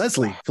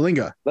 Leslie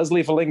Falinga.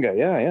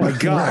 Yeah. My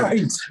God.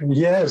 Right.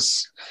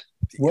 Yes.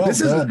 Well, this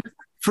is,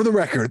 for the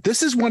record,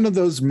 this is one of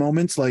those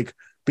moments like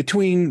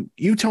between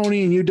you,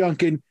 Tony, and you,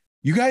 Duncan.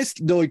 You guys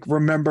like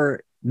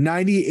remember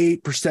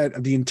 98%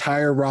 of the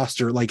entire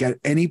roster, like at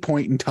any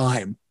point in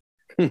time.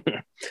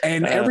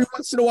 And every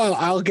once in a while,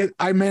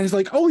 I manage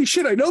like, holy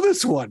shit, I know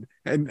this one.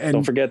 And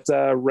don't forget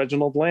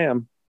Reginald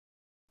Lamb.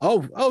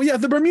 Oh yeah,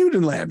 the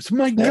Bermudan Lambs.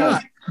 My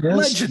God, yes.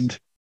 Legend.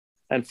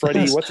 And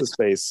Freddie, what's his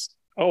face?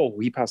 Oh,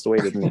 he passed away,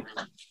 didn't he?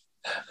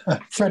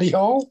 Freddie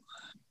Hall.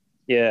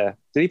 Yeah,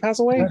 did he pass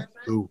away?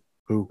 Who?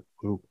 I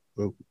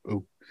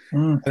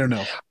don't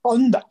know.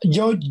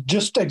 You're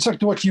just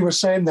exactly what you were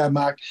saying there,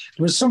 Mark.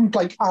 There was some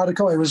like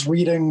article I was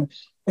reading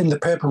in the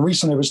paper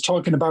recently. It was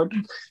talking about.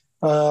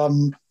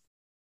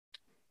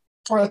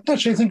 I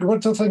actually think it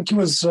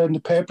was in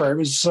the paper. It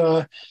was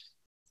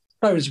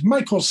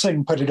Michael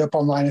Singh put it up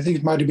online. I think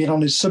it might have been on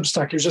his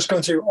Substack. He was just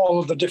going through all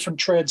of the different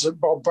trades that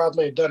Bob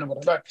Bradley had done and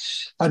whatever.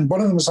 And one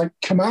of them was like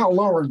Kamal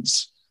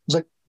Lawrence. I was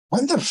like,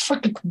 when the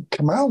fuck did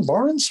Kamal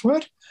Lawrence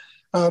would?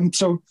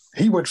 So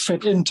he would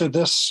fit into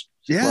this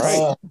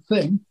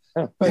thing.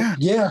 But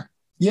yeah.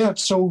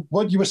 So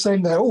what you were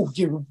saying there,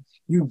 you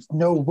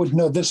would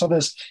know this or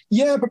this.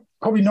 Yeah, but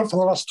probably not for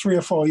the last 3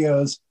 or 4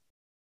 years.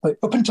 Like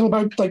up until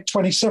about like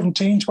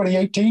 2017,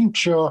 2018,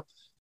 sure.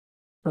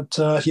 But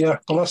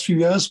the last few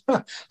years,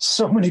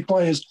 so many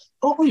players.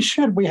 Holy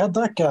shit, we had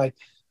that guy.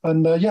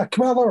 And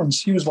Kamal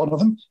Lawrence, he was one of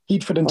them.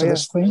 He'd fit into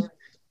this thing.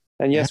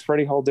 And yes,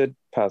 Freddie Hall did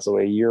pass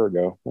away a year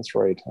ago. That's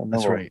right.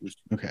 That's right.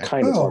 Okay.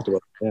 Kind of talked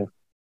about it.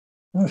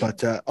 Yeah.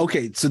 But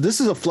okay, so this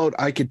is a float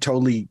I could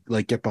totally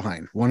like get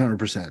behind,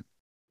 100%.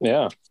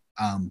 Yeah.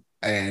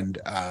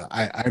 And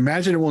I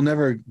imagine it will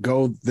never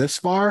go this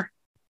far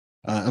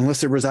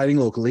unless they're residing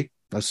locally.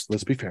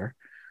 Let's be fair.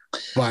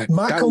 But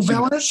Marco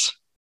Velez,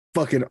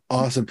 fucking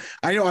awesome.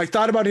 I know. I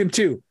thought about him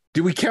too.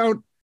 Do we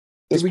count?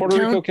 Does Puerto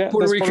Rico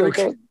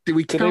count? Do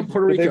we count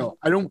Puerto Rico?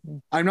 I don't.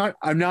 I'm not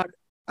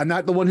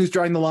the one who's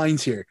drawing the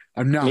lines here.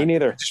 I'm not. Me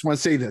neither. I just want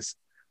to say this.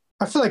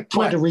 I feel like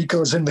Puerto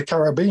Rico's in the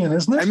Caribbean,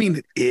 isn't it? I mean,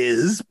 it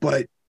is,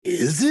 but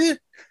is it?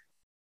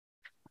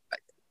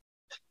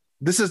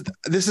 This is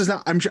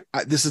not.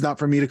 This is not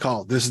for me to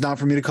call. This is not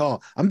for me to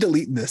call. I'm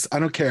deleting this. I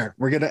don't care.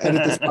 We're gonna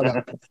edit this part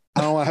out.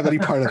 I don't want to have any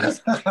part of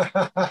this.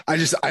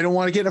 I don't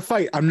want to get in a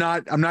fight. I'm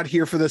not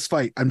here for this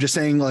fight. I'm just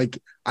saying,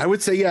 like, I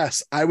would say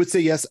yes. I would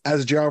say yes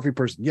as a geography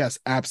person. Yes,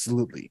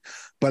 absolutely.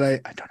 But I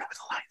don't know where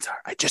the lines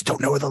are. I just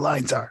don't know where the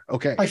lines are.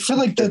 Okay. I feel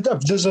like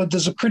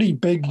there's a pretty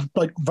big,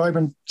 like,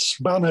 vibrant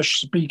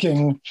Spanish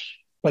speaking,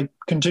 like,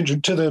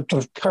 contingent to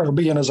the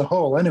Caribbean as a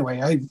whole.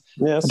 Anyway, I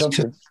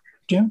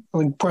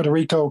think Puerto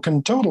Rico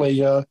can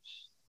totally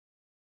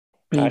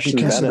be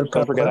considered.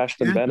 Don't forget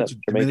Ashton Bennett,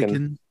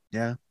 Jamaican.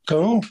 Yeah.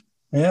 Cool.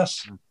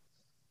 Yes.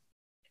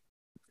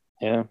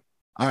 Yeah.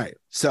 All right.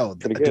 So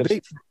the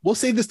debate. We'll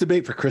save this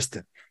debate for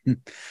Kristen.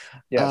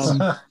 Yes.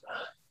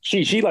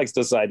 She likes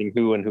deciding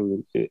who and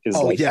who is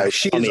on the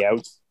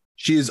outs.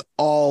 She is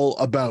all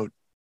about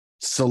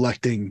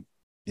selecting.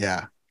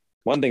 Yeah.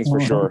 One thing's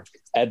for sure: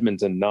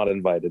 Edmonton not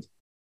invited.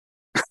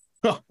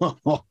 That's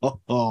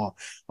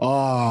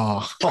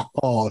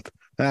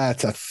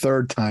a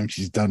third time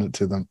she's done it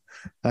to them.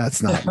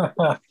 That's not.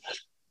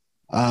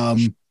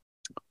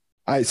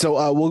 All right,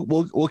 so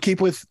we'll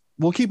keep with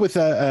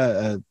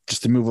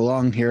just to move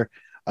along here.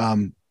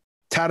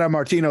 Tata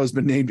Martino has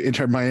been named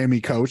Inter Miami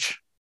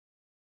coach.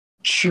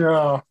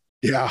 Sure.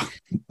 Yeah,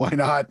 why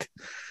not?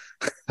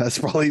 That's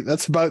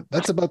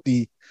about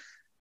the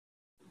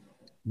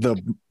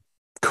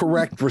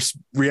correct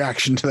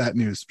reaction to that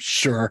news.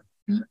 Sure.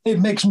 It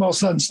makes more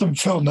sense than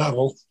Phil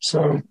Neville.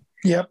 So,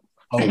 yep.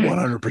 Oh,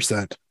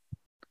 100%.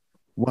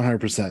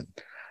 100%.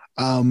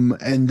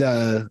 And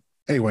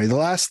anyway, the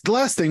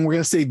last thing, we're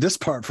going to save this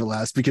part for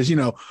last because,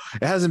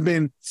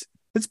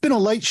 it's been a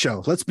light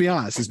show. Let's be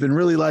honest. It's been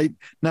really light.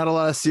 Not a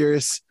lot of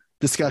serious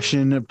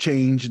discussion of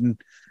change and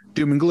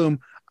doom and gloom.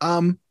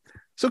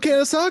 So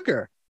Canada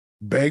Soccer,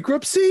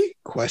 bankruptcy?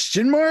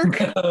 Question mark.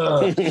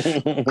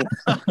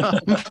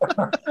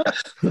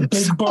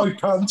 Big boy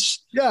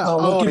pants. Yeah.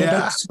 Looking a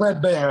bit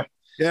threadbare.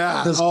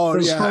 Yeah. There's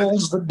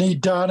holes that need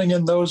darning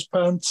in those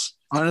pants.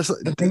 Honestly,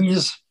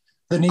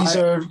 the knees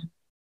are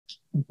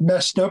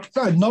messed up,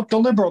 not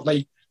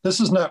deliberately. This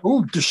is not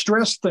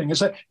distressed thing.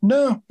 It's like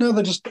no,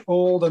 they're just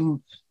old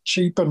and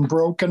cheap and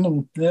broken,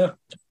 and big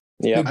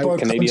boy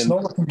pants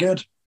not looking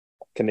good.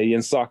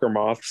 Canadian soccer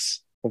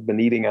moths have been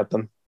eating at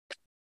them.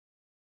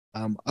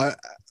 So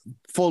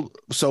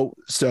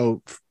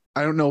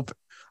I don't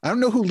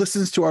know who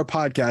listens to our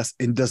podcast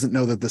and doesn't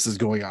know that this is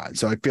going on.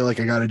 So I feel like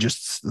I got to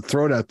just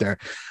throw it out there.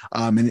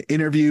 An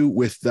interview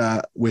with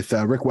Rick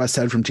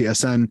Westhead from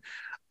TSN,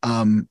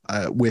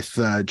 with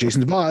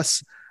Jason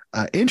DeVos,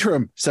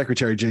 interim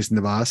secretary Jason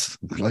DeVos.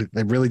 Like,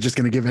 they're really just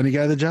going to give any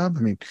guy the job?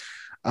 I mean,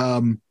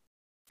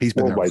 he's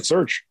been worldwide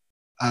search.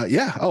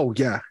 Yeah. Oh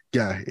yeah.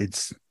 Yeah.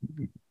 It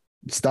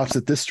stops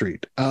at this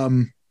street.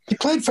 He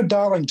played for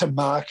Darlington,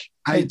 Mark.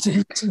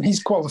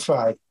 He's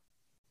qualified.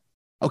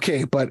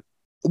 Okay, but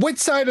what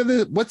side of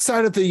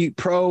the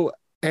pro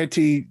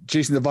anti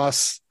Jason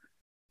DeVos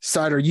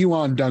side are you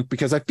on, Dunk?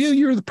 Because I feel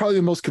you're probably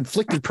the most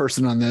conflicted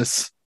person on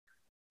this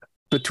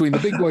between the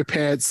big boy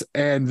pants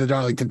and the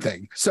Darlington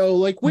thing. So,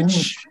 like,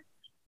 which,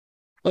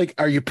 like,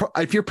 are you pro?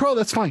 If you're pro,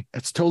 that's fine.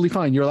 That's totally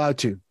fine. You're allowed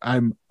to.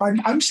 I'm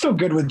still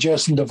good with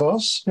Jason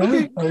DeVos. Yeah.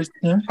 Okay.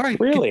 All right.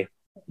 Really?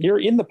 You're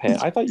in the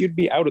pants. I thought you'd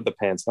be out of the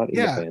pants, not in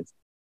the pants.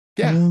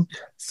 Yeah.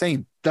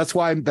 Same. That's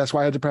why I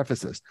had to preface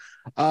this.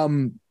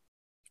 In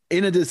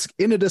a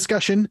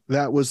discussion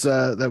that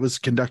was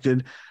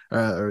conducted,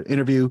 or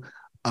interview,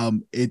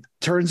 it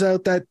turns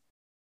out that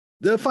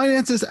the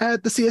finances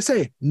at the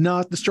CSA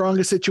not the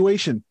strongest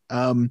situation,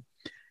 and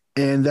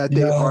that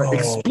they are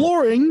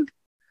exploring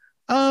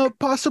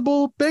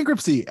possible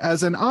bankruptcy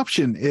as an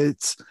option.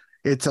 It's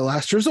a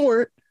last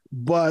resort,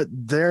 but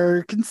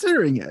they're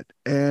considering it.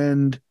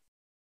 And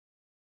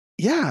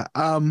now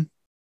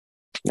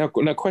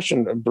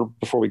question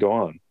before we go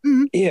on: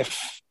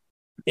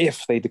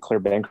 if they declare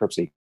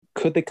bankruptcy,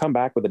 could they come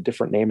back with a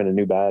different name and a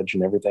new badge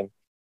and everything?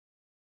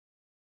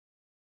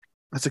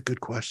 That's a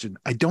good question.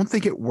 I don't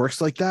think it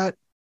works like that.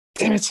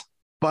 Damn it.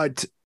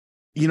 But,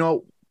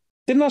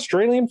 didn't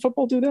Australian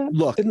football do that?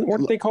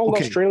 Weren't they called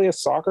Australia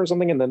Soccer or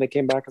something, and then they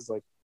came back as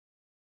like...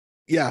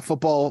 Yeah,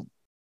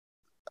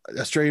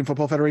 Australian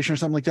Football Federation or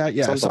something like that.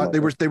 Yeah,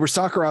 they were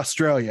Soccer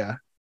Australia.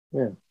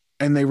 Yeah.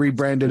 And they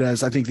rebranded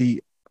as, I think,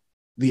 the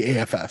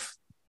AFF.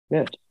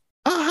 Yeah.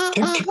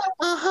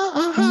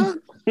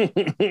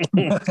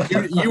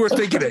 You were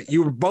thinking it.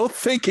 You were both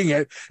thinking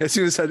it as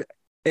soon as I said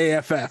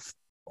AFF.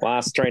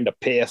 Last train to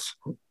piss.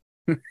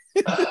 But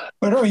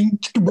I mean,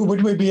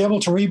 would we be able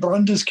to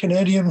rebrand as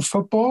Canadian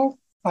football?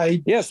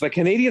 Yes, the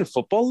Canadian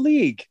Football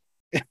League.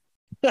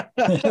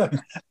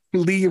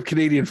 League of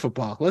Canadian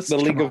Football.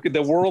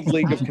 The World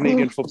League of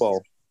Canadian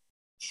Football.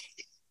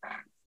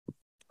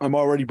 I'm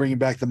already bringing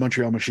back the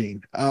Montreal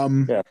Machine.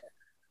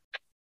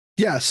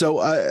 Yeah.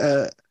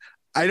 So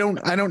I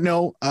don't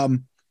know.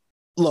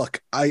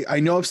 Look, I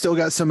know I've still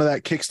got some of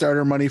that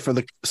Kickstarter money for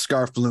the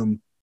scarf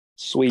loom.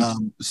 Sweet.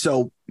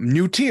 So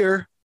new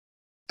tier.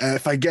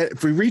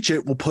 If we reach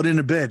it, we'll put in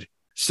a bid.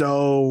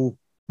 So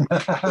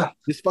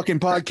this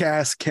fucking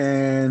podcast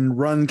can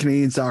run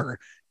Canadian soccer.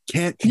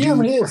 If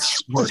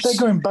they're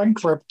going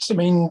bankrupt, I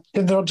mean,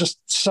 can they not just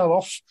sell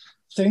off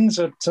things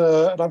at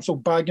an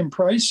absolute bargain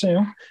price? It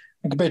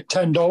could be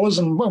 $10,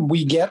 and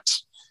we get.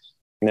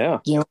 Yeah.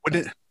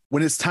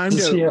 When it's time to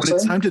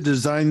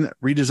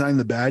redesign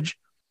the badge,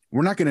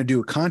 we're not going to do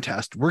a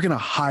contest. We're going to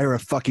hire a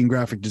fucking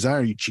graphic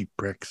designer, you cheap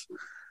pricks.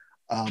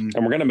 And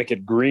we're going to make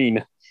it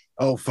green.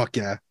 Oh, fuck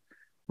yeah.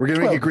 We're going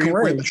to make it green.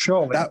 Great,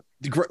 surely.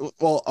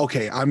 Well,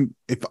 okay.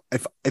 If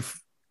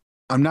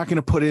I'm not going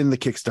to put in the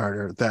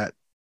Kickstarter that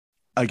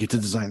I get to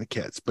design the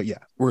kits, but yeah,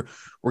 we're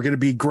going to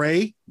be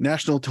gray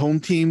national home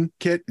team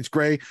kit. It's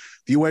gray.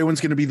 The away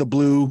one's going to be the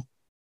blue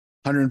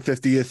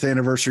 150th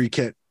anniversary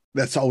kit.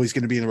 That's always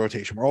going to be in the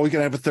rotation. We're always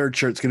going to have a third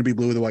shirt. It's going to be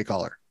blue with a white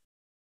collar.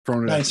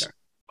 Throwing it out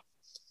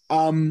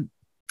there.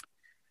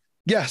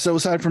 Yeah. So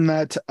aside from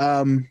that,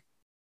 I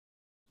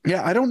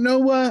don't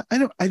know. I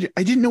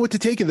didn't know what to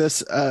take of this.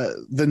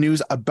 The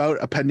news about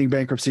a pending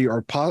bankruptcy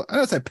or I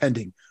don't say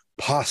pending,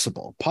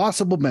 possible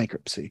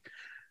bankruptcy.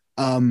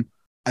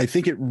 I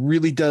think it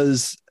really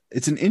does.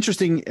 It's an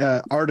interesting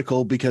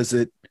article because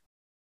it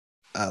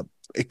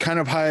kind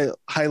of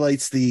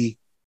highlights the,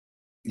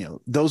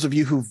 those of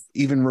you who've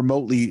even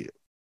remotely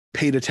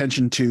paid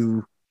attention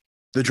to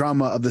the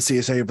drama of the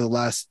CSA over the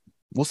last,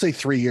 we'll say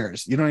 3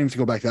 years. You don't even have to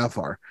go back that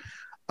far.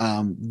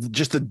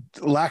 Just the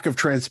lack of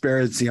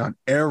transparency on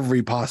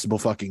every possible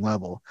fucking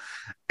level,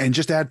 and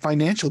just add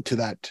financial to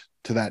that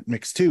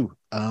mix too.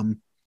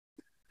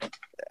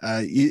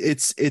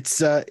 It's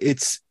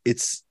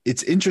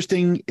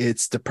interesting.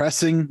 It's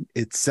depressing.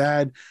 It's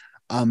sad.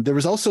 There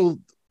was also,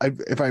 I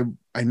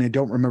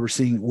don't remember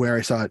seeing where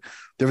I saw it.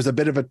 There was a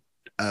bit of a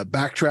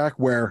backtrack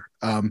where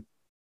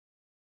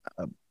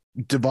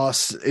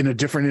DeVos in a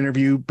different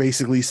interview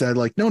basically said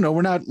like, no,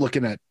 we're not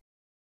looking at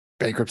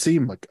bankruptcy.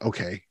 I'm like,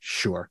 okay,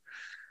 sure.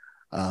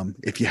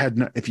 If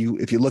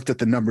you looked at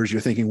the numbers,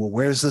 you're thinking, well,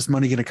 where's this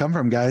money going to come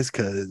from, guys?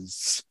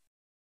 Because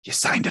you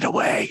signed it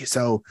away.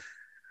 So,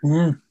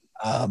 Mm.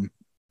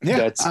 yeah,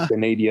 That's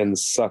Canadian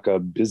sucker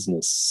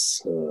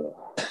business.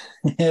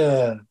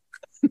 Yeah.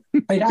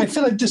 I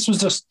feel like this was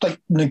just like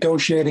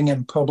negotiating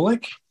in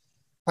public.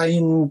 I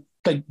mean,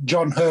 like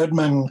John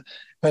Herdman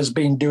has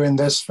been doing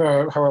this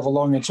for however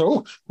long. It's,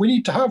 we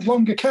need to have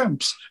longer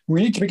camps.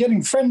 We need to be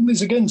getting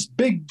friendlies against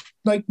big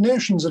like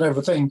nations and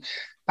everything.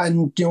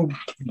 And,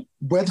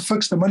 where the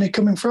fuck's the money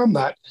coming from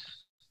that?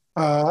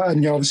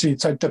 And obviously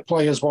it's like the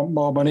players want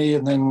more money,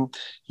 and then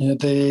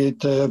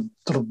the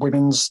sort of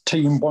women's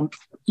team want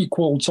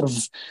equal sort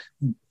of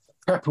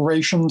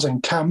preparations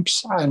and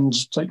camps and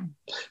like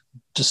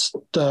just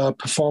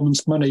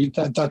performance money,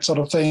 that sort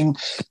of thing.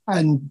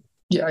 And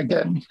yeah,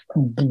 again,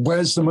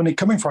 where's the money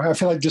coming from? I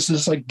feel like this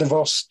is like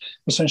DeVos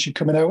essentially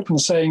coming out and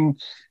saying,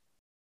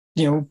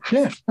 all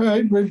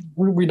right,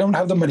 we don't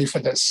have the money for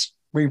this.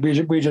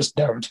 We just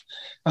don't.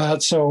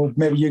 So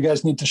maybe you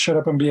guys need to shut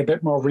up and be a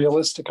bit more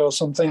realistic or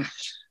something.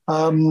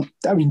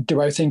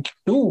 Do I think,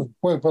 we're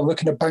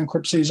looking at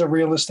bankruptcy as a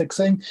realistic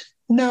thing?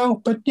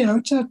 No, but,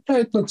 let's have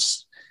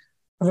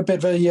a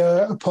bit of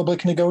a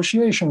public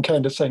negotiation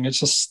kind of thing.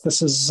 It's just,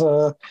 this is,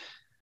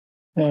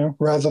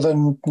 rather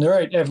than, all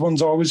right,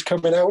 everyone's always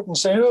coming out and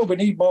saying, we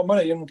need more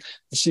money, and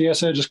the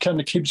CSA just kind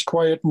of keeps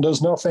quiet and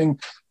does nothing.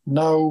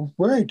 Now,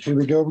 right, here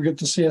we go. We get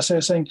the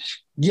CSA saying,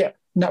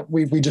 no,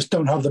 we just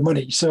don't have the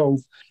money. So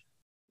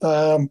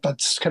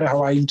that's kind of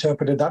how I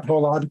interpreted that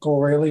whole article,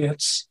 really.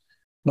 It's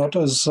not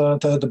as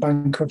the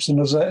bankruptcy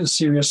as a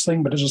serious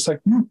thing, but it's just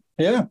like, all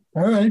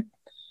right.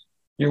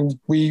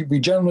 We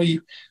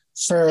generally,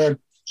 for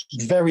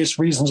various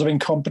reasons of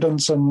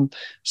incompetence and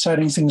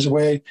signing things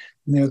away,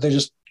 they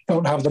just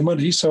don't have the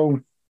money.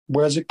 So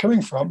where's it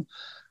coming from?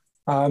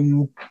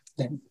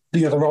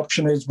 The other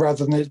option is,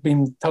 rather than it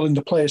being telling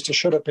the players to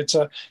shut up, it's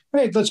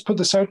hey, let's put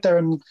this out there.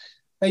 And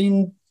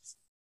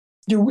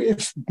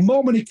if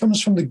more money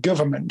comes from the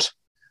government,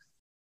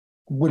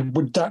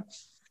 would that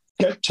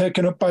get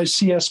taken up by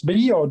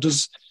CSB, or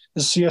does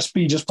the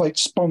CSB just like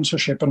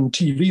sponsorship and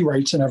TV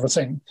rights and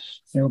everything?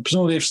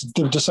 Presumably if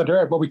they've decided, all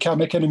right, well, we can't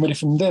make any money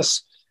from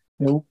this,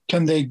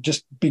 can they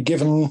just be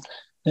given,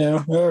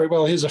 all right,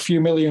 well, here's a few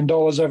 $1 million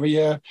every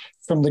year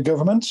from the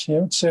government,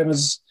 same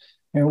as,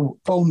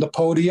 own the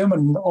podium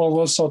and all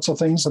those sorts of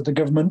things that the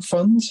government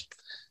funds.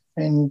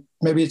 And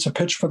maybe it's a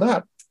pitch for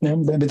that.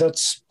 Maybe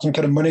that's some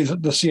kind of money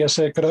that the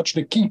CSA could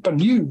actually keep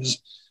and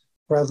use,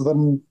 rather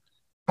than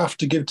have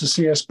to give to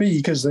CSB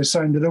because they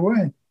signed it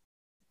away.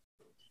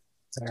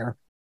 There.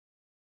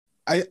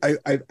 I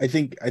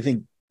think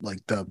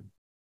like the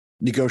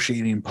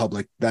negotiating in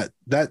public, that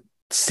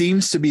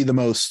seems to be the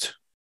most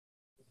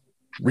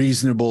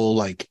reasonable.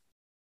 Like,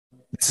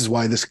 this is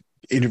why this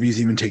interview is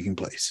even taking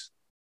place.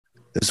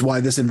 This is why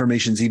this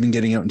information is even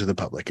getting out into the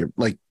public.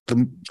 Like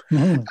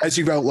as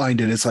you've outlined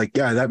it, it's like,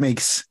 yeah, that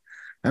makes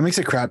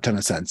a crap ton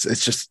of sense.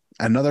 It's just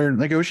another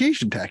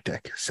negotiation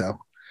tactic. So,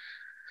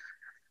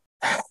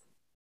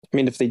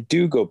 if they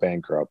do go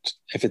bankrupt,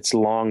 if it's a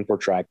long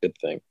protracted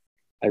thing,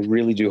 I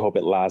really do hope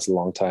it lasts a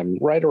long time,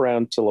 right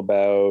around till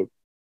about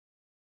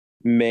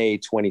May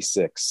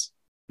 26,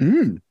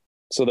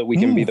 so that we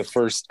can be the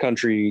first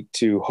country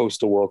to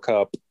host a World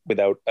Cup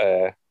without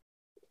a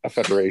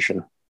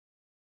federation.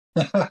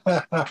 That's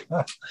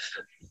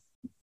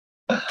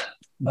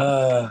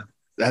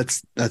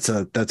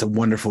a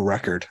wonderful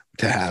record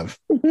to have.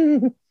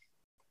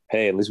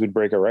 Hey, at least we'd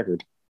break a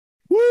record.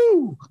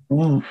 Woo!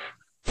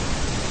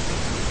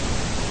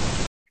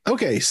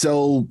 Okay,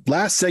 so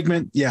last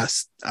segment.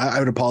 Yes, I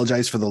would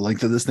apologize for the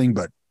length of this thing,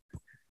 but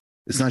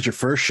it's not your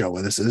first show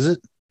with us, is it?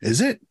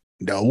 Is it?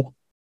 No.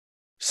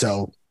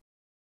 So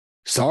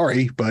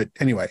sorry, but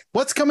anyway,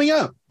 what's coming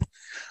up?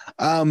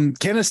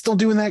 Canada's still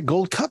doing that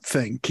Gold Cup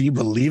thing. Can you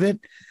believe it?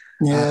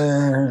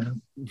 Yeah.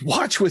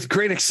 Watch with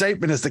great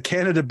excitement as the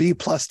Canada B+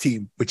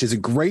 team, which is a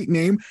great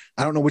name.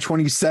 I don't know which one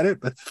you said it,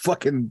 but it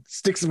fucking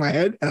sticks in my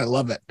head, and I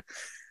love it.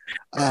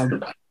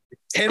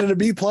 Canada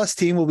B+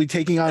 team will be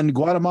taking on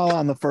Guatemala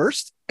on the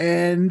 1st,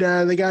 and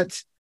they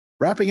got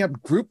wrapping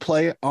up group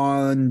play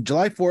on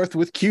July 4th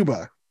with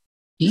Cuba.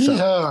 Yeah.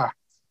 So,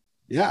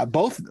 yeah,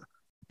 both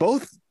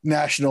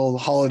national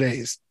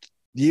holidays.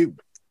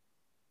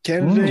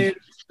 Canada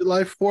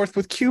July 4th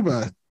with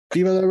Cuba.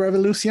 Viva la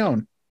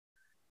Revolucion.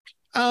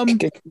 Can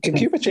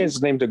Cuba change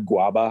its name to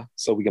Guaba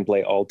so we can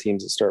play all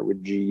teams that start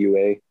with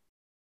GUA?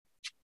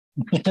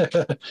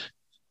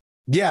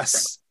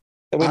 Yes.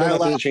 Then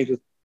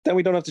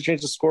we don't have to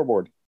change the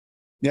scoreboard.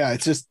 Yeah,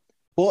 it's just,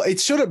 well, it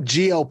showed up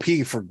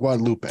GLP for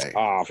Guadeloupe.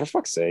 Ah, for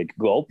fuck's sake.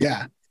 Gulp.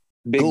 Yeah.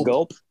 Big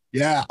gulp.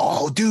 Yeah.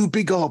 Oh, dude,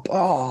 big gulp.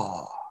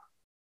 Oh,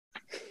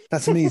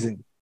 that's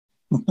amazing.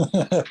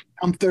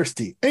 I'm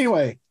thirsty.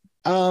 Anyway,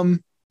 they've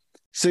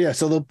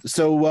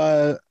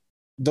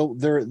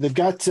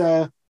got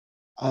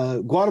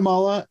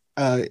Guatemala,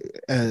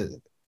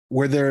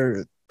 where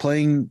they're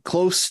playing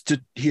close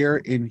to here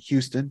in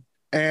Houston,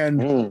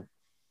 and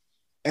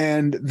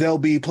they'll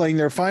be playing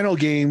their final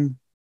game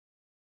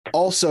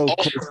also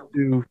close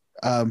to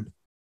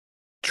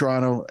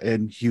Toronto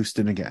and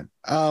Houston again.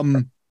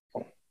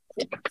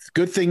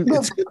 Good thing.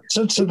 Well, It's good.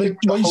 so what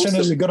you're saying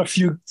is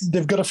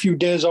they've got a few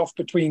days off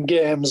between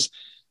games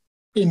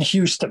in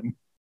Houston.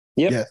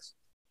 Yep. Yes.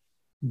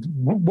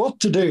 What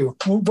to do?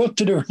 What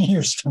to do in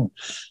Houston?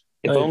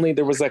 If only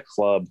there was a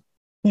club.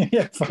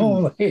 If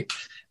only.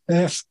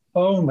 If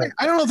only.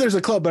 I don't know if there's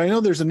a club, but I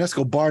know there's a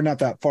Nesco bar not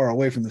that far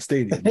away from the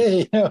stadium.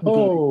 Hey,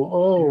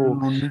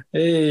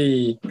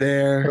 hey.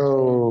 There.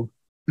 Oh.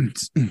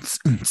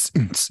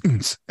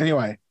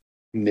 Anyway.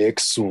 Nick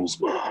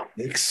Sulzma.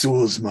 Nick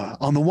Sulzma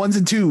on the ones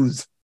and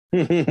twos.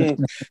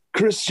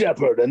 Chris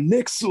Shepard and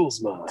Nick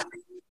Sulzma.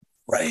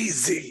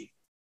 Crazy.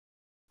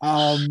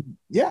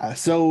 Yeah.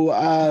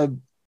 So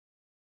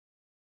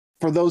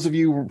for those of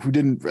you who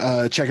didn't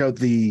check out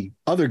the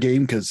other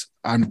game, because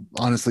I'm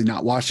honestly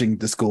not watching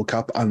the School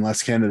Cup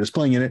unless Canada's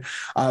playing in it,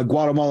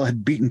 Guatemala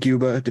had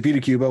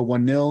defeated Cuba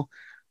 1-0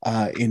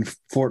 in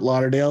Fort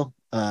Lauderdale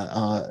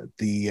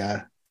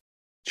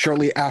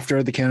shortly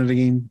after the Canada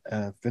game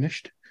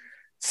finished.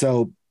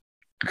 So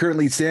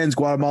currently it stands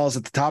Guatemala's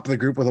at the top of the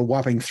group with a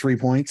whopping 3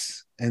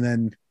 points, and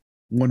then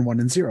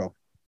 1-0.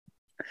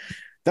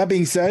 That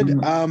being said,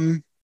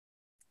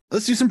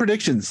 let's do some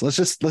predictions. Let's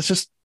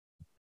just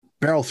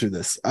barrel through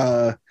this.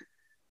 Canada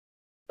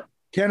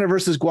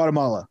versus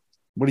Guatemala.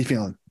 What are you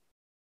feeling?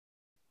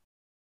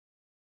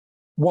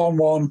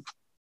 1-1.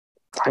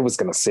 I was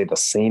going to say the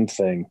same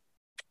thing.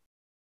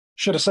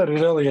 Should have said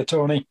it earlier,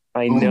 Tony.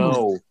 I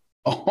know.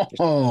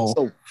 Oh,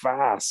 So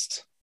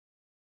fast.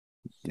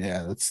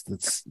 yeah. That's.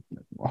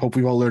 I hope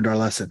we've all learned our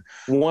lesson.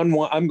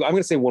 1-1. I'm going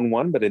to say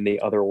 1-1, but in the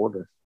other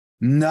order.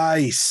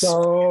 Nice.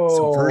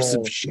 Oh.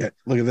 Subversive shit.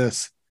 Look at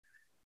this.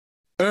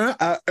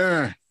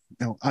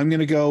 No, I'm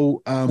gonna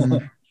go.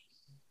 Fuck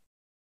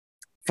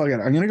it.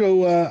 I'm gonna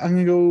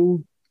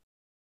go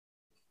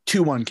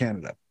 2-1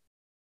 Canada.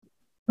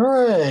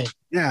 Hooray.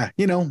 Yeah,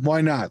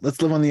 why not?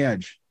 Let's live on the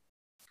edge.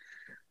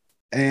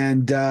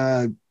 And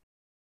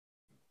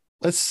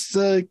let's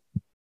July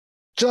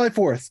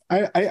 4th.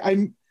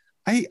 I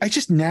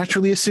just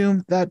naturally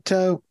assume that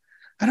I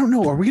don't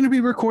know. Are we going to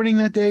be recording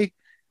that day?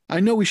 I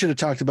know we should have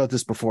talked about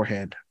this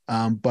beforehand,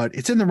 but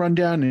it's in the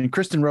rundown and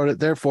Kristen wrote it.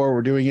 Therefore,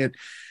 we're doing it.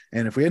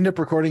 And if we end up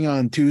recording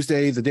on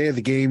Tuesday, the day of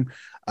the game,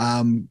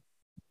 I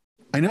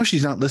know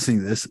she's not listening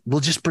to this.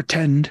 We'll just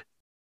pretend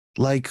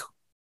like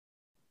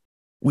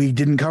we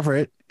didn't cover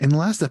it in the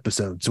last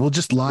episode. So we'll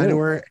just lie to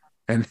her,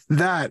 and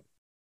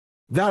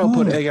that'll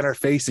put egg in our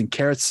face and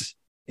carrots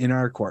in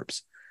our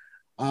corpse.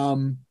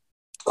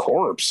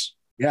 Corpse?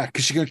 Yeah,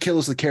 because she's going to kill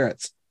us with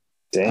carrots.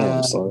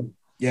 Damn, son.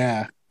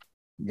 Yeah.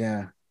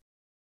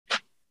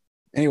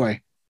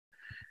 Anyway,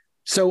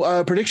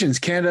 so predictions: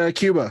 Canada,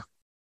 Cuba.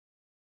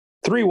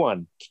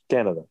 3-1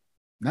 Canada.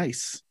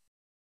 Nice.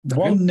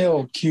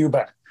 1-0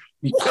 Cuba.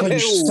 We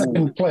clinched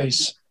second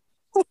place.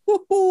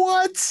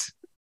 What?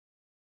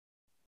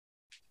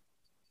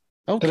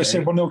 Okay. Did I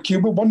say 1-0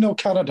 Cuba? 1-0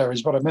 Canada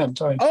is what I meant.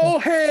 Oh,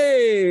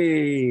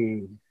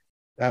 hey.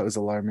 That was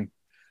alarming.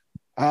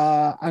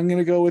 I'm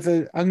gonna go in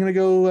between. I'm gonna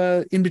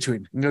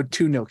go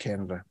 2-0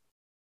 Canada.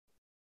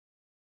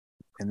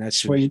 And that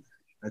should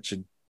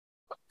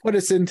put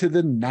us into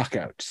the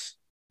knockouts.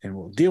 And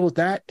we'll deal with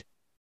that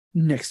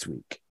next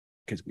week,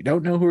 because we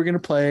don't know who we're gonna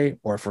play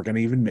or if we're gonna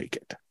even make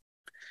it.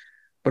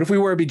 But if we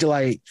were, it'd be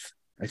July 8th,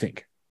 I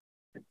think.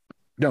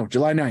 No,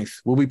 July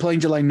 9th. We'll be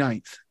playing July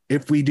 9th.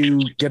 If we do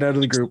get out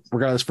of the group,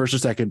 regardless, first or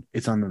second,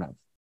 it's on the 9th.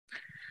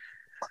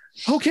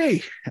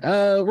 Okay.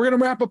 We're going to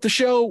wrap up the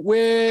show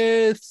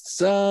with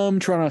some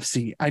Toronto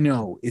FC. I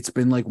know it's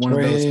been like one of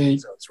those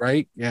episodes,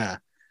 right? Yeah.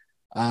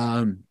 We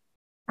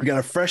got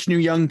a fresh new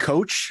young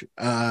coach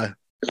I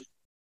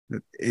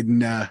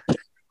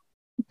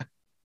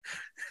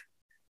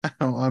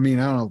don't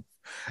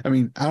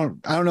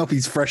know if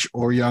he's fresh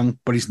or young,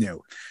 but he's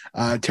new.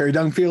 Terry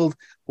Dungfield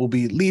will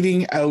be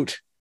leading out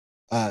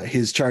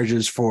his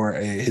charges for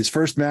his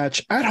first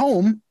match at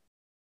home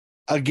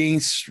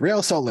against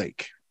Real Salt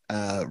Lake.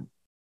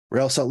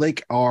 Real Salt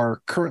Lake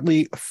are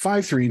currently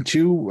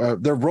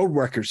 5-3-2. Their road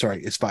record,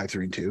 is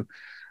 5-3-2.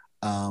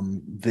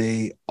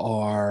 They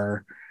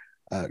are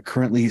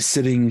currently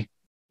sitting,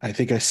 I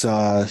think I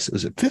saw,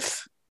 was it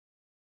fifth?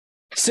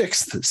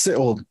 Sixth.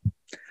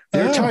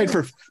 They're tied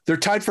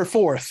for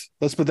fourth.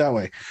 Let's put it that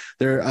way.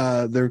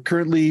 They're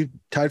currently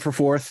tied for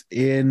fourth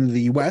in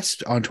the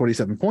West on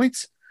 27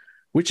 points,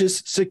 which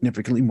is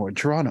significantly more than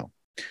Toronto.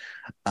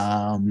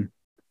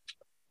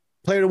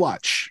 Player to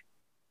watch.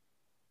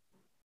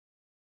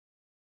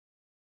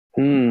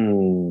 I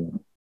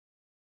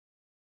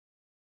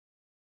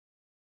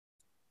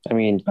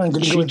mean,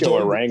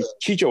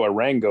 Chicho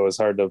Arango is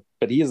hard to,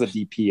 but he is a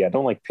DP. I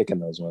don't like picking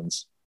those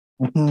ones.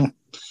 Mm-hmm.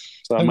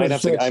 So I might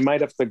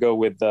have to go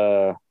with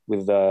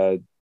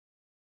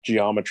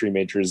geometry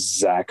major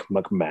Zach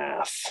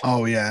McMath.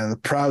 Oh yeah, the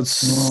proud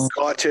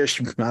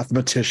Scottish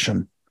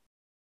mathematician.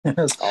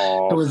 Yes.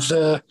 It was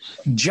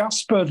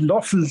Jasper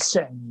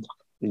Loffelsen.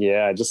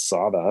 Yeah, I just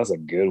saw that. That's a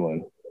good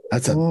one.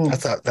 That's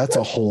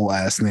a whole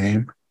ass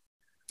name.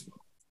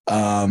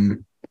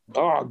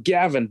 Oh,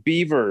 Gavin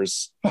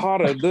Beavers,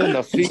 hotter than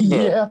a fever.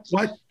 Yeah.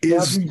 What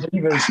is? Gavin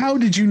Beavers. How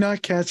did you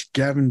not catch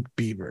Gavin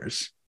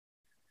Beavers?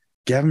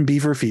 Gavin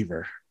Beaver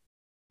Fever.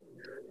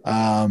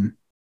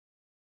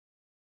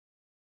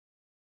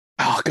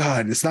 Oh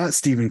God, it's not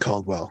Stephen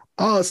Caldwell.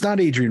 Oh, it's not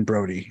Adrian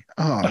Brody.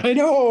 Oh, I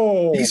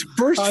know. these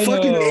first I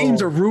fucking know.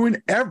 names are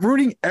ruining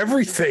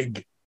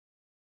everything.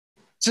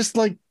 Just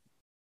like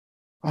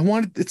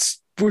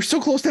we're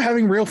so close to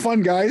having real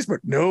fun, guys,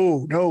 but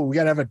no, we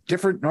gotta have a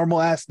different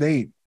normal ass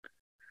name.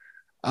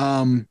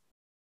 Yeah,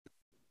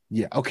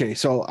 okay.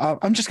 So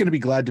I'm just gonna be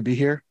glad to be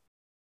here.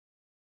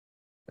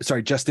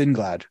 Sorry, Justin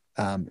Glad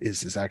is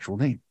his actual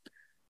name.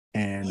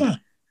 And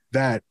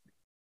that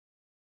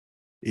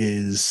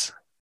is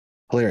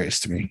hilarious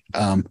to me.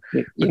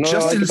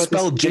 Justin is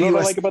spelled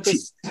Justen.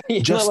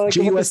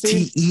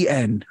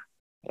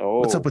 Oh,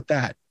 What's up with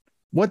that?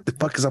 What the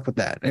fuck is up with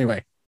that?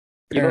 Anyway,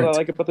 you know what I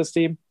like about this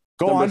team?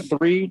 Number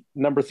 3,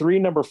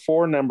 number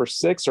 4, number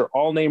 6 are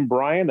all named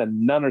Brian,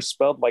 and none are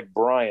spelled like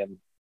Brian.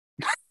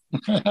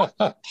 With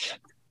that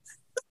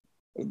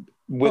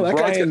Brian,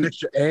 guy's got an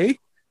extra A.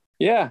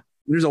 Yeah,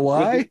 There's a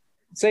Y.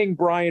 Saying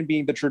Brian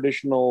being the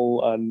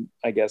traditional,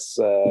 I guess,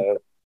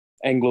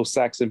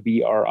 Anglo-Saxon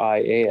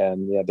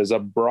Brian. Yeah, there's a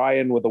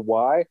Brian with a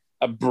Y,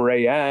 a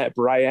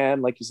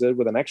Brian, like you said,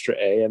 with an extra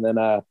A, and then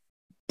a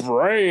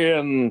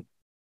Brian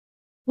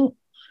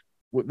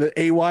with the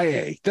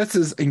AYA. That's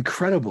is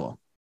incredible.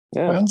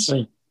 Yeah.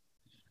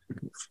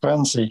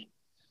 Fancy.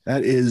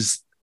 That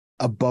is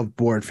above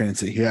board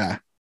fancy. Yeah.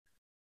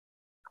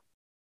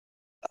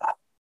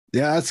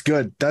 Yeah,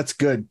 that's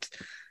good.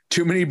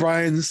 Too many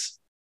Brians,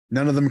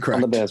 none of them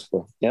correct. On the dance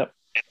floor. Yep.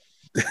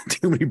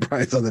 Too many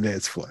Brians on the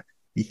dance floor.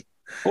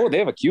 Oh, they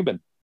have a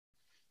Cuban.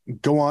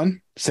 Go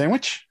on.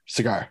 Sandwich,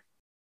 cigar,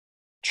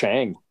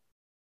 Chang.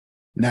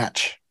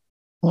 Natch.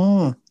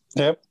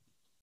 Yep.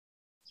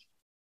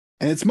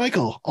 And it's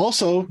Michael,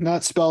 also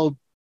not spelled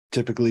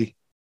typically.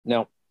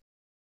 No.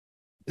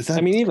 Is that?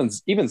 I mean,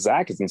 even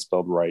Zach isn't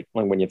spelled right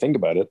when you think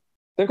about it.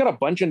 They've got a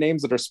bunch of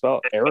names that are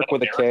spelled Eric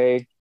with a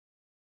K.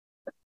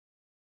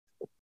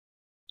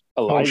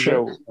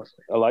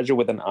 Elijah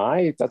with an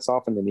I. That's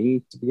often an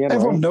E to begin.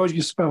 Everyone right? knows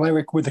you spell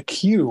Eric with a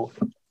Q.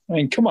 I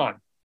mean, come on.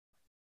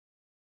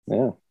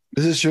 Yeah.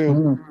 This is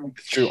true.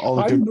 It's true.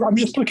 I'm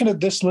just looking at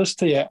this list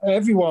here.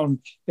 Everyone,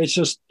 it's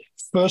just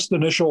first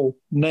initial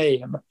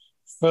name,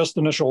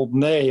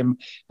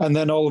 and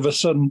then all of a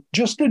sudden,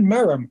 Justin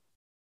Merrim.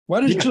 Why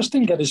did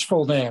Justin get his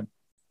full name?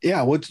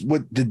 Yeah.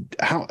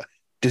 How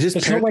did his?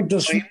 It's not like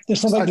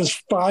there's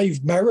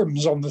 5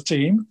 Merrims on the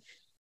team.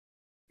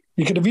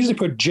 You could have easily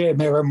put J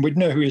Merrim. We'd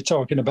know who you're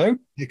talking about.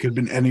 It could have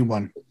been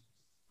anyone.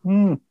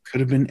 Could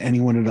have been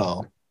anyone at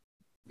all.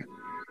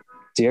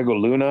 Diego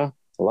Luna.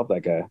 I love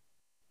that guy.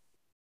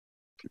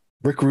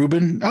 Rick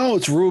Rubin. Oh,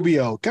 it's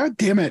Rubio. God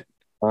damn it.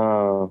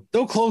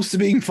 So close to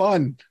being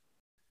fun.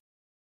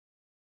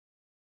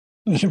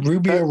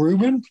 Rubio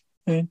Rubin?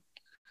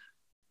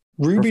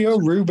 Rubio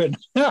Rubin.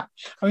 Yeah,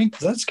 I mean,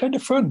 that's kind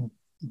of fun,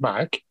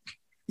 Mark.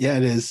 Yeah,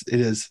 it is.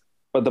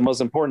 But the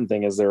most important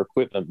thing is their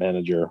equipment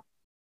manager,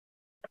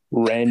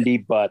 Randy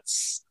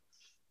Butts.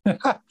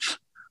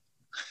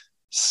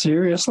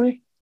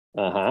 Seriously?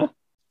 Uh-huh.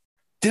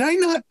 Did I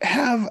not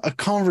have a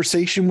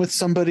conversation with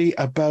somebody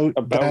about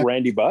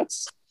Randy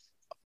Butts?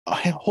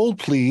 Hold,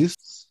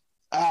 please.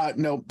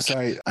 No,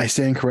 sorry. I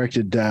stand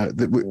corrected.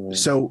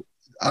 So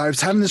I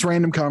was having this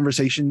random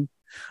conversation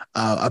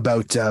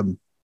about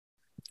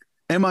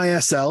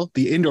MISL,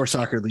 the indoor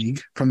soccer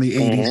league from the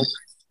 80s,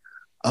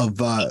 of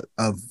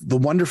the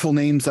wonderful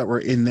names that were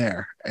in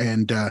there.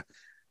 And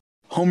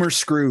Homer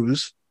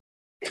Screws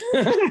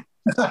of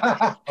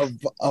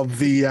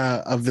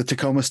the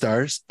Tacoma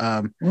Stars.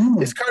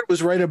 His card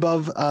was right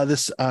above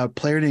this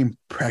player named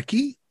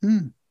Preki.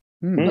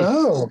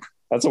 Oh,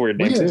 that's a weird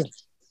name too.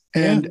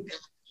 And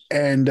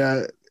then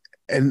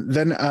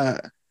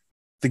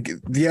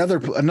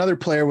another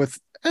player with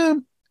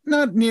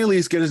not nearly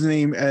as good as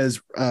name as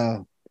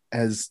the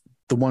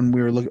one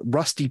we were looking.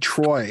 Rusty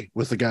Troy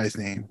was the guy's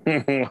name.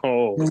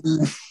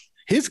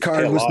 His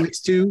card was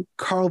next to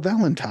Carl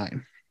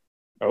Valentine.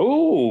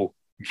 Oh,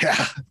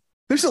 yeah.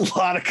 There's a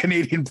lot of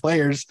Canadian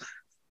players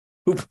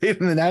who played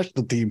in the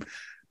national team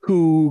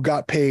who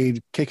got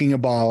paid kicking a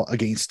ball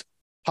against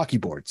hockey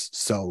boards.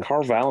 So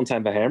Carl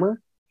Valentine, the Hammer.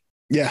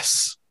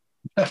 Yes.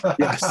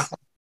 Yes.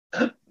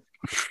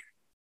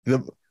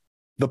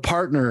 The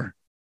partner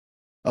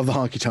of the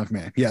Honky Tonk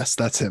Man. Yes,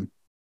 that's him.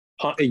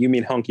 You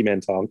mean Honky Man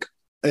Tonk?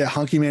 Yeah,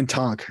 Honky Man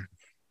Tonk.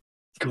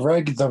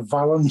 Greg the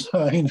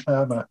Valentine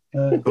Hammer.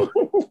 Yes.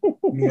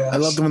 I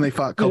loved when they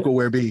fought Coco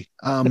Werby.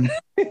 I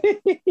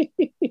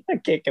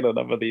can't get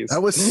enough of these.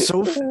 That was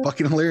so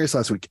fucking hilarious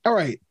last week. All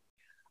right.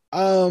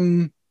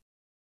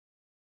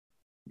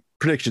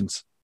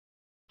 Predictions.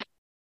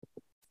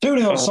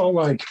 2-0 Salt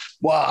Lake.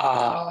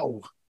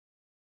 Wow.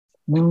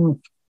 New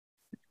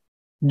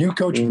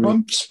coach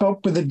Bump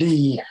spoke with a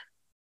D.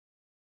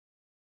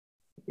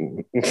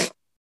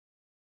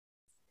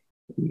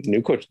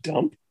 New coach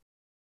Dump?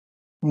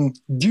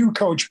 New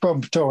coach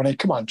bump, Tony.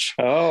 Come on.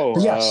 Oh,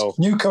 yes,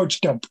 new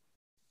coach dump.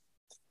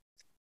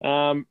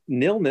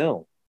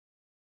 0-0.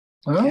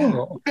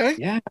 Oh, okay.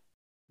 Yeah.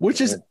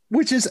 Which is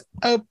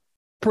a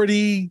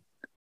pretty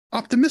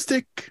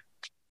optimistic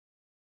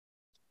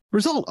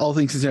result, all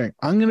things considering.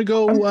 I'm gonna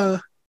go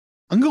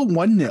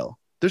 1-0.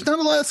 There's not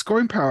a lot of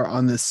scoring power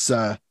on this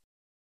Salt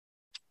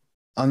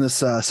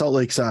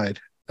Lake side.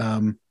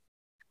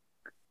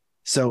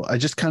 So I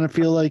just kind of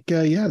feel like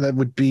that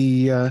would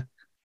be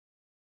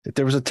if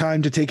there was a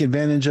time to take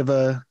advantage of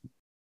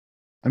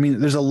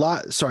there's a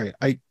lot. Sorry,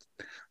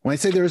 when I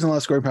say there isn't a lot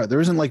of scoring power,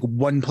 there isn't like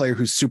one player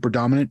who's super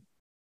dominant,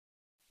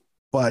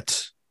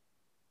 but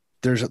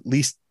there's at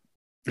least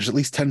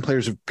 10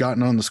 players who've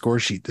gotten on the score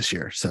sheet this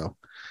year. So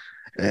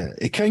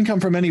it can come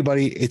from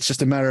anybody. It's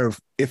just a matter of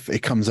if it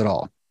comes at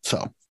all.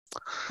 So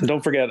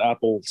don't forget,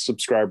 Apple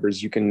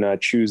subscribers, you can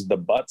choose the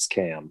Butts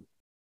cam.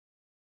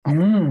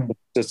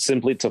 Just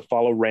simply to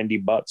follow Randy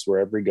Butts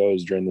wherever he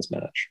goes during this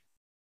match.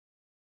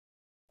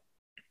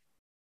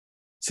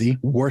 See,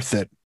 worth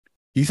it.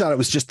 You thought it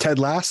was just Ted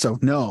Lasso?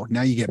 No,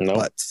 now you get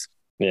Butts.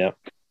 Yeah,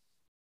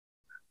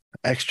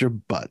 extra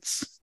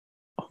Butts.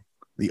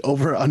 The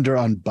over/under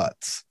on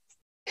Butts.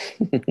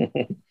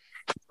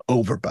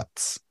 Over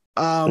Butts.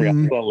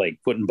 Well, like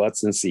putting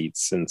butts in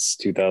seats since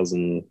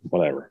 2000,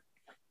 whatever.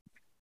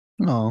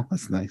 Oh,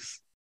 that's nice.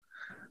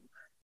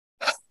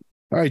 All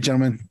right,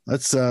 gentlemen,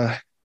 let's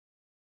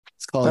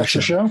call it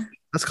a show.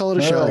 Let's call it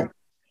a show. Right.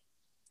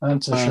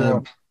 That's a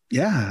show.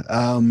 Yeah.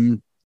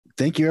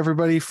 Thank you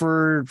everybody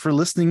for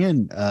listening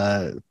in.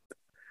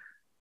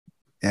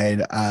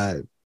 And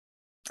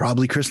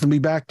probably Kristen will be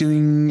back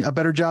doing a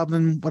better job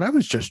than what I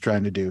was just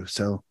trying to do.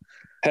 So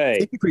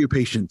thank you for your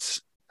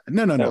patience.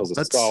 No. That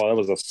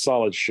was a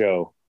solid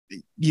show.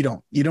 You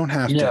don't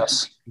have to.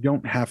 Yes. You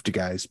don't have to,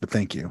 guys, but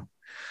thank you.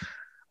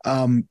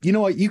 You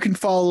know what? You can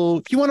follow,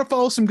 if you want to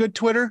follow some good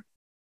Twitter,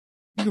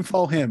 you can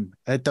follow him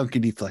at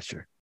Duncan D.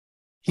 Fletcher.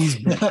 He's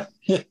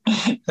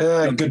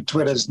good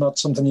Twitter is not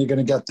something you're going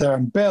to get there.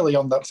 I'm barely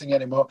on that thing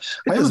anymore.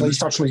 I am at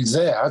least actually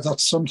there.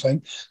 That's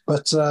something.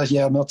 But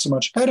not so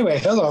much. Anyway,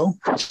 hello.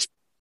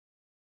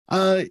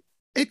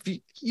 If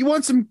you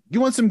want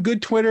some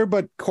good Twitter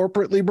but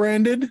corporately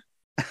branded,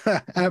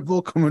 at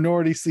Vocal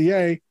Minority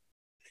CA,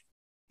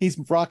 he's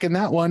rocking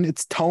that one.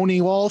 It's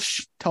Tony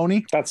Walsh.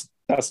 Tony. That's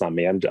not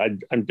me. I'm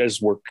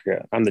just work.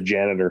 I'm the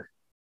janitor.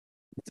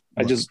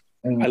 I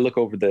look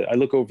over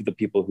the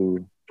people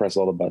who press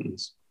all the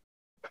buttons.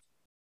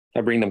 I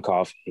bring them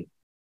coffee.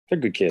 They're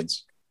good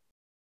kids.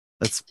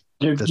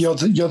 You're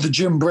the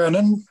Jim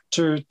Brennan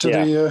to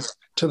the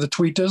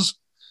tweeters.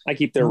 I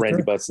keep their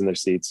Randy Butts in their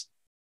seats.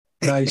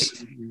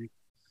 Nice.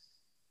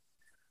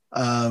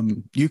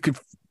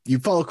 You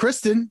follow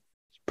Kristen,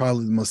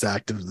 probably the most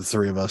active of the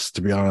three of us,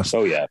 to be honest.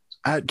 Oh yeah,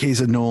 at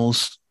Case of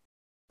Knowles,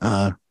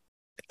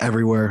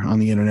 everywhere on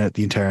the internet,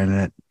 the entire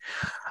internet.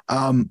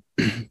 And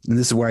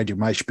this is where I do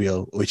my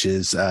spiel, which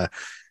is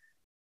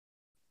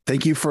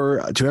thank you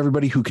to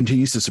everybody who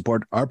continues to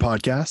support our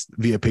podcast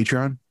via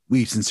Patreon.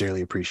 We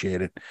sincerely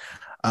appreciate it.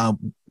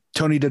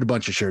 Tony did a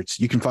bunch of shirts.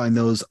 You can find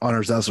those on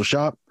our Zazzle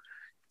shop.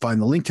 Find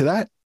the link to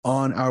that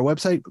on our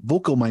website,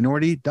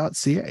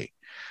 vocalminority.ca.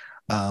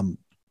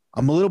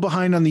 I'm a little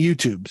behind on the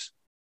YouTubes,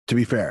 to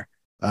be fair.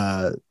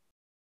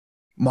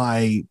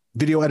 My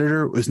video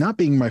editor was not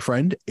being my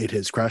friend. It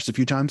has crashed a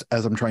few times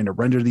as I'm trying to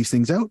render these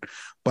things out,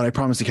 but I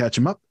promise to catch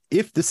them up.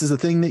 If this is a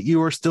thing that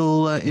you are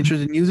still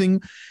interested in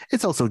using,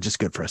 it's also just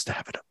good for us to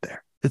have it up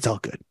there. It's all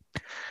good.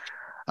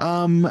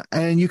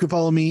 And you can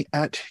follow me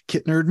at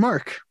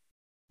KitNerdMark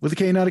with a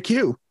K, not a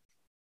Q.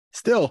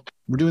 Still,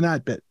 we're doing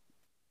that bit.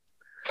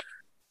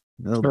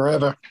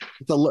 Forever.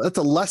 It's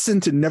a lesson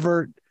to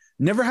never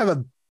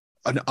have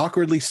an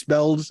awkwardly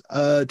spelled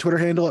Twitter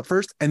handle at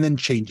first and then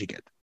changing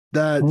it.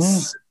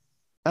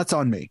 That's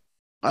on me.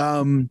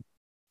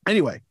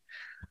 Anyway,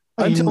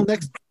 until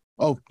next.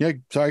 Oh yeah,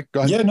 sorry.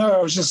 Go ahead. Yeah, no,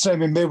 I was just saying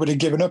maybe would have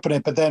given up on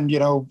it, but then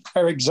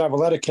Eric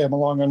Zavaleta came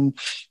along and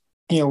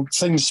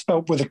things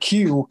spelt with a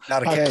Q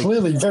not a K.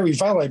 Clearly very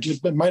valid.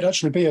 It might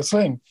actually be a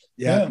thing.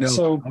 Yeah. No,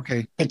 so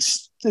okay.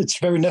 It's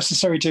very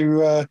necessary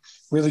to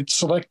really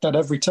select that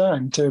every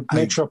time to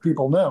make sure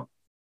people know.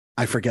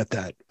 I forget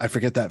that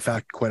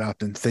fact quite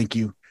often. Thank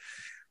you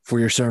for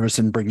your service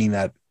and bringing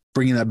that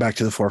back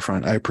to the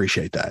forefront. I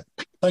appreciate that.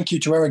 Thank you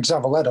to Eric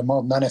Zavaleta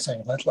more than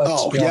anything.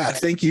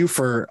 Thank you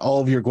for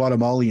all of your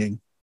Guatemalaing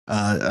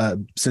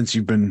since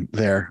you've been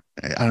there.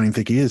 I don't even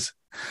think he is.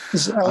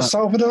 Is it El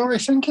Salvador, I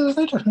think, is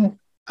it?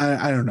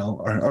 I don't know.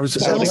 Or was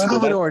it El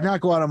Salvador, not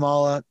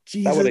Guatemala?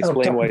 Jesus. That would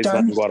explain why he's not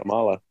in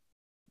Guatemala.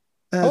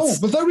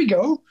 But there we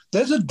go.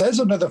 There's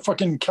another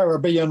fucking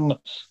Caribbean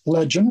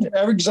legend,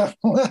 Eric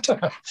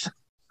Zavaleta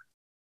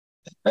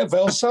of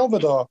El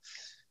Salvador.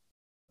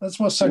 That's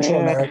more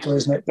Central America,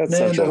 isn't it? That's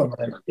Central.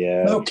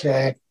 Yeah.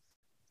 Okay.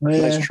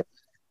 Nice try.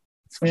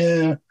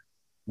 Yeah.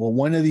 Well,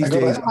 one of these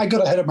days, I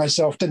got ahead of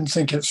myself. Didn't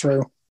think it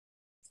through.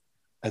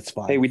 That's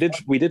fine. Hey, we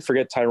did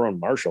forget Tyrone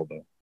Marshall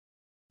though.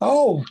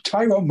 Oh,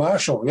 Tyrone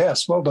Marshall.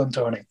 Yes, well done,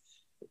 Tony.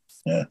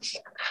 Yes.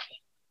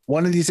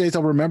 one of these days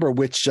I'll remember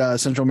which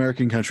Central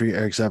American country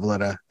Eric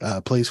Zavaleta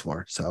plays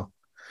for. So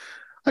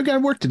I've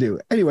got work to do.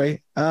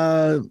 Anyway,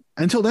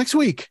 until next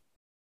week,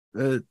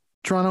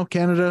 Toronto,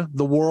 Canada,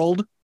 the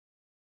world,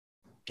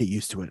 get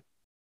used to it.